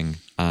West Wing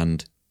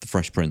and The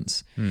Fresh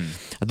Prince.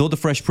 I thought The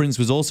Fresh Prince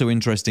was also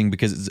interesting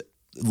because it's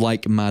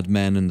like Mad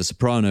Men and The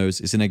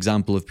Sopranos, it's an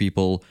example of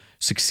people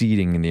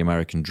succeeding in the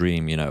American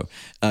dream,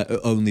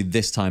 only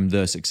this time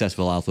the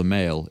successful alpha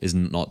male is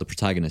not the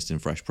protagonist in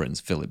Fresh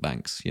Prince, Philip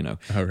Banks, Oh,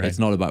 right. It's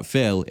not about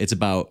Phil, it's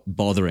about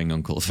bothering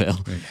Uncle Phil,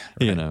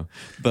 right.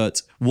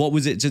 But what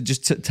was it,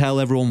 just to tell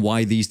everyone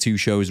why these two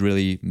shows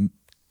really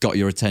got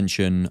your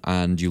attention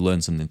and you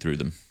learned something through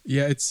them?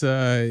 Yeah, it's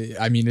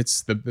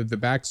it's the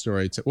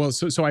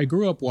backstory so I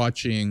grew up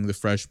watching The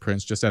Fresh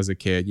Prince just as a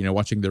kid,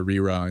 watching the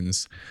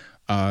reruns.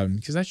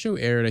 Because that show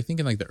aired, I think,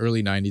 in like the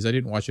early 90s. I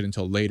didn't watch it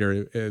until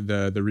later.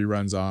 The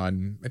reruns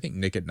on, I think,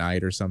 Nick at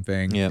Night or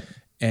something. Yeah.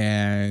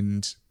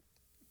 And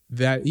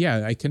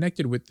I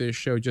connected with this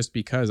show just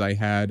because I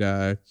had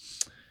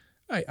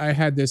I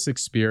had this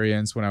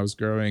experience when I was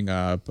growing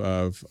up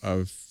of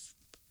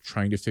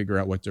trying to figure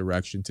out what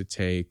direction to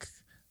take.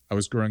 I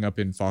was growing up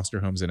in foster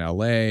homes in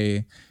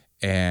LA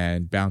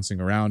and bouncing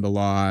around a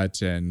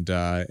lot and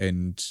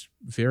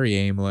very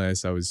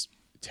aimless. I was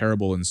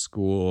terrible in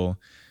school.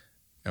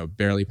 I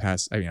barely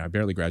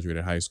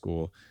graduated high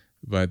school,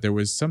 but there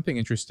was something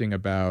interesting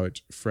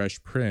about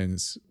Fresh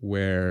Prince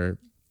where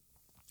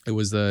it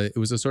was a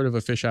sort of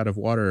a fish out of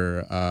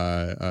water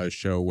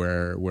show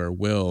where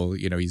Will,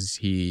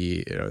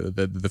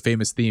 the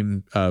famous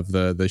theme of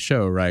the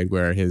show, right,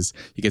 where he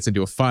gets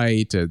into a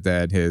fight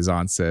that his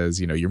aunt says,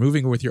 you're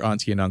moving with your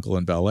auntie and uncle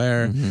in Bel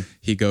Air. Mm-hmm.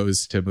 He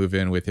goes to move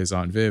in with his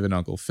Aunt Viv and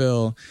Uncle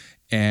Phil,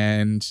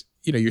 and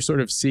you're sort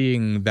of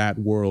seeing that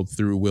world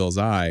through Will's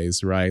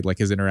eyes, right? Like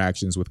his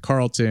interactions with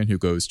Carlton, who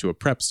goes to a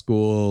prep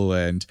school.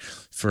 And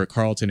for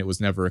Carlton, it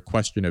was never a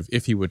question of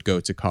if he would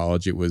go to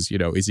college. It was,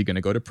 is he going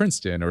to go to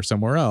Princeton or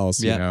somewhere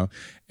else,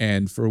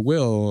 And for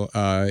Will,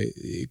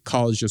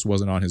 college just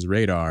wasn't on his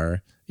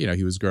radar.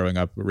 He was growing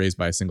up, raised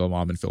by a single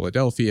mom in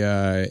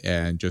Philadelphia,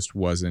 and just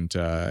wasn't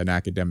an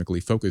academically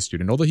focused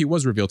student. Although he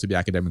was revealed to be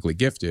academically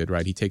gifted,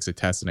 right? He takes a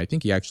test, and I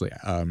think he actually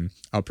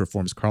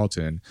outperforms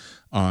Carlton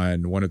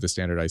on one of the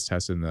standardized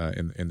tests in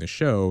the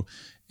show.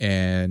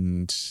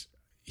 And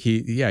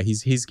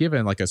he's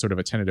given like a sort of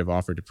a tentative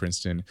offer to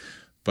Princeton,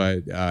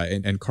 but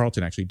and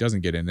Carlton actually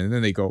doesn't get in, and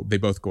then they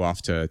both go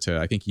off to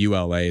I think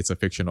ULA. It's a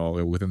fictional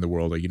within the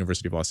world, a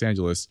University of Los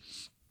Angeles.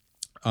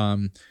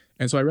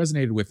 And so I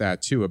resonated with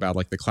that too, about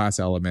like the class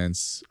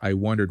elements. I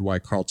wondered why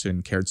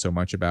Carlton cared so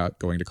much about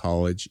going to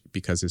college,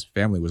 because his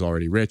family was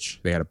already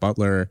rich. They had a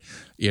butler.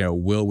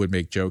 Will would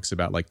make jokes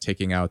about like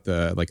taking out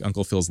the like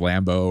Uncle Phil's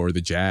Lambo or the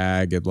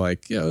Jag, and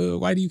like,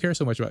 why do you care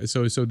so much about it?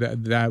 So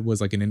that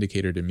was like an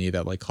indicator to me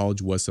that like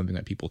college was something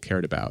that people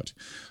cared about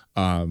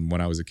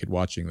when I was a kid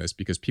watching this,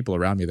 because people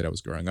around me that I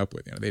was growing up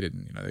with, they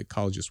didn't,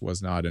 college just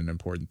was not an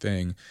important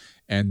thing.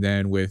 And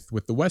then with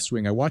The West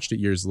Wing, I watched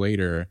it years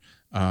later,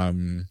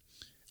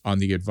 on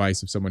the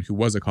advice of someone who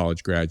was a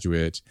college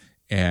graduate.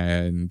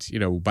 And,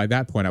 by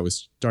that point, I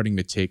was starting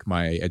to take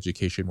my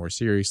education more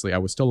seriously. I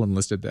was still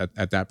enlisted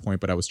at that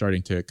point, but I was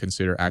starting to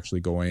consider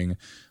actually going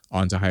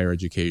on to higher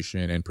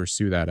education and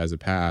pursue that as a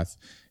path.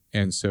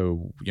 And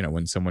so,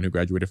 when someone who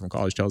graduated from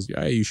college tells you,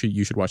 hey,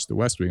 you should watch The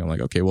West Wing, I'm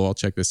like, okay, well, I'll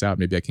check this out.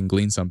 Maybe I can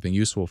glean something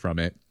useful from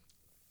it.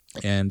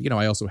 And,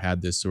 I also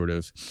had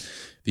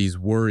these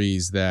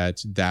worries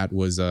that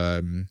was,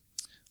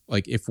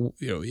 like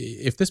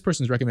if this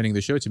person's recommending the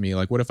show to me,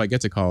 like what if I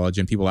get to college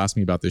and people ask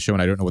me about this show and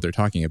I don't know what they're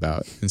talking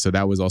about? And so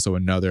that was also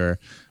another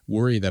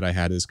worry that I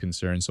had as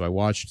concern. So I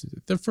watched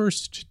the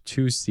first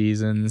 2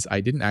 seasons.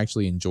 I didn't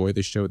actually enjoy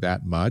the show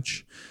that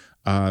much,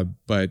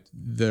 but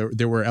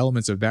there were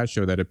elements of that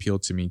show that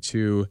appealed to me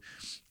too.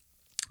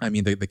 I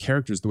mean, the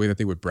characters, the way that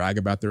they would brag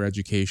about their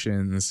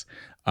educations.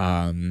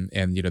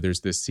 And, you know,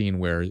 there's this scene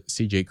where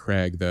CJ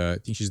Craig, I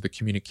think she's the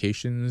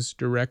communications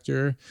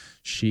director.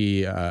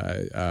 She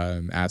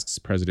asks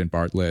President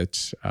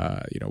Bartlett,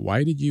 you know,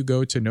 why did you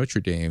go to Notre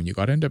Dame? You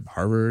got into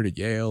Harvard and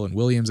Yale and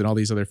Williams and all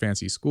these other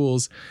fancy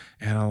schools.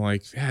 And I'm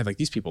like, yeah, like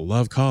these people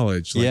love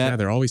college. Like, yeah,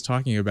 they're always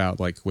talking about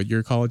like what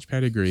your college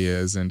pedigree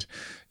is. And,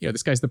 you know,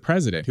 this guy's the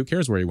president. Who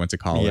cares where he went to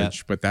college?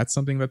 Yeah. But that's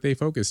something that they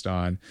focused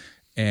on.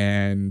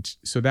 And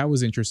so that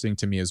was interesting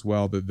to me as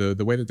well,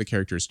 the way that the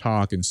characters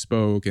talk and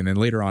spoke. And then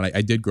later on,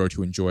 I did grow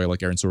to enjoy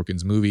like Aaron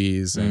Sorkin's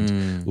movies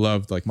and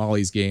loved like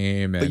Molly's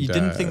Game. But you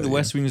didn't think The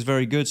West Wing was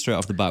very good straight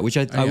off the bat, which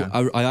I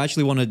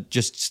actually want to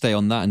just stay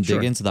on that and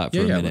dig into that for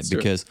a minute,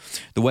 because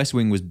The West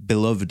Wing was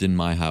beloved in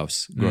my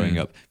house growing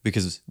up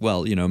because,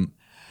 well, you know,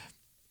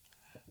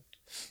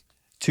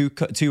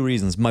 Two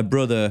reasons. My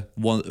brother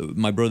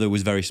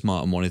was very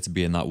smart and wanted to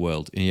be in that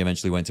world, and he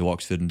eventually went to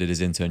Oxford and did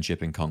his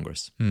internship in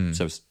Congress.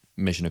 So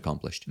mission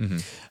accomplished.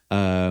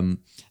 And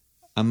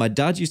my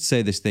dad used to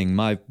say this thing.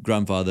 My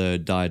grandfather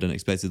died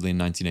unexpectedly in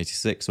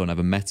 1986, so I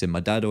never met him. My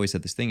dad always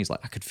said this thing. He's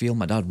like, I could feel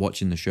my dad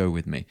watching the show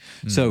with me.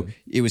 So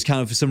it was kind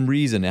of, for some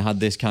reason, it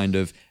had this kind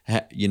of,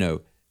 you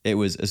know, it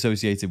was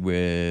associated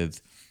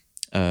with,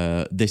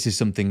 this is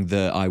something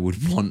that I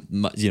would want,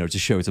 you know, to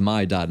show to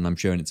my dad, and I'm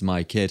showing it to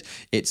my kid.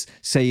 It's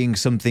saying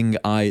something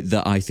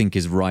that I think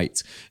is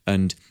right.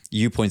 And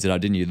you pointed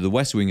out, didn't you? The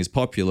West Wing is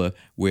popular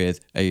with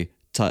a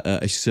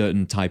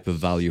certain type of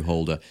value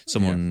holder.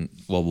 Someone,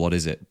 well, what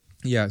is it?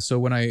 Yeah. So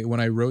when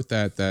I wrote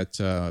that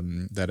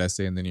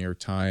essay in the New York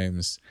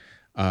Times,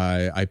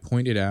 I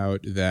pointed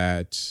out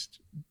that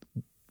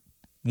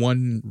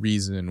one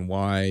reason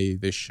why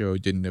this show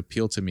didn't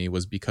appeal to me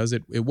was because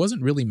it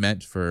wasn't really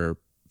meant for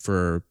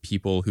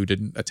people who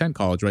didn't attend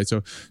college, right?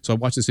 So I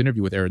watched this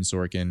interview with Aaron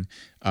Sorkin.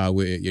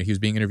 He was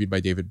being interviewed by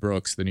David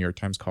Brooks, the New York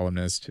Times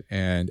columnist,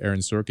 and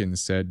Aaron Sorkin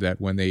said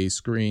that when they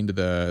screened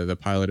the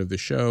pilot of the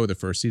show, the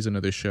first season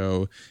of the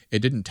show, it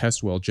didn't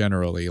test well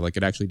generally. Like,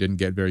 it actually didn't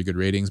get very good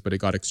ratings, but it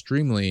got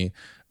extremely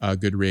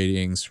good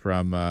ratings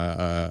from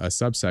a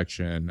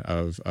subsection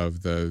of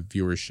the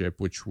viewership,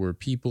 which were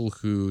people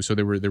who. So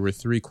there were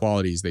three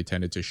qualities they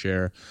tended to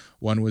share.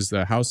 One was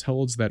the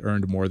households that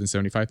earned more than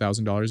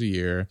 $75,000 a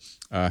year,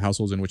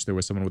 households in which there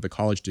was someone with a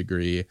college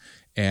degree,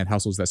 and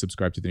households that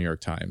subscribed to the New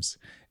York Times.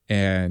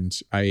 And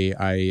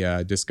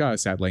I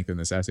discuss at length in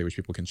this essay, which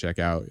people can check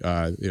out.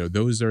 You know,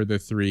 those are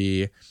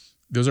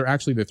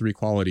actually the three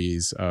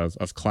qualities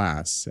of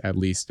class, at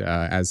least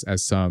as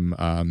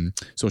some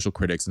social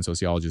critics and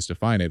sociologists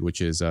define it,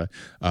 which is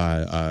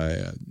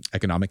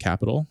economic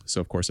capital. So,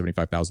 of course,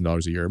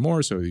 $75,000 a year or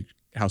more. So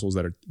households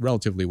that are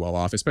relatively well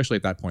off, especially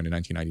at that point in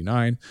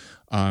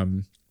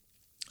 1999.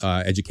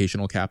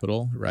 Educational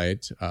capital,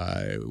 right?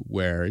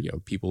 Where, you know,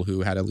 people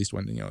who had at least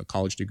one, you know,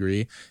 college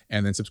degree,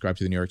 and then subscribe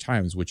to the New York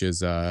Times, which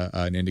is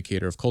an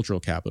indicator of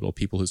cultural capital.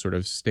 People who sort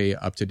of stay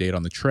up to date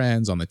on the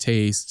trends, on the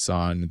tastes,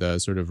 on the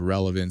sort of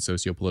relevant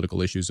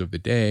socio-political issues of the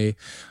day.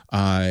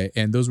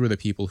 And those were the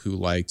people who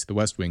liked The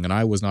West Wing. And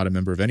I was not a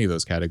member of any of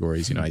those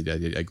categories. You know,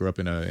 I grew up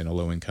in a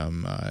low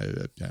income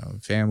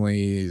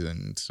family,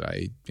 and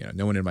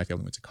no one in my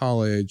family went to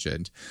college.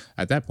 And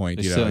at that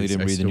point, certainly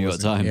didn't read the New York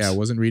Times. Yeah, I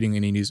wasn't reading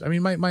any news. I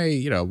mean,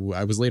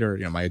 I was later,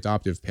 my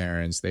adoptive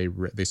parents, they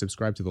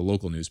subscribed to the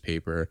local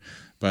newspaper,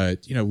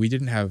 but, we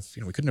didn't have,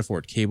 we couldn't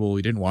afford cable.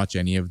 We didn't watch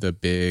any of the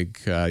big,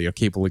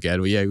 cable again.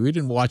 We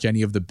didn't watch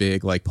any of the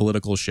big, like,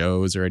 political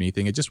shows or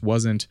anything. It just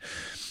wasn't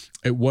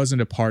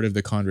a part of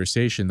the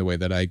conversation the way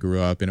that I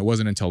grew up. And it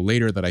wasn't until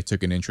later that I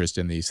took an interest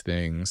in these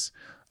things.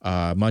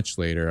 Much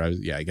later.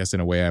 I guess in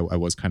a way I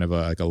was kind of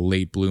a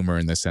late bloomer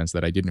in the sense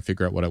that I didn't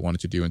figure out what I wanted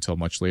to do until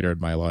much later in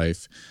my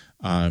life.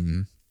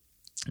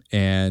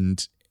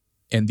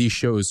 And these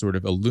shows sort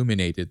of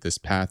illuminated this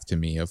path to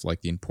me of, like,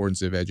 the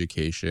importance of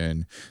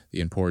education, the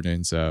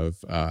importance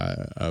of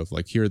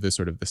like, here are the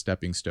sort of the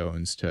stepping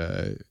stones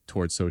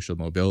towards social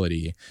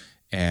mobility.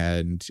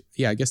 And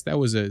yeah, I guess that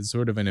was a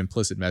sort of an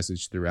implicit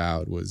message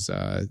throughout, was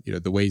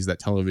the ways that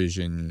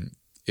television,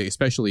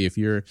 especially if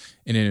you're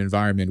in an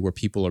environment where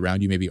people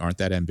around you maybe aren't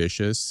that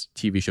ambitious,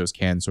 TV shows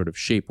can sort of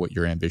shape what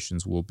your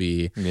ambitions will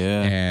be.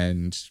 Yeah.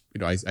 And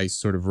I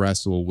sort of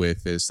wrestle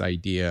with this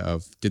idea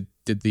of,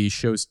 did these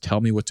shows tell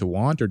me what to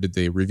want, or did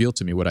they reveal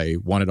to me what I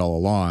wanted all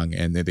along,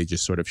 and then they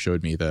just sort of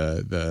showed me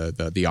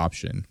the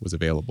option was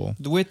available?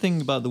 The weird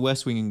thing about The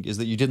West Wing is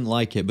that you didn't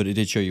like it, but it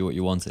did show you what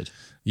you wanted.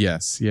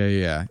 Yes.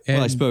 Yeah. And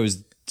well, I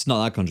suppose it's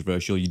not that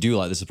controversial. You do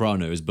like The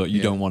Sopranos, but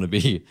you don't want to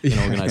be in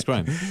organized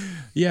crime.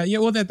 Yeah.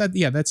 Well,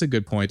 that's a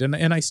good point.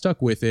 And I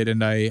stuck with it,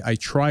 and I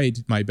tried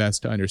my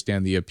best to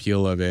understand the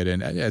appeal of it.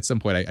 And at some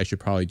point I should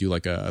probably do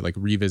like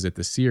revisit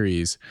the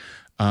series.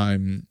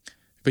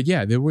 But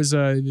yeah, there was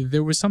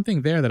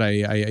something there that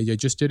I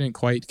just didn't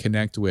quite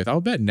connect with.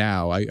 I'll bet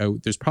now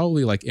there's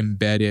probably like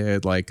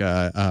embedded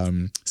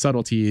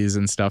subtleties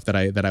and stuff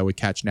that I would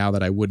catch now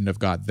that I wouldn't have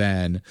got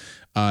then.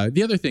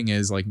 The other thing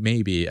is, like,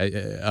 maybe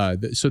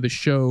so the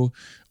show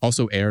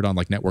Also aired on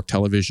like network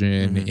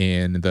television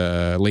in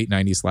the late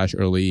 90s /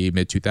 early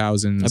mid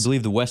 2000s. I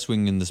believe The West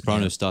Wing and The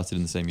Sopranos started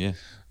in the same year.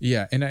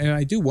 Yeah, and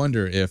I do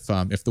wonder if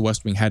The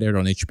West Wing had aired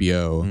on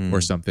HBO or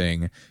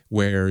something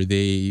where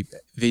they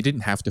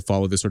didn't have to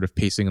follow the sort of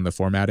pacing and the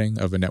formatting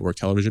of a network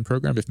television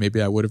program, if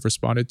maybe I would have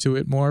responded to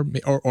it more,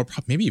 or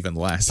maybe even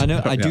less. I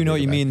know, I do know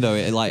what you mean though.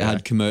 It like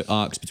had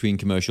arcs between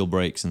commercial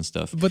breaks and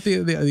stuff. But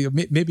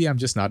maybe I'm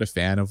just not a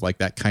fan of like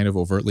that kind of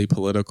overtly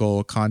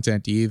political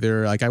content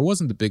either. Like I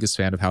wasn't the biggest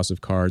fan of House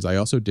of Cards. I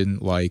also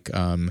didn't like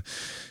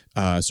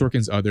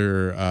Sorkin's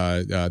other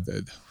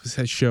what's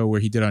that show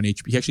where he did on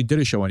HBO? He actually did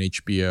a show on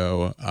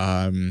HBO.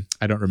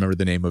 I don't remember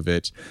the name of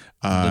it.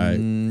 The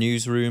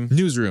Newsroom.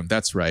 Newsroom,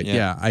 that's right.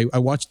 Yeah, I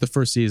watched the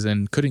first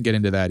season. Couldn't get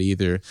into that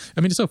either.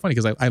 I mean, it's so funny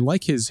because I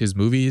like his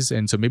movies,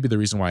 and so maybe the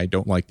reason why I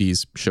don't like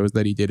these shows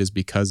that he did is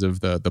because of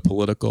the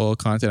political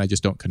content. I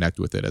just don't connect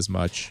with it as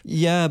much.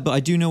 Yeah, but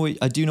I do know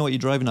what you're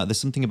driving at. There's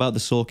something about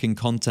the Sorkin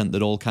content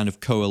that all kind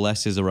of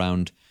coalesces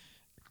around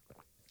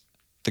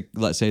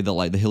let's say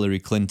the Hillary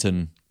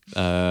Clinton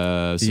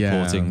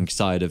supporting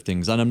side of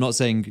things. And I'm not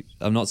saying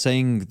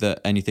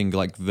that anything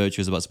like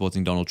virtuous about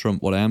supporting Donald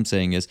Trump. What I am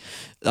saying is,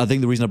 I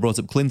think the reason I brought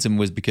up Clinton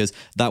was because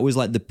that was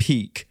like the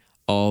peak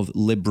of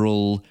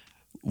liberal,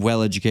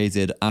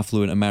 well-educated,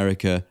 affluent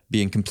America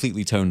being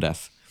completely tone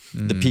deaf.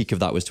 The peak of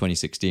that was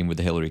 2016 with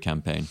the Hillary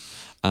campaign.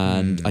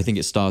 And I think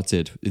it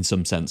started in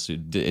some sense.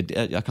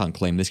 I can't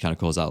claim this kind of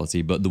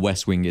causality, but The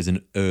West Wing is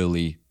an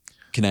early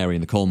canary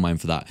in the coal mine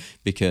for that,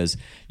 because,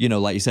 you know,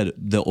 like you said,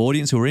 the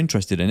audience who were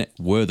interested in it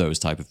were those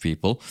type of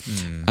people.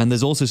 And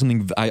there's also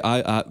something,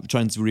 I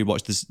trying to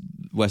rewatch this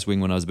West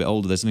Wing when I was a bit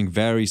older, there's something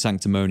very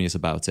sanctimonious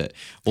about it.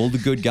 All the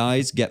good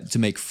guys get to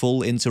make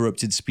full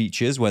interrupted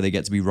speeches where they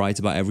get to be right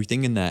about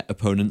everything, and their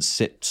opponents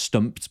sit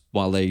stumped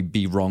while they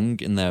be wrong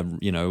in their,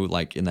 you know,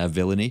 like in their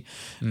villainy.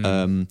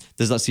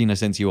 There's that scene I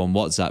sent to you on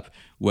WhatsApp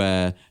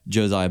where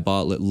Josiah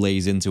Bartlett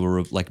lays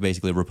into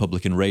basically a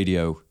Republican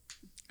radio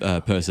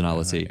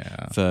personality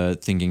for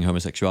thinking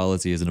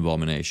homosexuality is an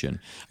abomination,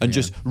 and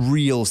just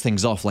reels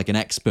things off like an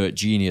expert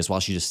genius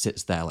while she just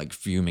sits there like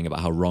fuming about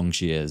how wrong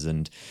she is.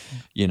 And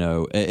you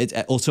know, it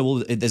also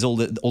there's all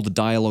the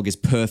dialogue is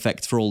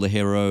perfect for all the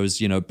heroes.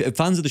 You know,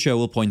 fans of the show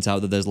will point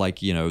out that there's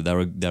like, you know,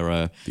 there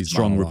are these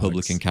strong monologues,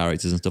 Republican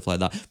characters and stuff like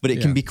that, but it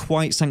can be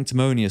quite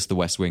sanctimonious. The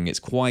West Wing, it's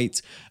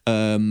quite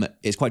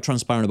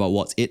transparent about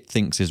what it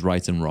thinks is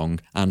right and wrong,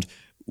 and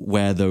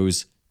where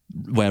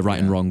right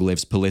and wrong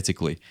lives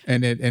politically.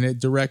 And it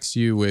directs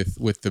you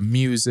with the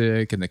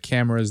music and the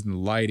cameras and the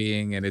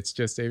lighting, and it's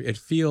just it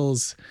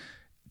feels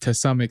to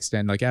some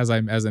extent like as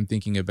I'm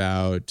thinking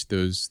about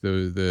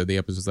the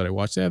episodes that I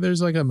watched,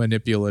 there's like a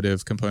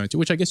manipulative component to,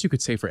 which I guess you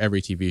could say for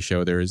every TV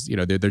show. There's, you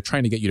know, they're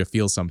trying to get you to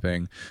feel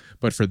something,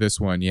 but for this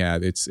one,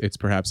 it's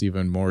perhaps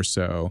even more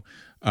so.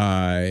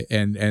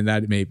 And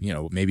that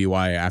maybe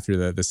why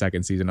after the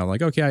second season I'm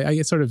like, okay,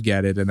 I sort of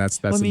get it, and that's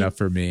enough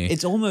for me.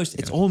 It's almost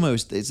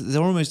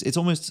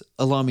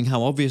alarming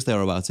how obvious they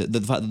are about it.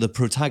 The fact that the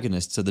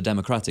protagonists are the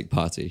Democratic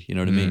Party, you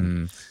know what I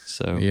mean?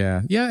 So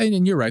yeah,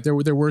 and you're right.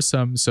 There were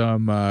some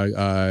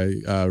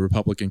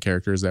Republican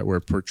characters that were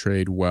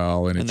portrayed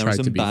well, and it there were tried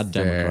some to be bad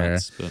fair.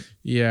 Democrats, but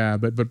yeah,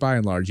 but by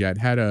and large, it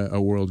had a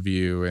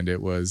worldview, and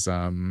it was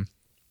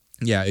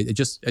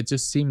it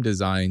just seemed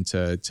designed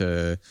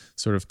to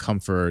sort of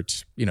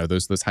comfort, you know,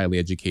 those highly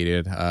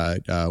educated,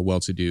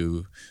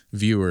 well-to-do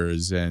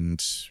viewers,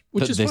 and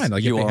which is fine.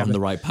 Like, you are on the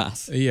right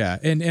path. Yeah,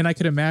 and I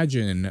could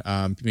imagine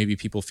maybe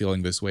people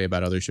feeling this way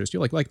about other shows too,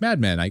 like Mad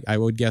Men. I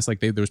would guess like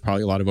there was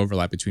probably a lot of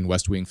overlap between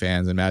West Wing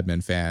fans and Mad Men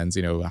fans.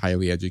 You know,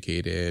 highly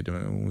educated,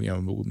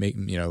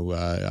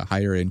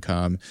 higher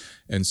income,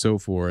 and so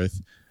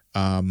forth.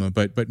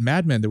 But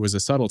Mad Men, there was a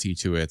subtlety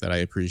to it that I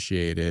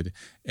appreciated,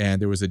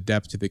 and there was a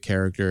depth to the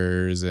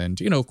characters, and,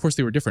 you know, of course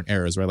they were different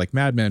eras, right? Like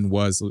Mad Men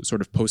was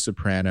sort of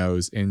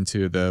post-Sopranos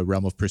into the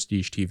realm of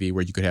prestige TV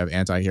where you could have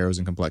anti-heroes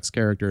and complex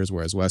characters,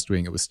 whereas West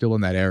Wing, it was still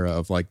in that era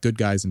of like good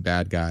guys and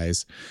bad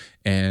guys.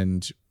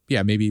 And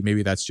yeah,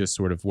 maybe that's just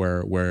sort of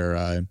where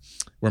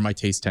my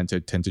tastes tend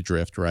to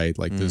drift, right?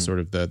 Like the sort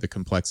of the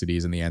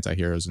complexities and the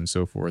anti-heroes and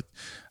so forth.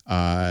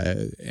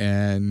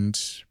 And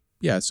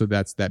yeah, so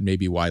that may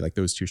be why like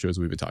those two shows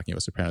we've been talking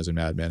about, Sopranos and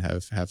Mad Men,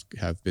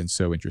 have been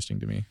so interesting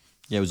to me.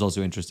 Yeah, it was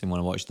also interesting when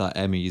I watched that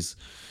Emmys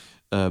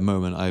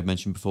moment I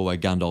mentioned before where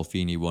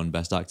Gandolfini won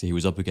Best Actor. He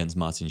was up against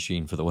Martin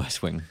Sheen for The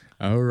West Wing.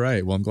 Oh,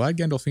 right. Well, I'm glad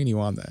Gandolfini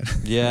won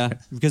that. Yeah,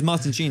 because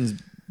Martin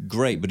Sheen's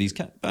great, but he's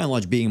by and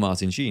large being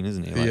Martin Sheen,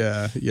 isn't he? Like,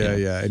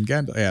 yeah.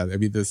 And I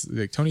mean, this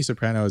like, Tony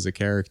Soprano is a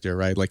character,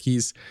 right? Like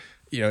he's,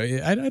 you know,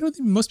 I don't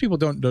think most people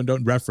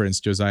don't reference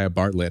Josiah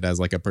Bartlett as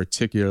like a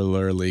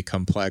particularly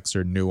complex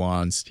or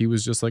nuanced. He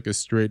was just like a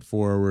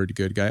straightforward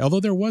good guy. Although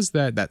there was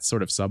that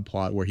sort of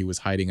subplot where he was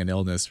hiding an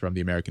illness from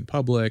the American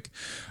public,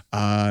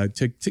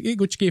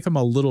 which gave him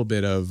a little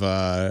bit of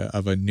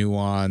a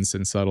nuance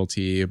and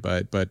subtlety.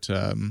 But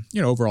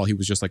you know, overall he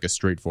was just like a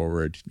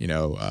straightforward, you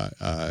know,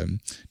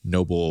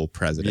 noble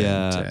president.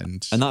 Yeah,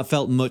 and that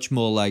felt much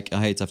more like,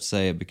 I hate to have to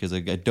say it because I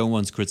don't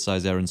want to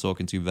criticize Aaron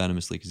Sorkin too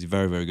venomously because he's a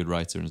very, very good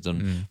writer and has done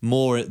done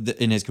more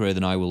in his career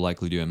than I will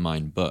likely do in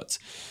mine. But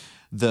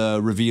the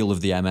reveal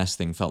of the MS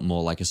thing felt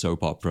more like a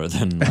soap opera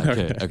than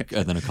like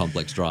than a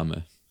complex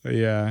drama.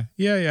 Yeah.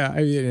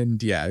 Again,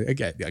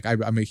 like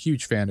I'm a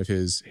huge fan of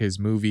his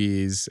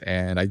movies,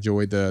 and I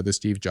enjoyed the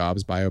Steve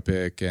Jobs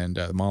biopic and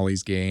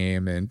Molly's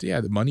Game, and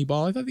the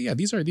Moneyball. I thought,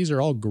 these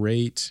are all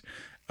great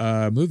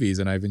movies,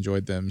 and I've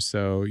enjoyed them.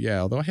 So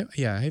yeah, although I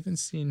haven't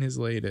seen his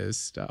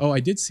latest.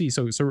 I did see.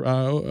 So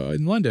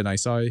in London, I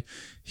saw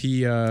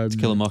he To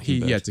Kill a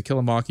Mockingbird. To Kill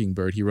a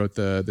Mockingbird. He wrote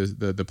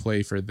the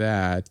play for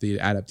that, the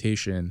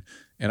adaptation.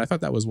 And I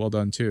thought that was well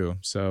done too.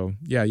 So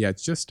yeah,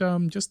 it's just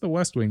The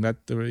West Wing. But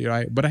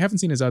I haven't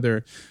seen his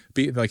other,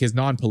 like his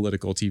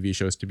non-political TV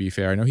shows. To be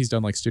fair, I know he's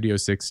done like Studio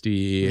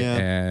 60,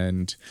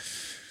 and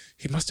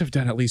he must have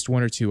done at least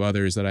one or two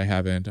others that I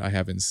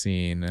haven't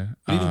seen.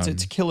 But even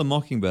to Kill a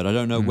Mockingbird, I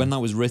don't know when that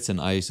was written.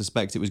 I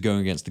suspect it was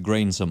going against the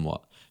grain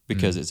somewhat,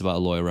 because it's about a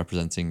lawyer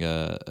representing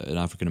an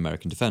African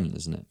American defendant,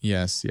 isn't it?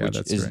 Yes, yeah, Which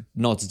that's is right.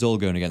 not at all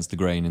going against the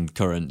grain if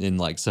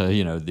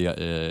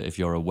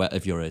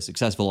you're a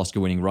successful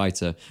Oscar-winning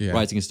writer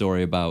writing a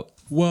story about.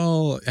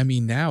 Well, I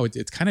mean, now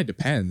it kind of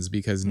depends,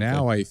 because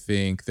now I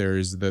think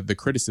there's the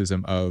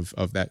criticism of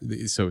that.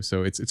 So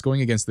it's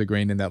going against the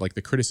grain in that, like,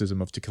 the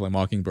criticism of To Kill a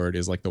Mockingbird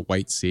is like the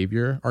white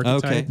savior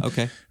archetype.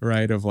 Okay.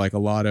 Right. Of like a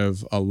lot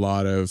of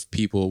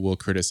people will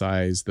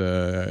criticize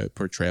the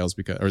portrayals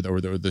because or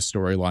the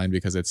storyline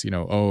because it's,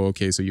 so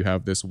you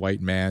have this white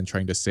man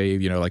trying to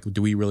save, like,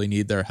 do we really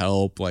need their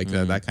help? Like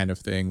that kind of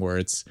thing, where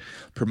it's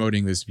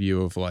promoting this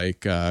view of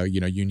like,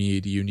 you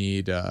need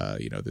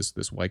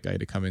this white guy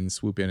to come and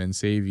swoop in and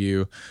save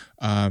you.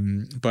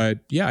 But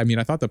yeah, I mean,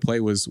 I thought the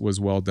play was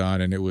well done,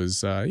 and it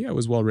was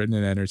well written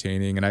and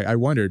entertaining. And I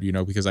wondered,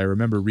 because I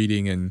remember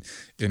reading in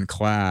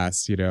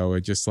class,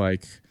 it just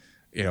like,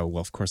 well,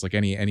 of course, like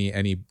any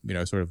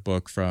sort of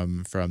book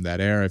from that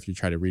era, if you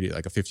try to read it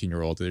like a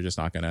 15-year-old, they're just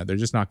not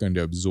going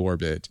to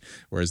absorb it.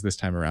 Whereas this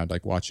time around,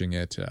 like watching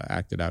it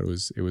acted out, it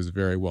was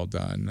very well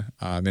done.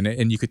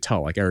 And you could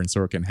tell like Aaron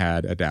Sorkin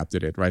had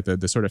adapted it, right?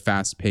 The sort of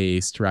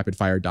fast-paced,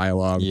 rapid-fire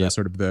dialogue, the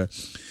sort of the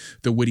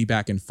witty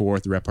back and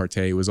forth, the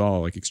repartee was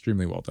all like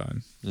extremely well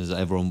done. There's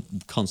everyone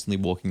constantly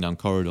walking down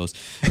corridors.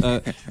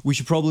 We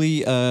should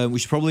probably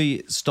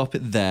stop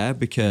it there,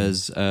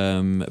 because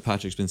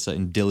Patrick's been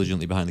sitting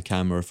diligently behind the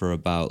camera for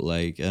about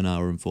like an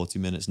hour and 40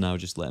 minutes now,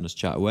 just letting us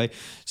chat away.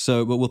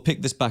 So, but we'll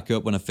pick this back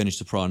up when I finish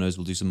Sopranos.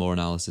 We'll do some more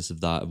analysis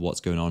of that, of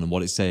what's going on and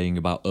what it's saying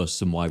about us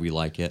and why we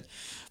like it.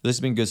 But this has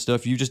been good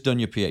stuff. You've just done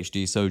your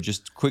PhD, so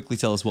just quickly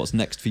tell us what's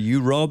next for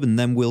you, Rob, and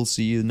then we'll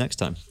see you next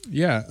time.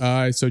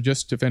 Yeah, so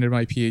just defended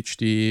my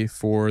PhD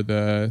for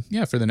the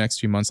next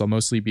few months. I'll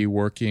mostly be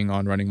working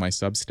on running my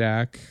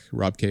Substack,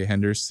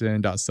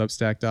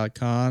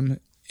 robkhenderson.substack.com.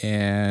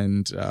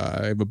 And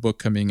I have a book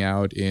coming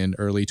out in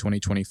early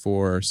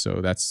 2024, so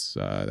that's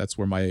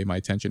where my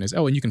attention is.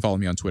 Oh, and you can follow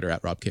me on Twitter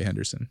at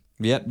robkhenderson.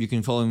 Yep, you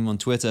can follow him on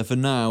Twitter for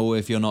now,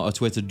 if you're not a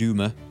Twitter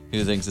doomer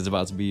who thinks it's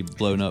about to be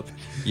blown up.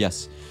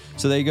 Yes.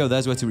 So there you go.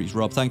 There's where to reach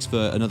Rob. Thanks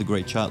for another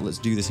great chat. Let's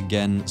do this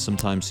again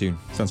sometime soon.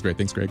 Sounds great.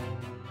 Thanks, Greg.